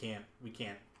like we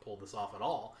can't pull this off at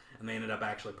all, and they ended up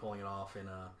actually pulling it off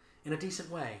in a decent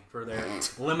way for their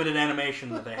limited animation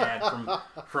that they had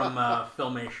from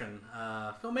Filmation.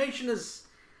 Filmation is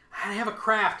they have a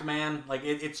craft, man. Like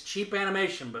it's cheap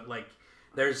animation, but like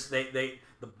there's the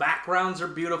backgrounds are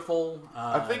beautiful.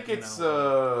 I think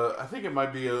I think it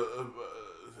might be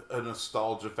a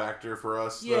nostalgia factor for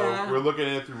us. Yeah, we're looking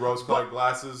at it through rose-colored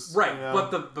glasses, right? You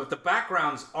know? But the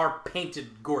backgrounds are painted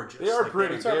gorgeous. They are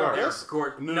pretty. They are.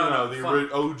 No,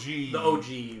 the OG, the OG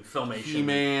Filmation,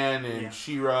 He-Man and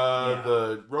She-Ra,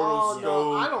 the rotoscope.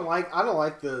 No, I don't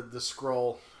like the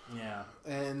scroll. Yeah,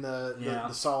 and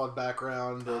the solid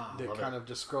background that kind of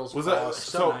just scrolls across. That,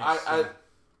 so nice.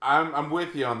 I'm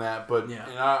with you on that, but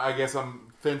I guess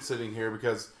I'm fence-sitting here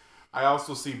because I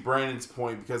also see Brandon's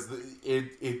point because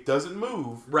it doesn't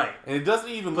move. Right. And it doesn't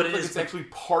even look like it's actually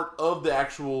part of the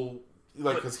actual...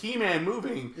 Like, because He-Man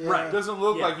moving doesn't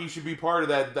look like he should be part of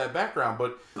that background.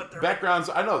 But backgrounds,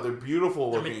 I know, they're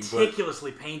beautiful looking.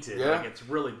 Meticulously painted. Yeah. Like, it's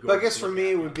really good. But I guess for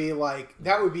me, it would be like...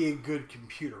 That would be a good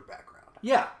computer background.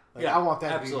 Yeah. Like, I want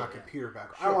that to be my computer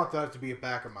background. Sure. I want that to be a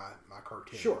back of my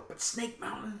cartoon. Sure, but Snake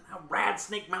Mountain, how rad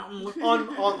Snake Mountain looked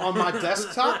on my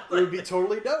desktop, it would be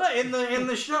totally dope. In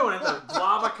the show, and the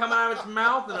lava coming out of its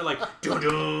mouth, and they're like doo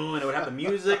doo, and it would have the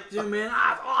music zoom in. It's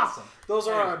awesome. Those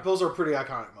are pretty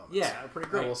iconic moments. Yeah, pretty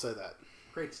great. I will say that.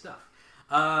 Great stuff.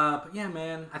 But yeah,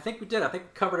 man, I think we did. I think we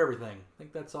covered everything. I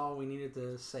think that's all we needed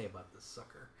to say about this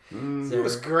sucker. It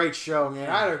was a great show,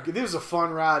 man. It was a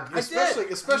fun ride,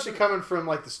 especially coming from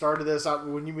like the start of this.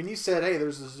 When you said, "Hey,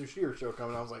 there's a Zushiro show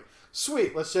coming," I was like,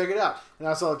 "Sweet, let's check it out." And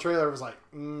I saw the trailer, I was like,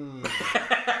 when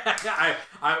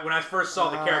I first saw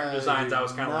the character designs, I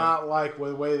was kind of not like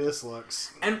the way this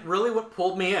looks. And really, what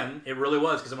pulled me in, it really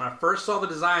was because when I first saw the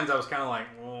designs, I was kind of like,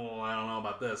 "Oh, I don't know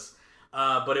about this."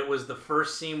 But it was the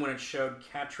first scene when it showed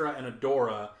Catra and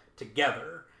Adora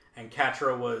together. And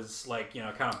Catra was like,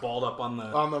 kind of balled up on the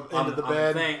end of the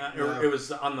bed. Thing. It was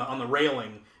on the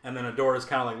railing, and then Adora's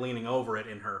kind of like leaning over it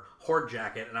in her horde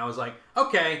jacket. And I was like,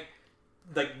 okay,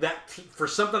 like that for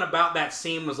something about that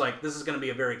scene was like, this is going to be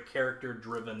a very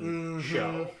character-driven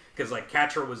show. Because like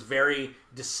Catra was very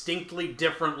distinctly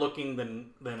different looking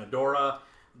than Adora.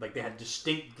 Like they had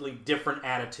distinctly different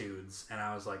attitudes, and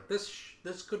I was like, this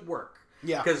could work.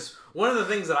 Yeah. Because one of the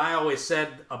things that I always said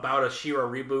about a She-Ra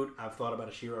reboot, I've thought about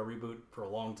a She-Ra reboot for a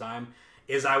long time,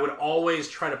 is I would always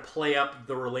try to play up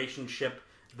the relationship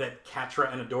that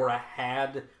Catra and Adora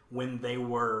had when they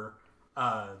were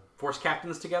Force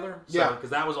captains together. So, yeah.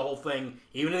 Because that was a whole thing.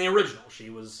 Even in the original,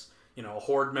 she was, you know, a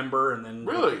Horde member, and then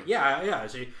really, yeah.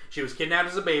 She was kidnapped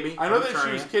as a baby. I know that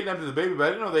she was kidnapped as a baby, but I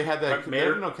didn't know they had that. I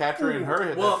didn't know Catra and her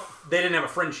had that. They didn't have a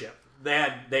friendship.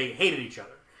 They hated each other.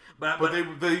 But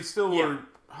they still were.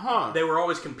 Huh. They were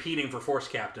always competing for Force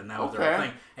Captain. That was their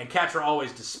thing. And Catra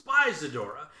always despised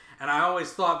Adora. And I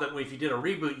always thought that if you did a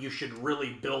reboot, you should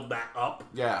really build that up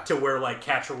to where like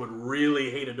Catra would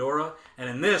really hate Adora. And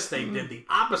in this, they did the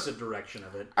opposite direction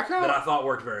of it that I thought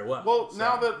worked very well. Well,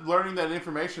 now that learning that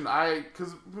information,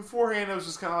 because beforehand I was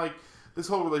just kind of like, this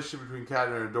whole relationship between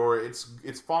Catra and Adora,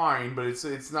 it's fine, but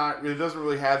it's not. It doesn't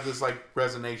really have this like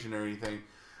resonation or anything,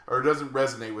 or it doesn't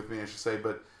resonate with me, I should say.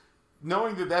 But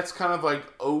knowing that that's kind of like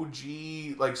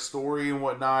OG like story and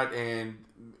whatnot, and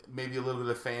maybe a little bit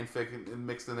of fanfic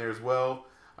mixed in there as well,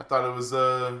 I thought it was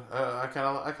I kind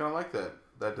of like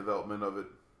that development of it.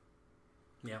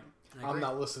 Yeah, I'm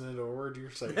not listening to a word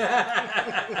you're saying. No,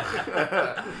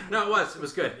 it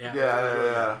was good.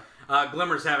 Yeah.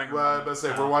 Glimmer's having. Well, I was about to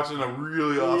say we're watching a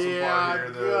really awesome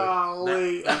part here.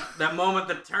 That moment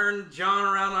that turned John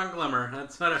around on Glimmer.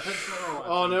 That's what we're watching.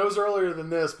 Oh, no, it was earlier than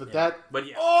this, but that. But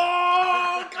yeah.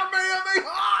 Oh, come here,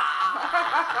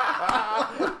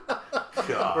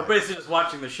 God. We're basically just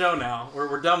watching the show now.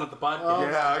 We're done with the podcast. Oh,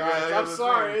 yeah, I'm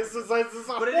sorry. It's a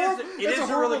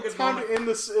really good moment.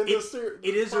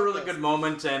 It is a really good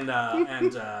moment, and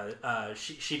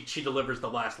she delivers the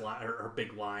last line, her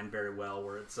big line, very well.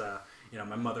 Where it's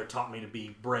my mother taught me to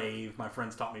be brave, my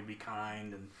friends taught me to be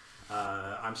kind, and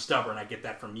I'm stubborn. I get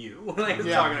that from you. Like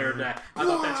talking to her dad, I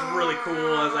thought that's really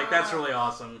cool. I was like, that's really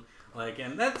awesome. Like,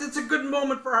 and it's a good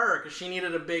moment for her because she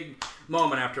needed a big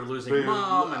moment after losing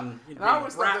mom and being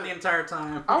wrapped the entire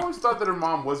time. I always thought that her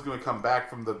mom was going to come back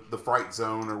from the fright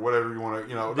zone or whatever you want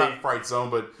to, not fright zone,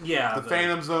 but the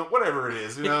phantom zone, whatever it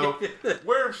is,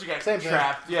 wherever she got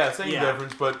trapped. Yeah, same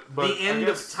difference, but the end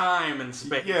of time and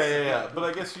space. Yeah. But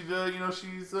I guess she's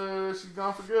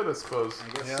gone for good, I suppose. I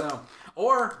guess so.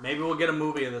 Or maybe we'll get a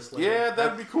movie of this later. Yeah,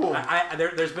 that'd be cool.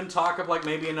 There's been talk of like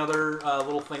maybe another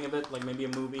little thing of it, like maybe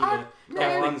a movie to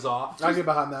cap things off. I'd get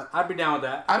behind that. I'd be down with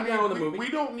that. I'd be down with a movie. We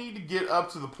don't need to get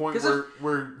up to the point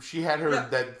where she had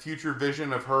that future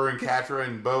vision of her and Catra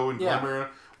and Bo and Glimmer.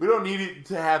 We don't need it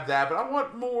to have that, but I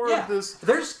want more of this.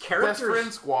 There's characters, best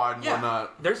friend squad and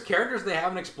whatnot. There's characters they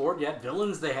haven't explored yet.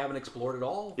 Villains they haven't explored at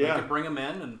all. Yeah. They could bring them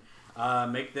in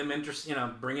and make them interesting.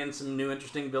 Bring in some new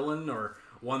interesting villain or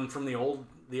one from the old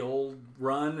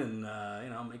run and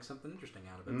make something interesting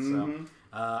out of it. Mm-hmm. So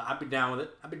I'd be down with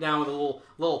it. I'd be down with a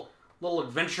little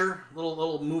adventure,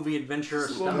 little movie adventure.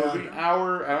 Just a little movie,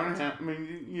 hour and a half. I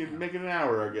mean, you make it an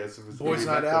hour, I guess, if it's Boys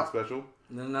Night Out special.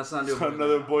 Then that's not doing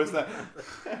another Boys Night.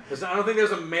 I don't think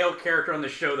there's a male character on the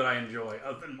show that I enjoy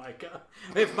other than Micah.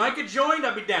 If Micah joined,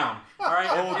 I'd be down. All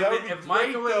right. If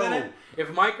Micah was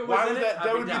in it,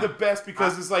 that would be the best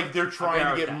because it's like they're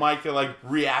trying to get Micah like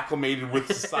reacclimated with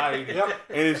society, and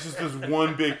it's just this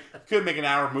one big. Could make an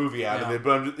hour movie out of it,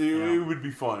 but it would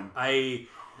be fun. I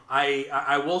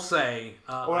will say.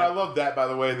 I love that, by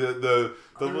the way. The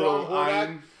little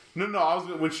iron. No. I was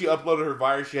when she uploaded her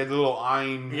virus. She had the little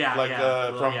Ein,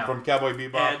 from Cowboy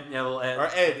Bebop. Little Ed. Or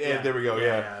Ed. There we go.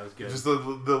 Yeah, it was good. Just the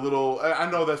little. I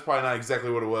know that's probably not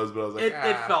exactly what it was, but I was like,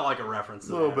 it felt like a reference.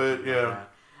 A little bit, yeah.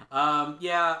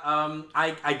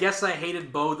 I guess I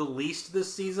hated Bo the least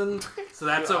this season, so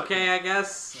that's okay. I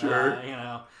guess. Sure.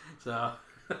 So.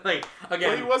 Like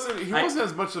again, well, he wasn't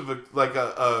as much of a I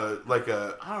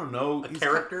don't know, a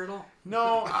character at all.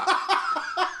 No,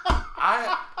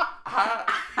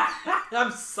 I'm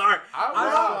sorry.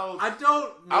 I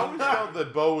always felt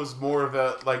that Bo was more of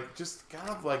a just kind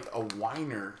of like a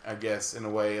whiner, I guess, in a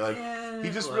way. Like he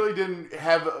just really didn't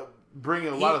bring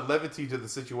a lot of levity to the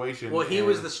situation. Well, he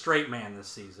was the straight man this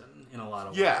season in a lot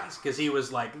of ways because he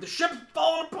was like, the ship's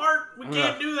falling apart. We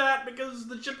can't do that because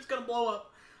the ship's gonna blow up.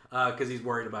 Because he's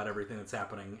worried about everything that's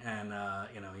happening, and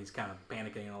he's kind of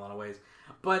panicking in a lot of ways.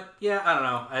 But yeah, I don't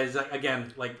know.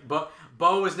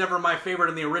 Bo was never my favorite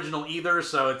in the original either,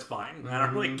 so it's fine. Mm-hmm. I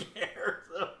don't really care.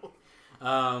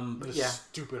 So,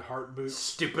 stupid heart boots.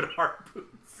 Stupid heart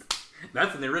boots.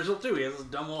 That's in the original too. He has those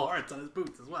dumb little hearts on his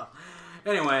boots as well.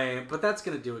 Anyway, but that's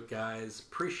going to do it, guys.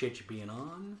 Appreciate you being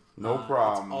on. No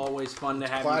problem. It's always fun to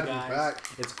have Glad you guys. To be back.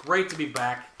 It's great to be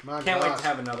back. Can't wait to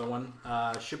have another one.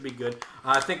 Should be good.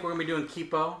 I think we're going to be doing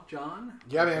Kipo, John.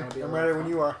 Yeah, man. I'm ready when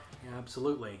you are. Yeah,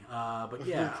 absolutely. But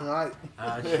yeah. Tonight.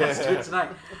 Let's do it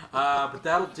tonight. But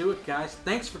that'll do it, guys.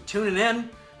 Thanks for tuning in.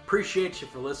 Appreciate you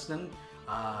for listening.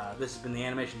 This has been the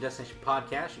Animation Destination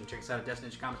Podcast. You can check us out at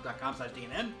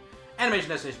destinationcomics.com/DNN.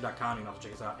 AnimationDestination.com. You can also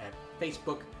check us out at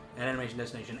Facebook at Animation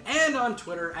Destination and on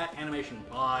Twitter at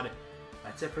AnimationPod.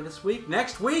 That's it for this week.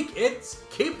 Next week, it's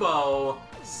Kipo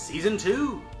Season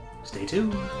 2. Stay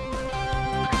tuned.